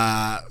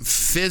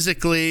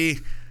physically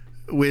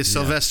with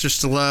Sylvester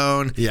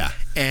Stallone. Yeah.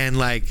 And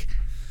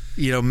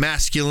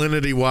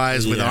masculinity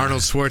wise with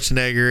Arnold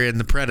Schwarzenegger in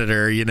The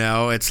Predator,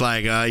 it's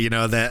like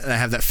that I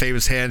have that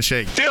famous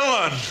handshake.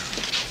 Dylan!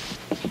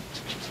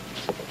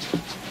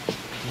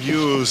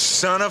 You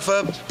son of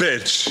a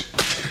bitch.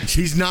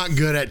 He's not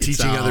good at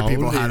teaching other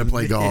people how to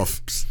play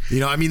golf.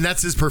 I mean,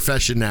 that's his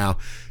profession now,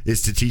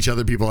 is to teach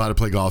other people how to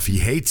play golf. He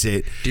hates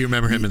it. Do you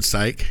remember him in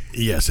Psych?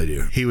 Yes, I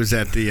do. He was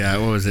at the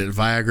what was it,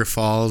 Viagra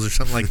Falls or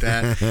something like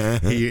that.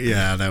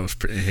 He was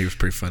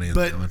pretty funny in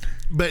that one.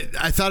 But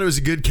I thought it was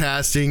a good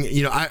casting.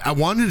 I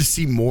wanted to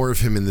see more of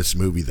him in this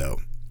movie,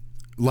 though.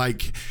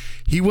 Like,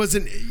 he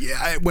wasn't.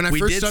 When I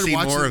first started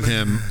watching, more of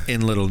him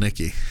in Little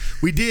Nicky.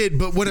 We did,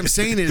 but what I'm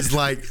saying is,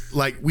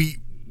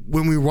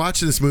 when we were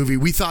watching this movie,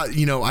 we thought,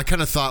 I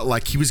kind of thought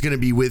like he was going to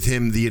be with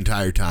him the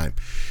entire time.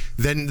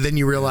 Then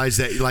you realize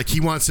that like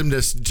he wants him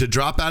to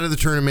drop out of the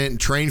tournament and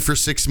train for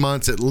 6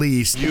 months at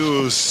least.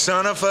 You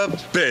son of a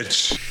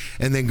bitch.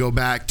 And then go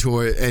back to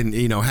it. And,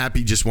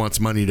 Happy just wants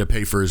money to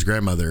pay for his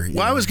grandmother.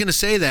 Well, I was going to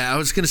say that. I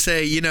was going to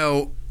say,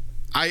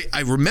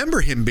 I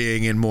remember him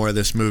being in more of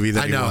this movie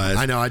than he was.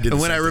 I know. I did.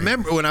 And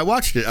when I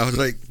watched it, I was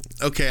like,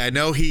 okay, I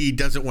know he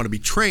doesn't want to be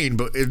trained,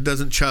 but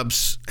doesn't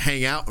Chubbs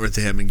hang out with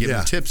him and give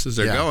him tips as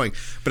they're going?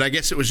 But I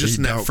guess it was just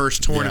in that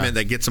first tournament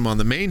that gets him on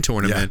the main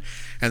tournament.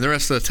 And the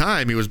rest of the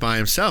time he was by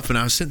himself. And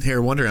I was sitting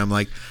here wondering, I'm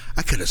like,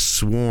 I could have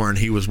sworn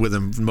he was with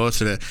him most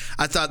of it.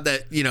 I thought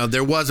that,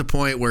 there was a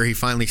point where he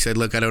finally said,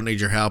 look, I don't need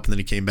your help. And then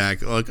he came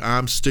back, look,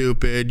 I'm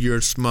stupid. You're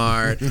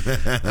smart.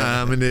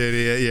 I'm an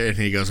idiot. Yeah. And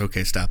he goes,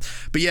 okay, stop.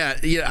 But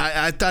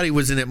I thought he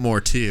was in it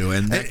more too.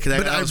 And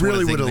but I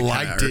really would have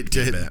liked it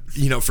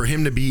to, for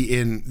him to be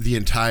in the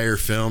entire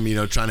film,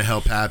 trying to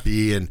help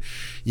Happy and,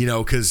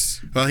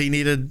 because. Well, he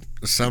needed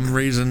some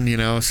reason,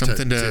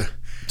 something to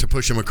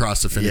push him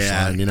across the finish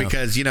line,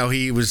 because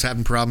he was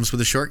having problems with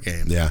the short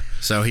game. Yeah,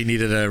 so he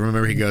needed to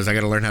remember. He goes, I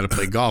got to learn how to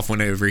play golf.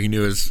 Whenever he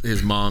knew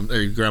his mom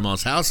or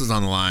grandma's house is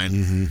on the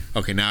line,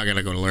 okay, now I got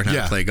to go to learn how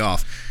to play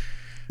golf.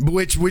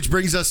 Which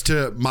brings us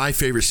to my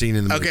favorite scene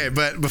in the movie. Okay,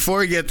 but before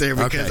we get there,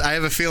 because I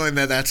have a feeling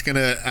that's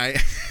gonna,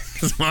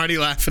 because I'm already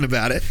laughing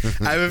about it.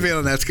 I have a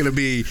feeling that's gonna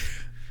be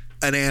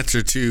an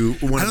answer to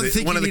one of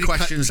the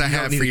questions I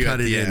have for you at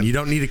the end. You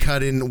don't need to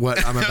cut in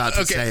what I'm about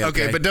to say.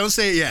 Okay, but don't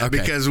say it yet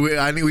because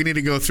we need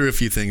to go through a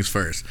few things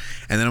first,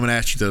 and then I'm going to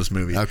ask you those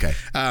movies.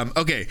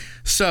 Okay.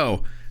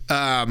 So,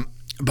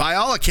 by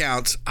all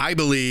accounts, I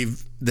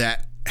believe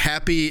that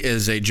Happy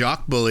is a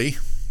jock bully.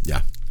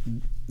 Yeah.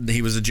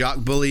 He was a jock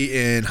bully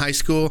in high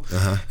school,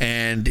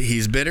 and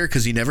he's bitter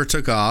because he never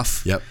took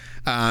off. Yep.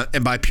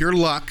 And by pure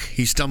luck,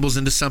 he stumbles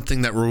into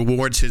something that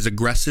rewards his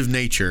aggressive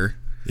nature.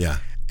 Yeah.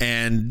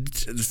 And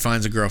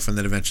finds a girlfriend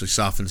that eventually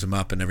softens him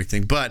up and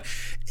everything. But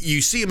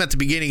you see him at the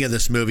beginning of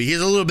this movie. He's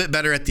a little bit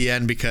better at the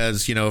end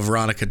because,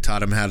 Veronica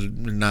taught him how to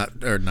not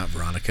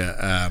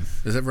Veronica.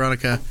 Is it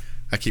Veronica?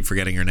 I keep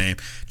forgetting her name.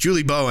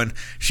 Julie Bowen.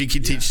 She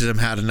teaches him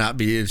how to not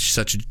be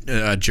such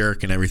a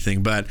jerk and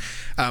everything. But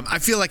I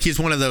feel like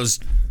he's one of those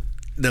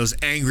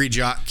angry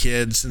jock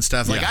kids and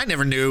stuff. Like, I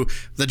never knew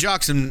the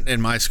jocks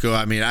in my school.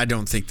 I mean, I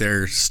don't think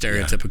they're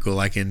stereotypical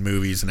like in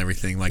movies and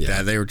everything like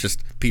that. They were just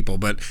people,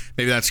 but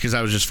maybe that's because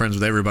I was just friends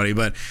with everybody.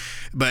 But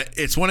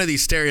it's one of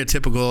these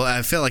stereotypical.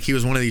 I feel like he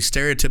was one of these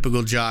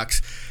stereotypical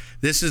jocks.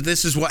 This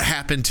is what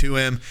happened to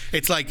him.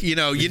 It's like, you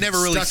never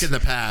really stuck in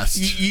the past.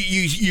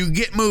 You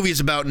get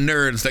movies about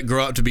nerds that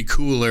grow up to be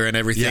cooler and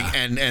everything,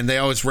 and they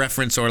always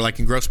reference, or like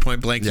in Gross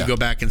Point Blank, you go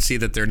back and see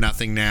that they're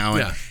nothing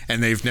now,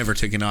 and they've never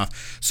taken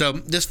off. So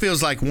this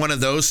feels like one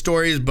of those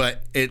stories,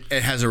 but it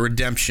has a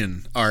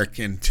redemption arc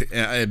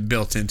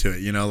built into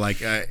it.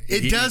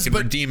 He can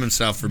redeem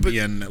himself for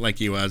being like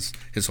he was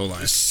his whole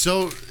life.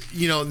 So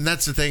and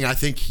that's the thing. I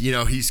think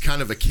he's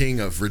kind of a king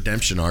of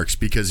redemption arcs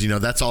because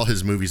that's all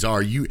his movies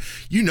are.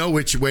 You know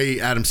which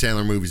way Adam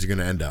Sandler movies are going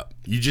to end up.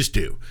 You just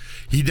do.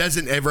 He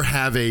doesn't ever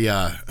have a,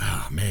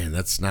 oh man,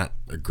 that's not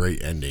a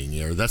great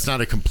ending. Or that's not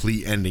a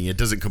complete ending. It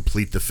doesn't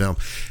complete the film.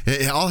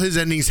 All his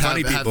endings have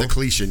the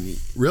cliche.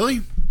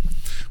 Really?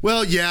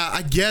 Well, yeah,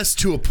 I guess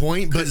to a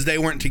point. Because they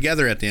weren't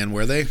together at the end,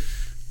 were they?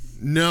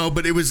 No,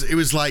 but it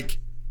was like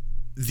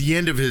the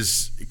end of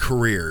his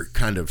career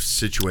kind of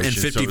situation. And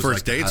 50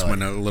 First Dates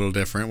went a little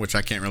different, which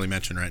I can't really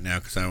mention right now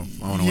because I want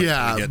to wait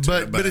till we get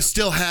to it. But it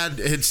still had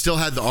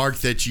the arc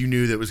that you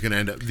knew that was going to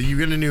end up. You're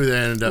going to knew that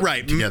ended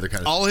up together.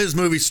 Kind of. All his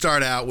movies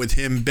start out with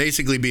him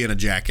basically being a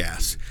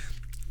jackass.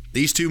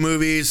 These two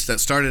movies that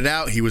started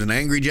out, he was an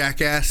angry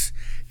jackass,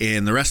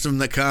 and the rest of them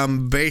that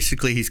come,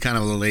 basically he's kind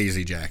of a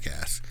lazy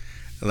jackass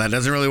that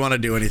doesn't really want to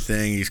do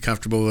anything. He's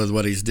comfortable with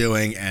what he's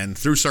doing, and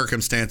through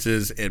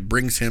circumstances, it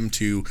brings him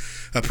to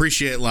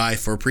appreciate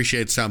life or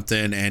appreciate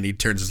something, and he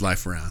turns his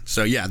life around.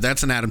 So, yeah,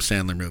 that's an Adam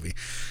Sandler movie.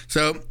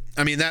 So,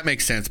 I mean, that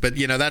makes sense. But,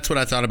 that's what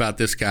I thought about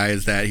this guy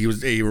is that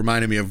he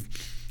reminded me of,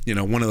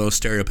 one of those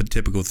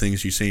stereotypical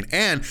things you've seen.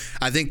 And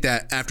I think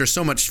that after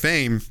so much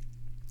fame,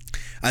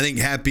 I think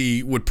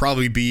Happy would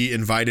probably be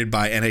invited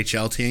by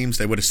NHL teams.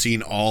 They would have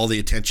seen all the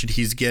attention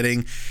he's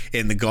getting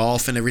in the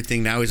golf and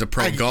everything. Now he's a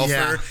pro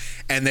golfer.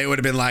 And they would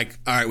have been like,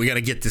 all right, we got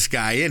to get this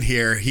guy in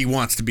here. He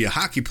wants to be a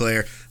hockey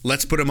player.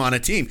 Let's put him on a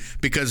team.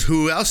 Because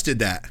who else did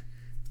that?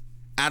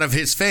 Out of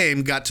his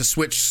fame, got to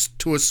switch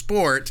to a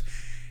sport,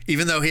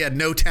 even though he had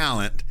no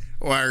talent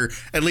or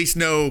at least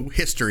no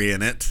history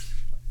in it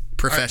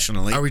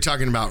professionally. Are we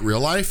talking about real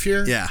life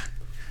here? Yeah.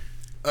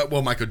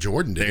 Well, Michael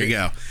Jordan did. There you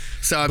go.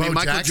 So I mean, Bo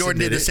Michael Jackson Jordan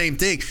did the it. same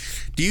thing.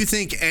 Do you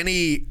think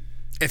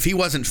if he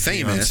wasn't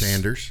famous, Deion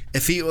Sanders.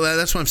 Well,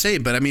 that's what I'm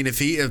saying. But I mean, if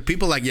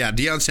people like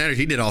Deion Sanders,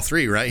 he did all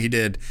three, right? He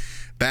did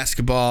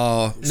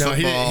basketball. No, football,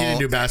 he didn't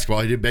do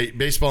basketball. He did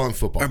baseball and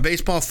football. Or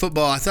baseball,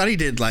 football. I thought he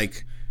did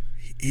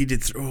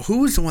who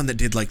was the one that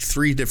did like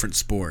 3 different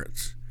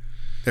sports?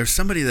 There was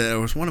somebody that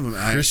was one of them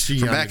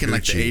from back in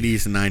like the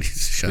 80s and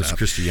 90s. Shut up.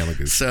 Christy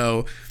Yamaguchi.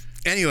 So,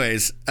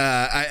 anyways,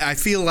 I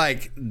feel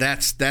like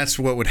that's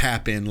what would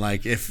happen.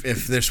 Like if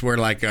this were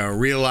like a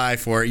real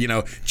life, or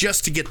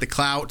just to get the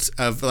clout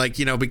of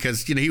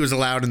because he was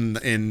allowed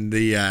in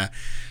the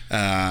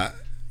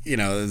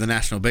the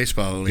National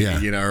Baseball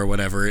League, or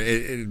whatever.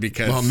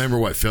 Because remember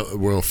what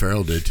Will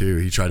Ferrell did too.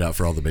 He tried out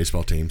for all the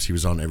baseball teams. He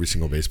was on every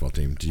single baseball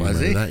team. Do you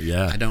remember that?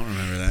 Yeah, I don't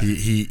remember that.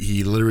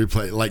 He literally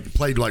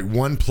played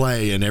one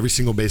play in every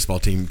single baseball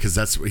team because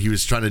that's what he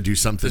was trying to do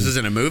something. This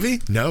isn't a movie?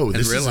 No,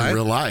 this is in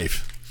real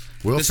life.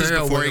 Will this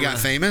Ferrell is before he got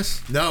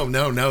famous?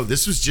 No.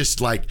 This was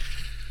just like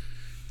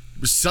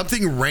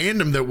something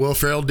random that Will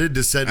Ferrell did.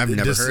 I've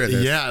never heard of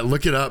this. Yeah,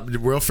 look it up.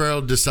 Will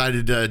Ferrell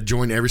decided to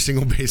join every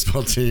single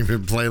baseball team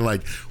and play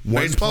like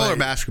one baseball play. Or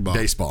basketball?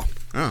 Baseball.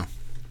 Oh,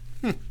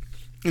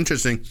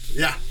 interesting.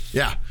 Yeah.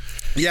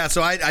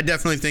 So I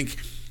definitely think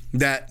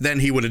that then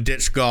he would have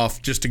ditched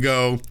golf just to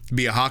go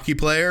be a hockey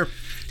player.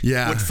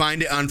 Yeah. Would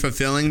find it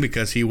unfulfilling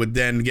because he would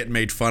then get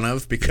made fun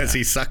of because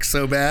he sucks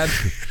so bad,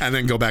 and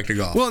then go back to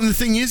golf. Well, and the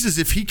thing is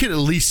if he could at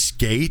least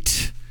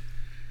skate,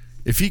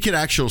 if he could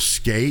actually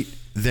skate,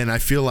 then I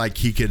feel like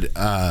he could.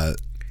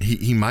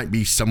 He might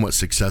be somewhat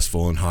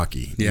successful in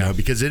hockey. You know,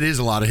 because it is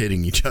a lot of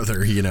hitting each other.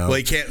 Well,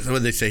 he can't.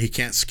 What they say? He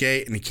can't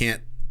skate and he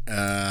can't do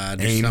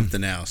aim.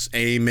 something else.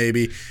 Aim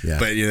maybe. Yeah.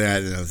 But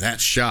that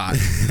shot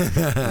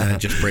it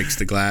just breaks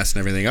the glass and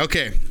everything.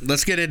 Okay,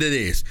 let's get into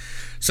these.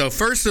 So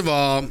first of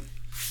all,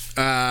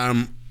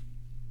 I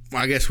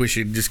guess we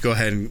should just go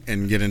ahead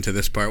and get into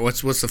this part.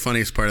 What's the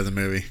funniest part of the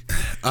movie?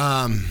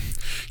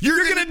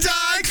 You're gonna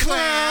die,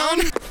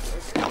 clown.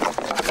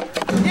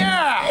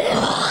 Yeah!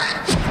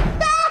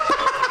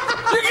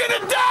 You're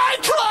gonna die,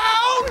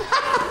 clown!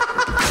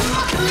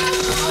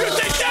 You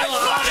think that's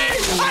funny?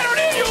 I don't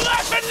need you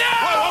laughing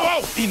now!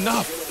 Whoa.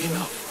 Enough.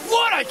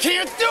 What? I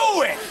can't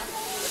do it!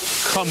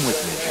 Come with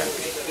me,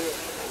 Happy.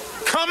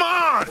 Come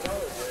on!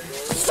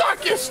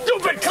 Suck, you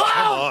stupid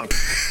clown!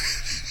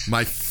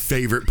 My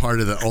favorite part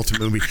of the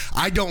ultimate movie.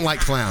 I don't like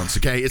clowns.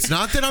 Okay, it's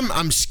not that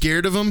I'm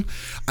scared of them.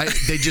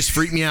 They just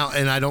freak me out,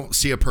 and I don't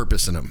see a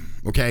purpose in them.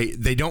 Okay,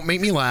 they don't make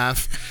me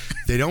laugh.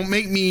 They don't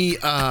make me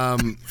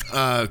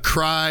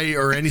cry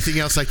or anything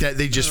else like that.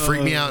 They just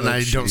freak me out, and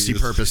I don't see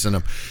purpose in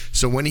them.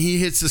 So when he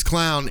hits this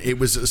clown, it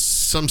was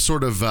some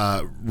sort of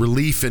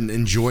relief and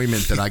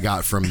enjoyment that I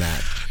got from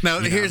that. Now,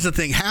 here's the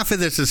thing. Half of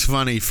this is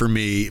funny for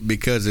me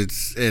because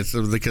it's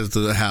because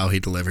of how he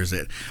delivers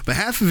it, but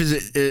half of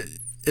it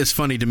is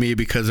funny to me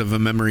because of a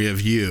memory of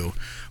you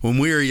when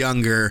we were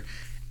younger,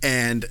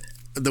 and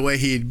the way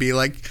he'd be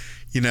like,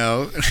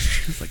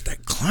 like that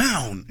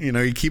clown.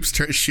 He keeps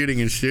shooting,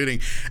 and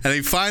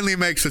he finally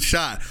makes a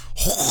shot.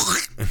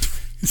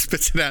 He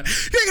spits it out.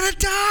 You're gonna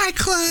die,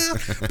 clown.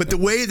 But the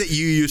way that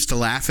you used to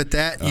laugh at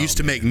that used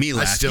to make me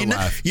laugh. I still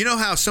laugh. You know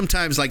how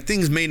sometimes like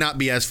things may not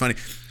be as funny.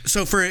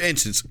 So for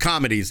instance,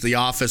 comedies, The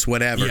Office,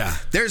 whatever. Yeah.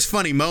 There's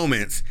funny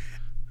moments.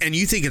 And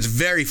you think it's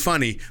very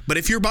funny, but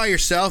if you're by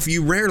yourself,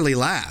 you rarely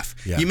laugh.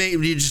 Yeah.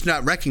 You just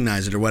not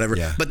recognize it or whatever.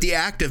 Yeah. But the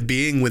act of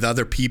being with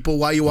other people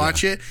while you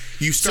watch it,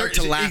 you start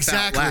to laugh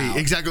out loud.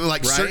 Exactly.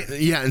 Like right?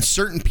 and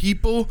certain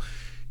people,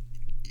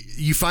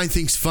 you find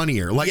things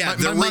funnier. Like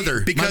my mother,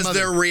 because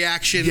their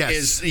reaction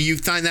Yes. is you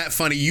find that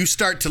funny. You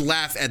start to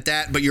laugh at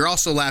that, but you're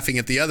also laughing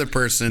at the other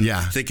person,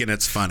 thinking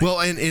it's funny.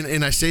 Well,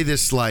 and I say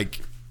this and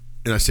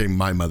I say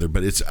my mother,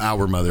 but it's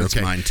our mother. It's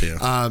mine too.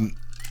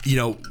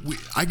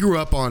 I grew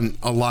up on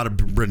a lot of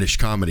British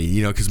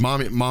comedy, because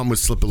mom would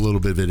slip a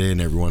little bit of it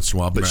in every once in a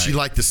while, but she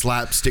liked the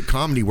slapstick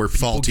comedy where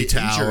people Faulty get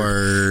Towers.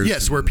 injured.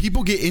 Yes, where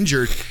people get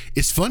injured.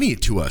 It's funny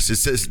to us.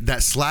 It's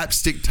that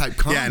slapstick type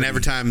comedy. Yeah, and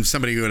every time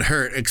somebody would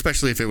hurt,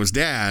 especially if it was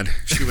Dad,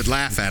 she would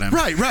laugh at him.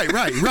 Right.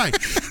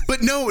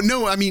 But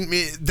no. I mean,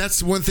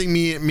 that's one thing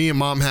me and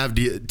Mom have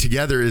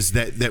together is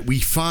that we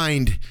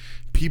find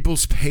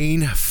people's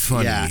pain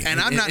funny. Yeah, and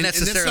I'm not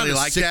necessarily that's not a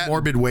like sick, that.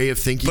 morbid way of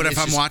thinking. But if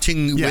I'm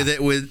watching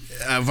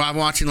if I'm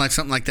watching like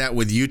something like that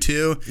with you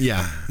two,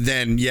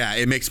 then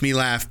it makes me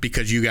laugh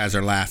because you guys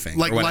are laughing.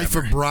 Like Life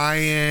of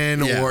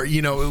Brian, or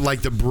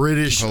like the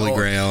British Holy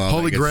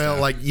Grail,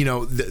 like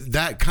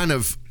that kind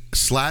of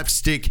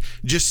slapstick,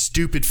 just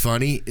stupid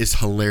funny is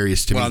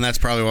hilarious to me. Well, and that's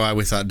probably why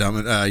we thought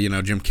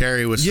Jim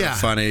Carrey was so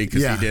funny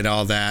because he did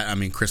all that. I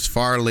mean, Chris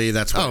Farley,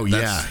 that's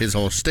his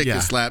whole stick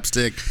is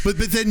slapstick. But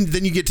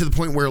then you get to the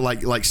point where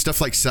like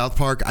stuff like South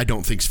Park, I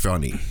don't think's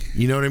funny.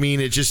 You know what I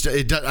mean? I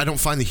don't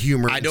find the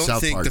humor. I don't in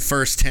South think Park. the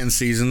first 10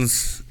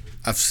 seasons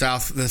of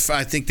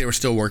I think they were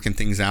still working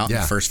things out in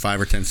the first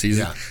 5 or 10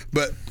 seasons. Yeah.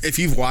 But if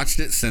you've watched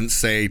it since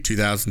say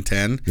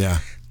 2010,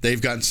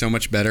 they've gotten so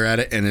much better at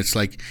it, and it's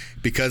like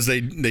because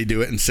they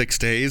do it in 6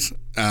 days,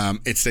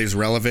 it stays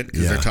relevant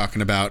because they're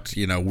talking about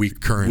week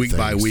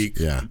by week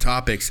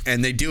topics,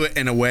 and they do it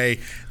in a way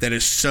that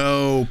is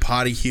so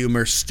potty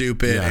humor,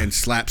 stupid, and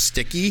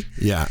slapsticky.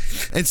 Yeah,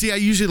 and see, I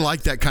usually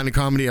like that kind of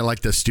comedy. I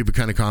like the stupid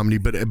kind of comedy,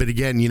 but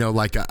again,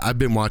 like I've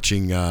been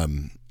watching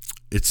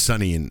It's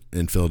Sunny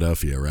in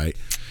Philadelphia, right?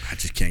 I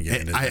just can't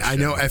get into it. I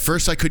know. At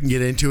first, I couldn't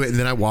get into it, and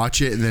then I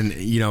watch it, and then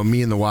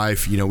me and the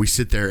wife, we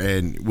sit there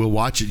and we'll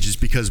watch it just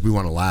because we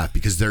want to laugh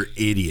because they're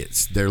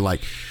idiots. They're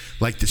like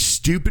the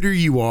stupider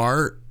you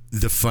are,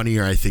 the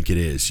funnier I think it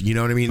is. You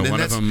know what I mean? One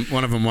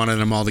of them wanted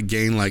them all to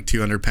gain like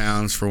 200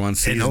 pounds for one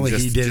season, only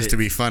just, he did just it. to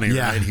be funny,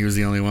 right? He was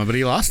the only one, but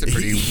he lost it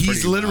pretty.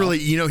 He's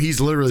literally, well.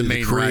 He's literally the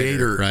main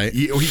creator, writer, right?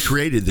 He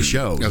created the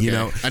show.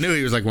 Okay. I knew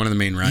he was like one of the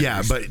main writers.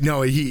 Yeah, but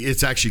no,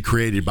 it's actually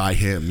created by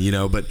him.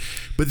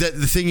 But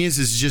the thing is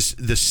just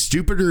the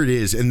stupider it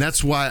is, and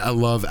that's why I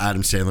love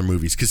Adam Sandler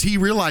movies because he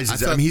realizes.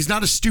 He's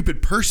not a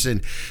stupid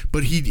person,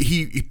 but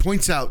he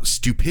points out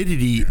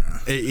stupidity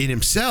in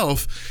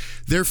himself.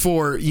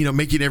 Therefore,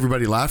 making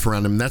everybody laugh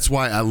around him. That's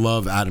why I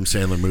love Adam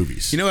Sandler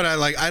movies. You know what I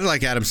like? I'd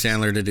like Adam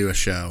Sandler to do a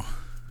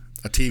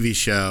TV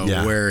show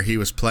where he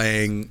was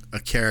playing a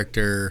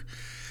character,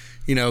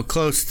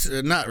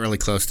 not really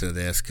close to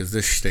this because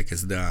this shtick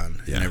is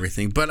done and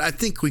everything. But I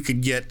think we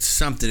could get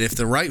something if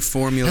the right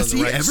formula, Has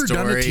he ever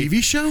done a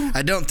TV show?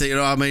 I don't think.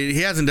 I mean,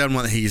 he hasn't done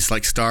one that he's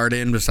like starred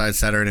in besides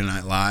Saturday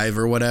Night Live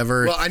or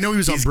whatever. Well, I know he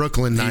was on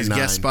Brooklyn Nine-Nine. He's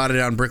guest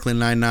spotted on Brooklyn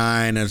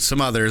Nine-Nine and some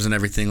others and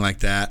everything like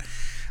that.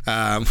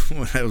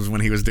 That was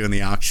when he was doing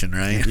the auction,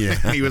 right? Yeah.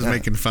 He was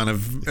making fun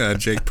of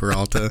Jake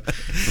Peralta.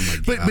 Oh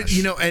my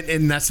gosh. But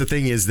and that's the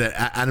thing is that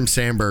Adam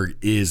Sandberg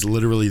is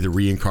literally the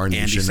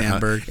reincarnation.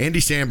 Andy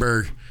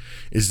Samberg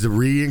is the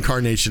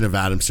reincarnation of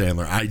Adam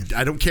Sandler.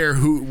 I don't care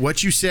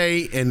what you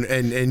say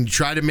and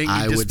try to make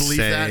me disbelieve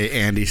that. I would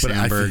say Andy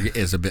Samberg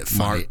is a bit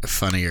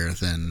funnier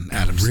than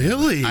Adam Sandler.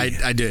 Really?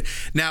 I do.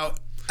 Now,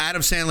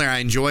 Adam Sandler, I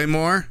enjoy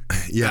more.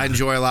 Yeah. I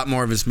enjoy a lot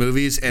more of his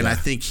movies, and I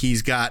think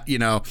he's got,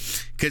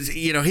 because,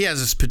 he has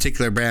this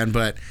particular brand,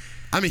 but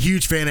I'm a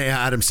huge fan of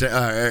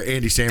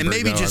Andy Samberg. And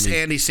maybe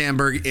Andy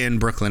Samberg in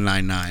Brooklyn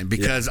Nine-Nine,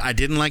 because I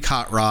didn't like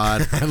Hot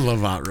Rod. I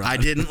love Hot Rod. I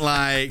didn't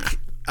like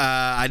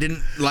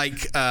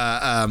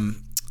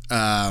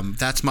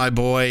That's My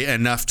Boy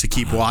enough to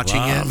keep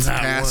watching it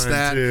past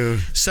that. Too.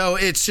 So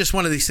it's just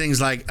one of these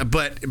things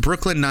but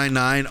Brooklyn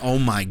Nine-Nine, oh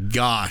my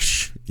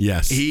gosh.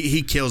 Yes.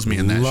 He kills me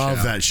in that show.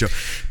 Love that show.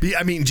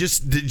 I mean,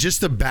 just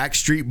the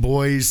Backstreet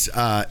Boys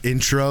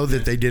intro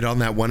that they did on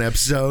that one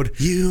episode.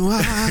 You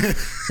are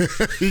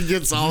he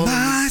gets all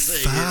my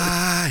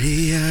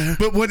fire.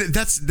 But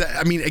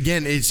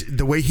again, it's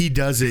the way he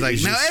does it.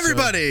 Like, now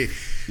everybody.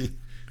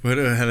 How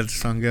did the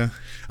song go?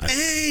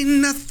 Ain't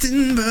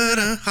nothing but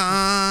a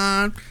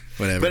heart.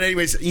 Whatever. But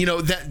anyways,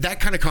 that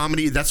kind of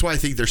comedy. That's why I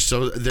think they're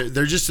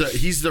just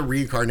he's the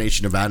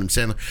reincarnation of Adam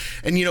Sandler,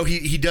 and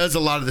he does a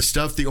lot of the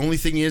stuff. The only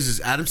thing is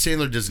Adam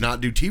Sandler does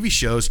not do TV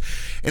shows,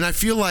 and I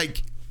feel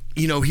like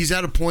he's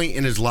at a point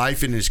in his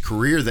life in his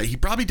career that he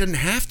probably doesn't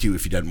have to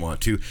if he doesn't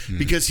want to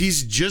because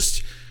he's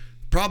just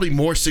probably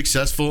more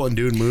successful in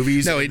doing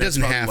movies. No, he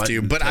doesn't have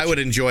to, but I would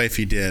enjoy if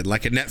he did,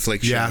 like a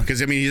Netflix show.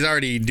 Because, he's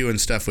already doing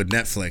stuff with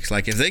Netflix.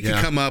 Like, if they could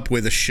come up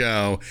with a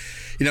show,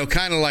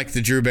 kind of like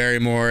the Drew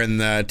Barrymore and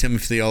the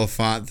Timothy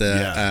Olyphant,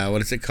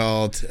 what is it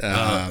called?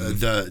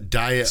 The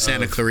Diet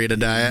Santa Clarita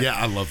Diet. Yeah,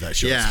 I love that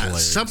show. Yeah, it's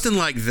hilarious. Something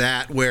like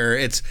that where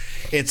it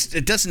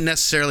doesn't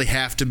necessarily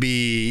have to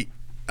be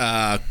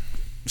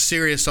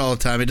serious all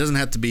the time. It doesn't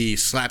have to be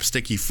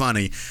slapsticky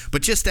funny,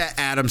 but just that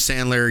Adam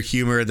Sandler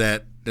humor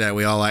that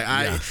we all like.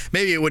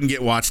 Maybe it wouldn't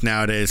get watched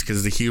nowadays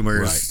because the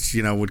humor is,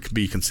 would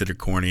be considered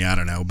corny. I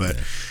don't know, but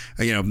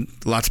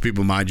lots of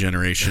people my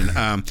generation.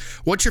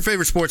 What's your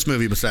favorite sports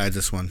movie besides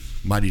this one?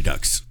 Mighty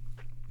Ducks.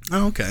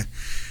 Oh, okay.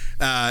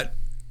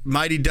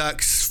 Mighty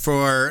Ducks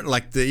for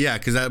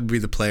because that would be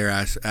the player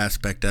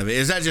aspect of it.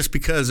 Is that just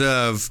because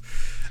of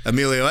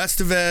Emilio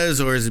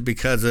Estevez, or is it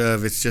because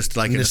of it's just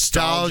like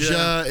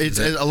nostalgia? It's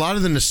a lot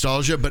of the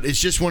nostalgia, but it's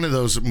just one of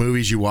those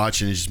movies you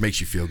watch and it just makes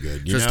you feel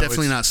good. So it's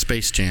definitely not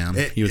Space Jam.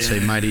 You would say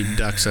Mighty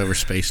Ducks over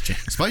Space Jam.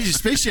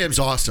 Space Jam's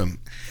awesome.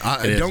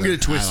 Don't get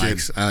it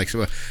twisted. I like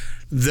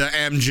the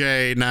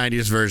MJ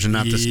 90s version,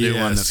 not this new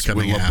one that's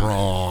coming with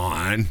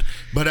LeBron. out.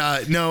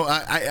 But no,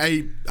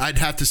 I'd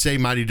have to say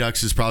Mighty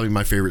Ducks is probably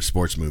my favorite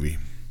sports movie.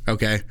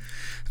 Okay.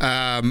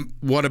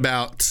 What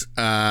about,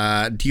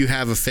 do you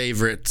have a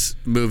favorite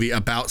movie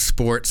about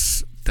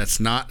sports that's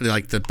not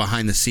like the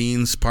behind the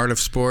scenes part of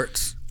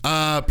sports?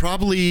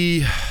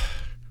 Probably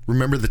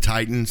Remember the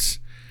Titans.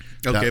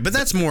 Okay, but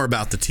that's more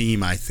about the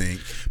team, I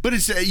think. But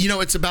it's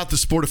it's about the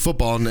sport of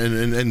football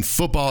and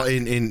football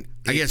in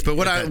I guess. But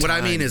what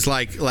I mean is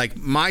like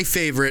my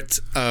favorite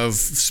of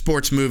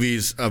sports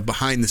movies of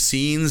behind the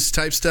scenes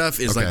type stuff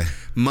is like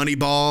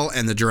Moneyball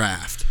and The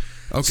Draft.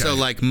 Okay. So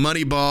like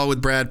Moneyball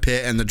with Brad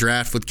Pitt and The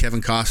Draft with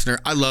Kevin Costner.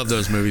 I love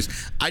those movies.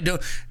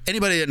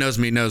 Anybody that knows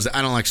me knows that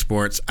I don't like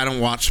sports. I don't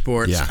watch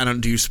sports. Yeah. I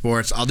don't do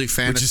sports. I'll do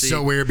fantasy. Which is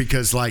so weird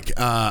because like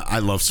I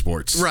love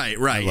sports. Right.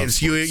 It's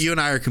sports. you and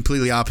I are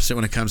completely opposite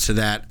when it comes to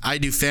that. I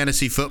do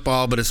fantasy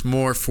football, but it's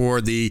more for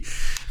the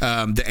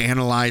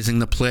analyzing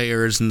the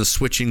players and the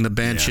switching the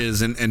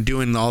benches and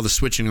doing all the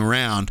switching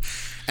around.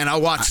 And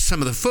I'll watch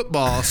some of the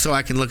football so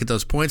I can look at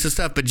those points and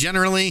stuff. But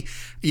generally,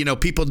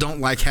 people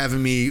don't like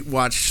having me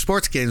watch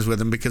sports games with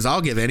them because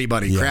I'll give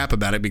anybody crap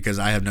about it because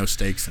I have no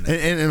stakes in it.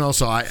 And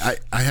also, I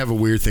have a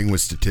weird thing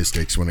with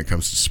statistics when it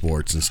comes to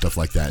sports and stuff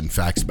like that and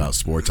facts about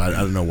sports. I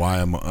don't know why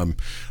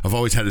I've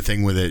always had a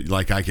thing with it.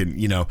 Like I can,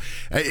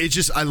 it's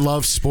just I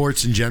love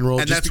sports in general.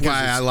 And that's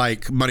why I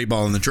like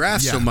Moneyball and The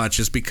Draft so much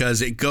is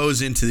because it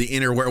goes into the the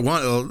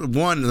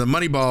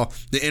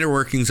Moneyball, the inner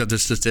workings of the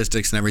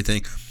statistics and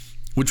everything,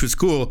 which was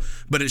cool,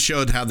 but it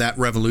showed how that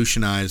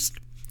revolutionized.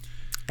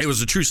 It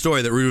was a true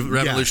story that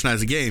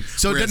revolutionized the game.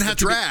 So it didn't have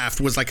the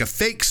draft was like a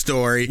fake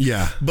story.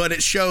 Yeah. But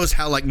it shows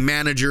how like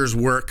managers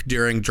work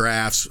during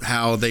drafts,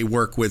 how they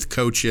work with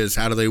coaches,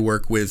 how do they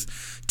work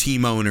with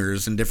team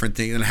owners and different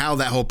things, and how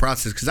that whole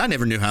process. Because I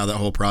never knew how that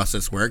whole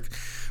process worked,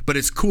 but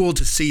it's cool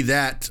to see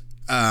that.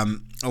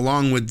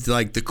 Along with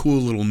like the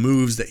cool little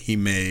moves that he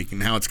make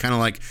and how it's kind of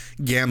like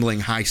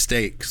gambling high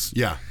stakes.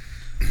 Yeah.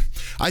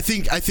 I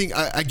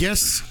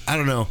guess, I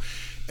don't know.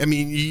 I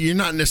mean, you're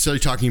not necessarily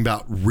talking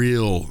about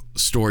real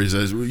stories.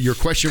 As your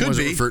question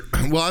wasn't for.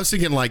 Well, I was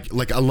thinking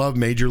like I love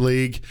Major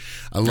League.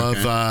 I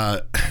love.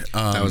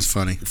 That was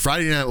funny.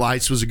 Friday Night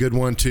Lights was a good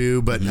one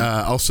too, but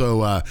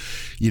also,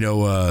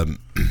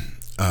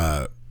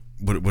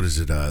 what is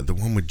it? The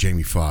one with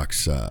Jamie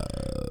Foxx.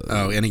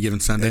 Any Given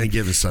Sunday. Any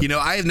Given Sunday.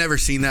 I have never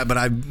seen that, but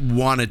I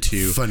wanted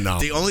to. Phenomenal.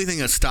 The only thing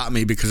that stopped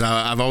me because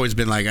I've always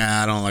been like,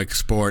 I don't like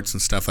sports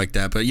and stuff like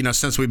that. But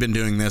since we've been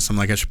doing this, I'm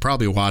like, I should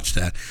probably watch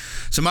that.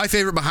 So my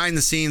favorite behind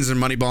the scenes in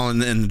Moneyball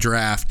and The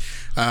Draft.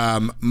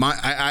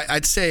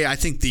 I'd say I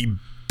think the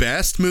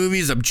best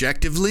movies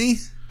objectively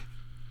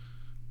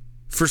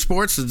for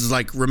sports is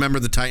like Remember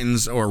the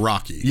Titans or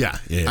Rocky. Yeah.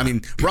 I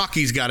mean,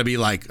 Rocky's got to be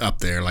like up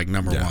there, like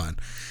number one.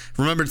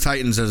 Remember the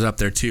Titans is up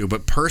there too,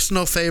 but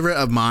personal favorite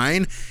of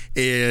mine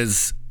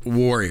is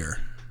Warrior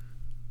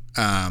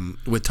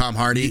with Tom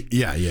Hardy.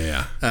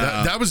 Yeah.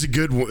 That was a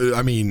good one.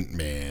 I mean,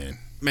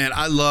 man,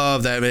 I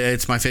love that.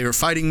 It's my favorite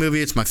fighting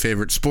movie. It's my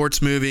favorite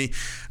sports movie.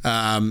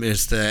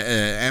 It's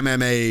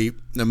the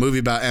movie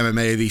about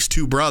MMA. These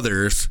two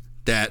brothers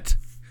that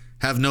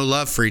have no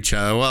love for each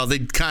other. Well, they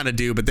kind of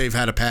do, but they've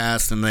had a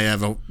past and they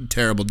have a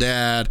terrible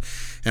dad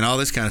and all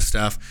this kind of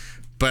stuff.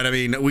 But, I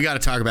mean, we got to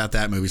talk about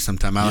that movie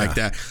sometime. I like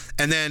that.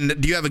 And then,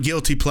 do you have a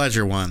guilty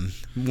pleasure one?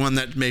 One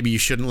that maybe you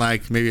shouldn't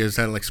like? Maybe is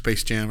that like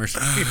Space Jam or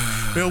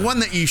something? One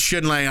that you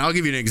shouldn't like. I'll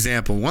give you an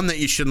example. One that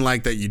you shouldn't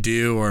like that you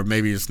do, or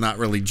maybe it's not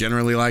really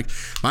generally like.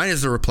 Mine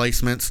is The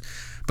Replacements,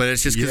 but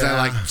it's just because I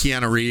like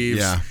Keanu Reeves.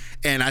 Yeah.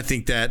 And I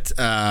think that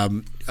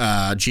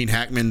Gene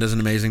Hackman does an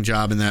amazing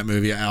job in that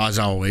movie, as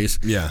always.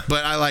 Yeah.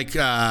 But I like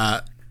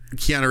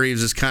Keanu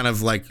Reeves is kind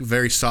of like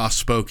very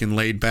soft-spoken,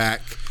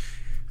 laid-back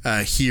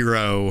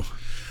hero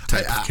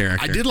type of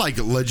character. I did like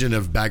Legend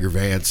of Bagger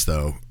Vance,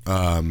 though.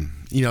 A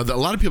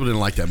lot of people didn't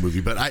like that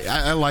movie, but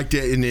I liked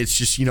it, and it's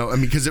just,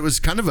 because it was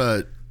kind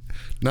of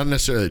not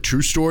necessarily a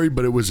true story,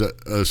 but it was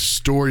a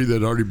story that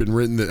had already been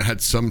written that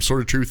had some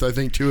sort of truth, I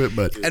think, to it.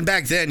 And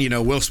back then,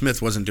 Will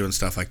Smith wasn't doing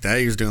stuff like that.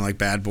 He was doing like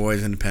Bad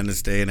Boys,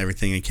 Independence Day, and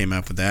everything, and came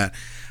up with that.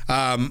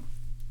 All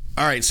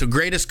right, so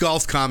greatest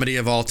golf comedy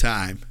of all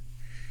time.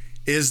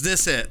 Is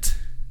this it,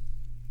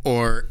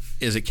 or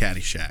is it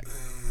Caddyshack?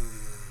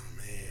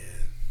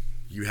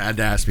 You had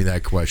to ask me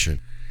that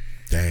question.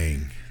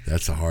 Dang,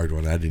 that's a hard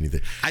one. I didn't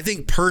even. I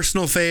think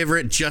personal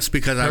favorite, just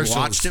because I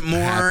watched it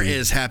more,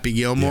 is Happy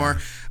Gilmore.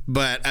 Yeah.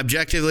 But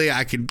objectively,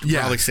 I could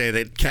probably say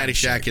that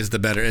Caddyshack is the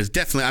better. It's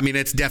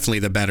definitely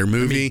the better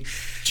movie.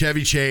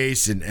 Chevy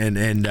Chase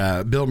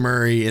and Bill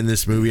Murray in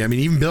this movie. I mean,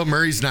 even Bill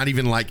Murray's not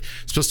even like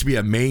supposed to be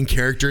a main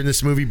character in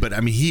this movie, but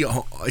I mean,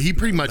 he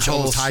pretty much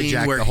almost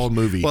hijacked the whole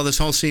movie. Well, this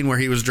whole scene where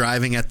he was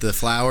driving at the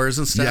flowers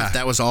and stuff,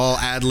 that was all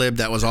ad-lib.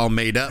 That was all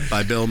made up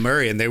by Bill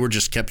Murray, and they were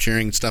just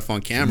capturing stuff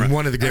on camera.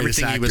 One of the greatest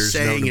Everything actors he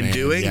was saying and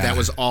doing, that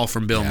was all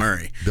from Bill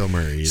Murray. Bill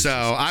Murray. So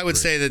I would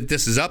say that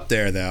this is up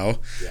there, though.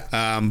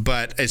 Yeah.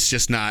 But it's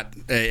just not.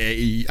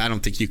 I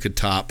don't think you could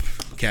top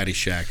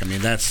Caddyshack. I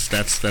mean, that's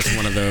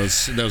one of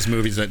those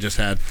movies that just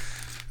had.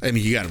 I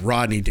mean, you got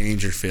Rodney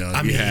Dangerfield.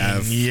 You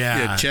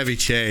have Chevy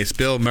Chase,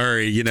 Bill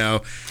Murray.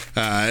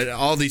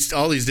 All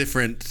these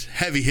different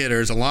heavy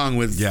hitters, along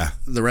with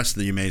the rest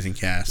of the amazing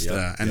cast.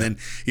 Then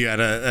you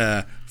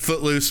had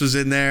Footloose was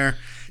in there.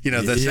 The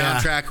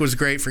soundtrack was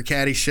great for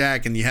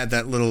Caddyshack, and you had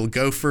that little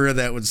gopher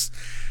that was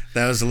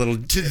That was a little.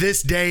 To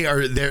this day,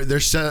 they're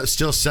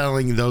still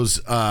selling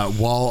those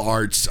wall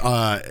arts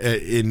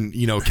in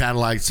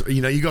Cadillacs.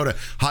 You go to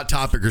Hot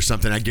Topic or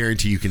something. I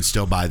guarantee you can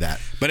still buy that.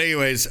 But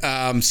anyways,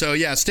 so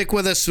yeah, stick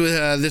with us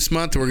this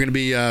month. We're going to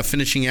be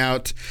finishing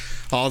out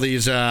all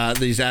these Adam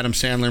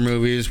Sandler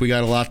movies. We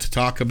got a lot to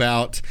talk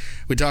about.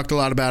 We talked a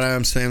lot about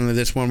Adam Sandler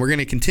this one. We're going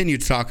to continue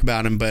to talk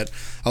about him, but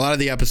a lot of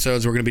the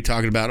episodes we're going to be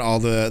talking about all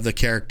the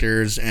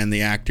characters and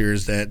the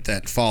actors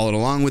that followed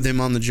along with him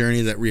on the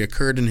journey, that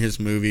reoccurred in his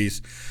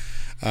movies,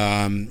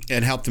 and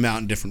helped him out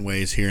in different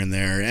ways here and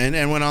there,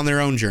 and went on their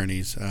own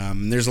journeys.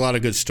 There's a lot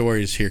of good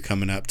stories here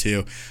coming up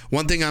too.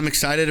 One thing I'm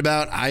excited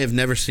about, I have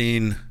never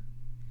seen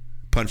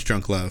Punch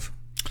Drunk Love.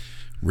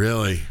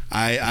 Really?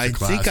 I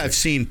think I've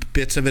seen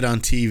bits of it on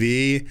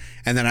TV,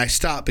 and then I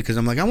stop because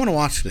I'm like, I want to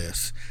watch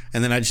this,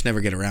 and then I just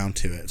never get around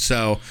to it.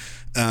 So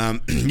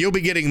you'll be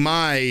getting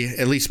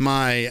at least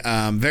my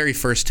very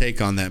first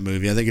take on that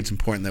movie. I think it's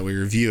important that we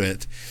review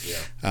it.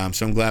 Yeah.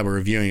 So I'm glad we're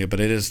reviewing it,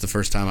 but it is the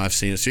first time I've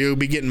seen it. So you'll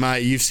be getting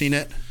you've seen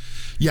it?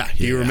 Yeah.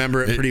 Do you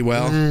remember it pretty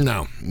well?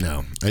 No.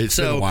 It's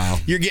been a while.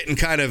 You're getting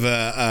kind of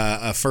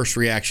a first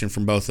reaction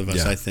from both of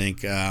us, I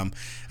think,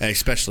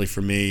 especially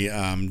for me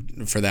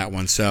for that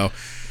one. So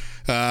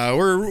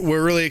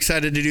we're really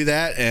excited to do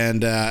that,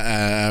 and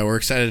we're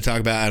excited to talk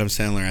about Adam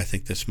Sandler, I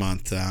think, this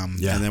month. And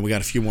then we got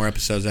a few more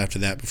episodes after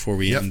that before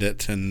we end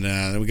it, and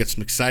then we got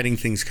some exciting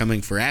things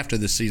coming for after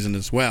this season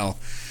as well.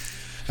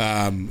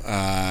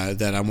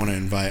 That I want to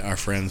invite our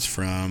friends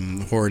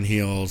from Horn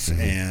Heels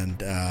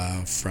and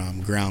from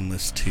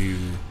Groundless to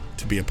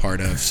be a part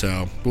of.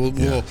 So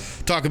we'll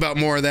talk about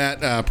more of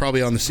that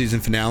probably on the season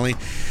finale.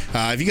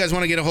 If you guys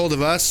want to get a hold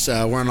of us,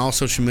 we're on all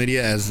social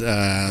media as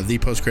The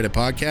Post Credit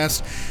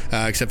Podcast,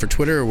 except for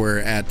Twitter,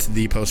 we're at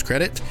The Post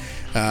Credit.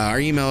 Our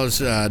email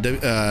is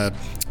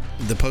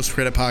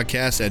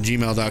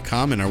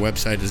thepostcreditpodcast@gmail.com, and our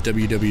website is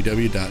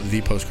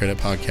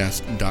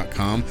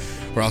www.thepostcreditpodcast.com.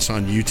 We're also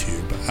on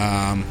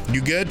YouTube.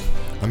 You good?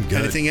 I'm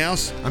good. Anything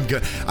else? I'm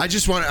good. I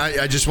just want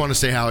to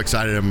say how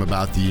excited I'm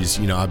about these.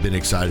 I've been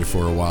excited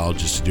for a while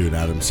just to do an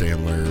Adam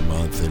Sandler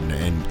month,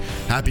 and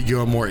Happy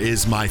Gilmore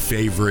is my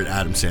favorite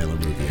Adam Sandler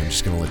movie. I'm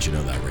just going to let you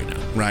know that right now.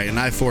 Right, and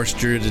I forced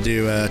Drew to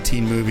do a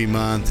teen movie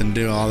month and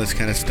do all this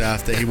kind of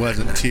stuff that he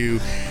wasn't too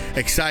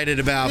excited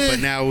about, but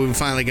now we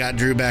finally got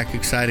Drew back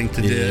excited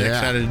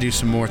to do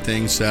some more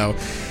things. So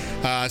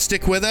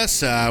stick with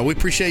us. We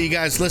appreciate you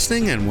guys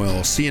listening, and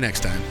we'll see you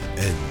next time.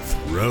 And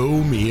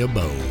throw me a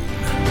bone.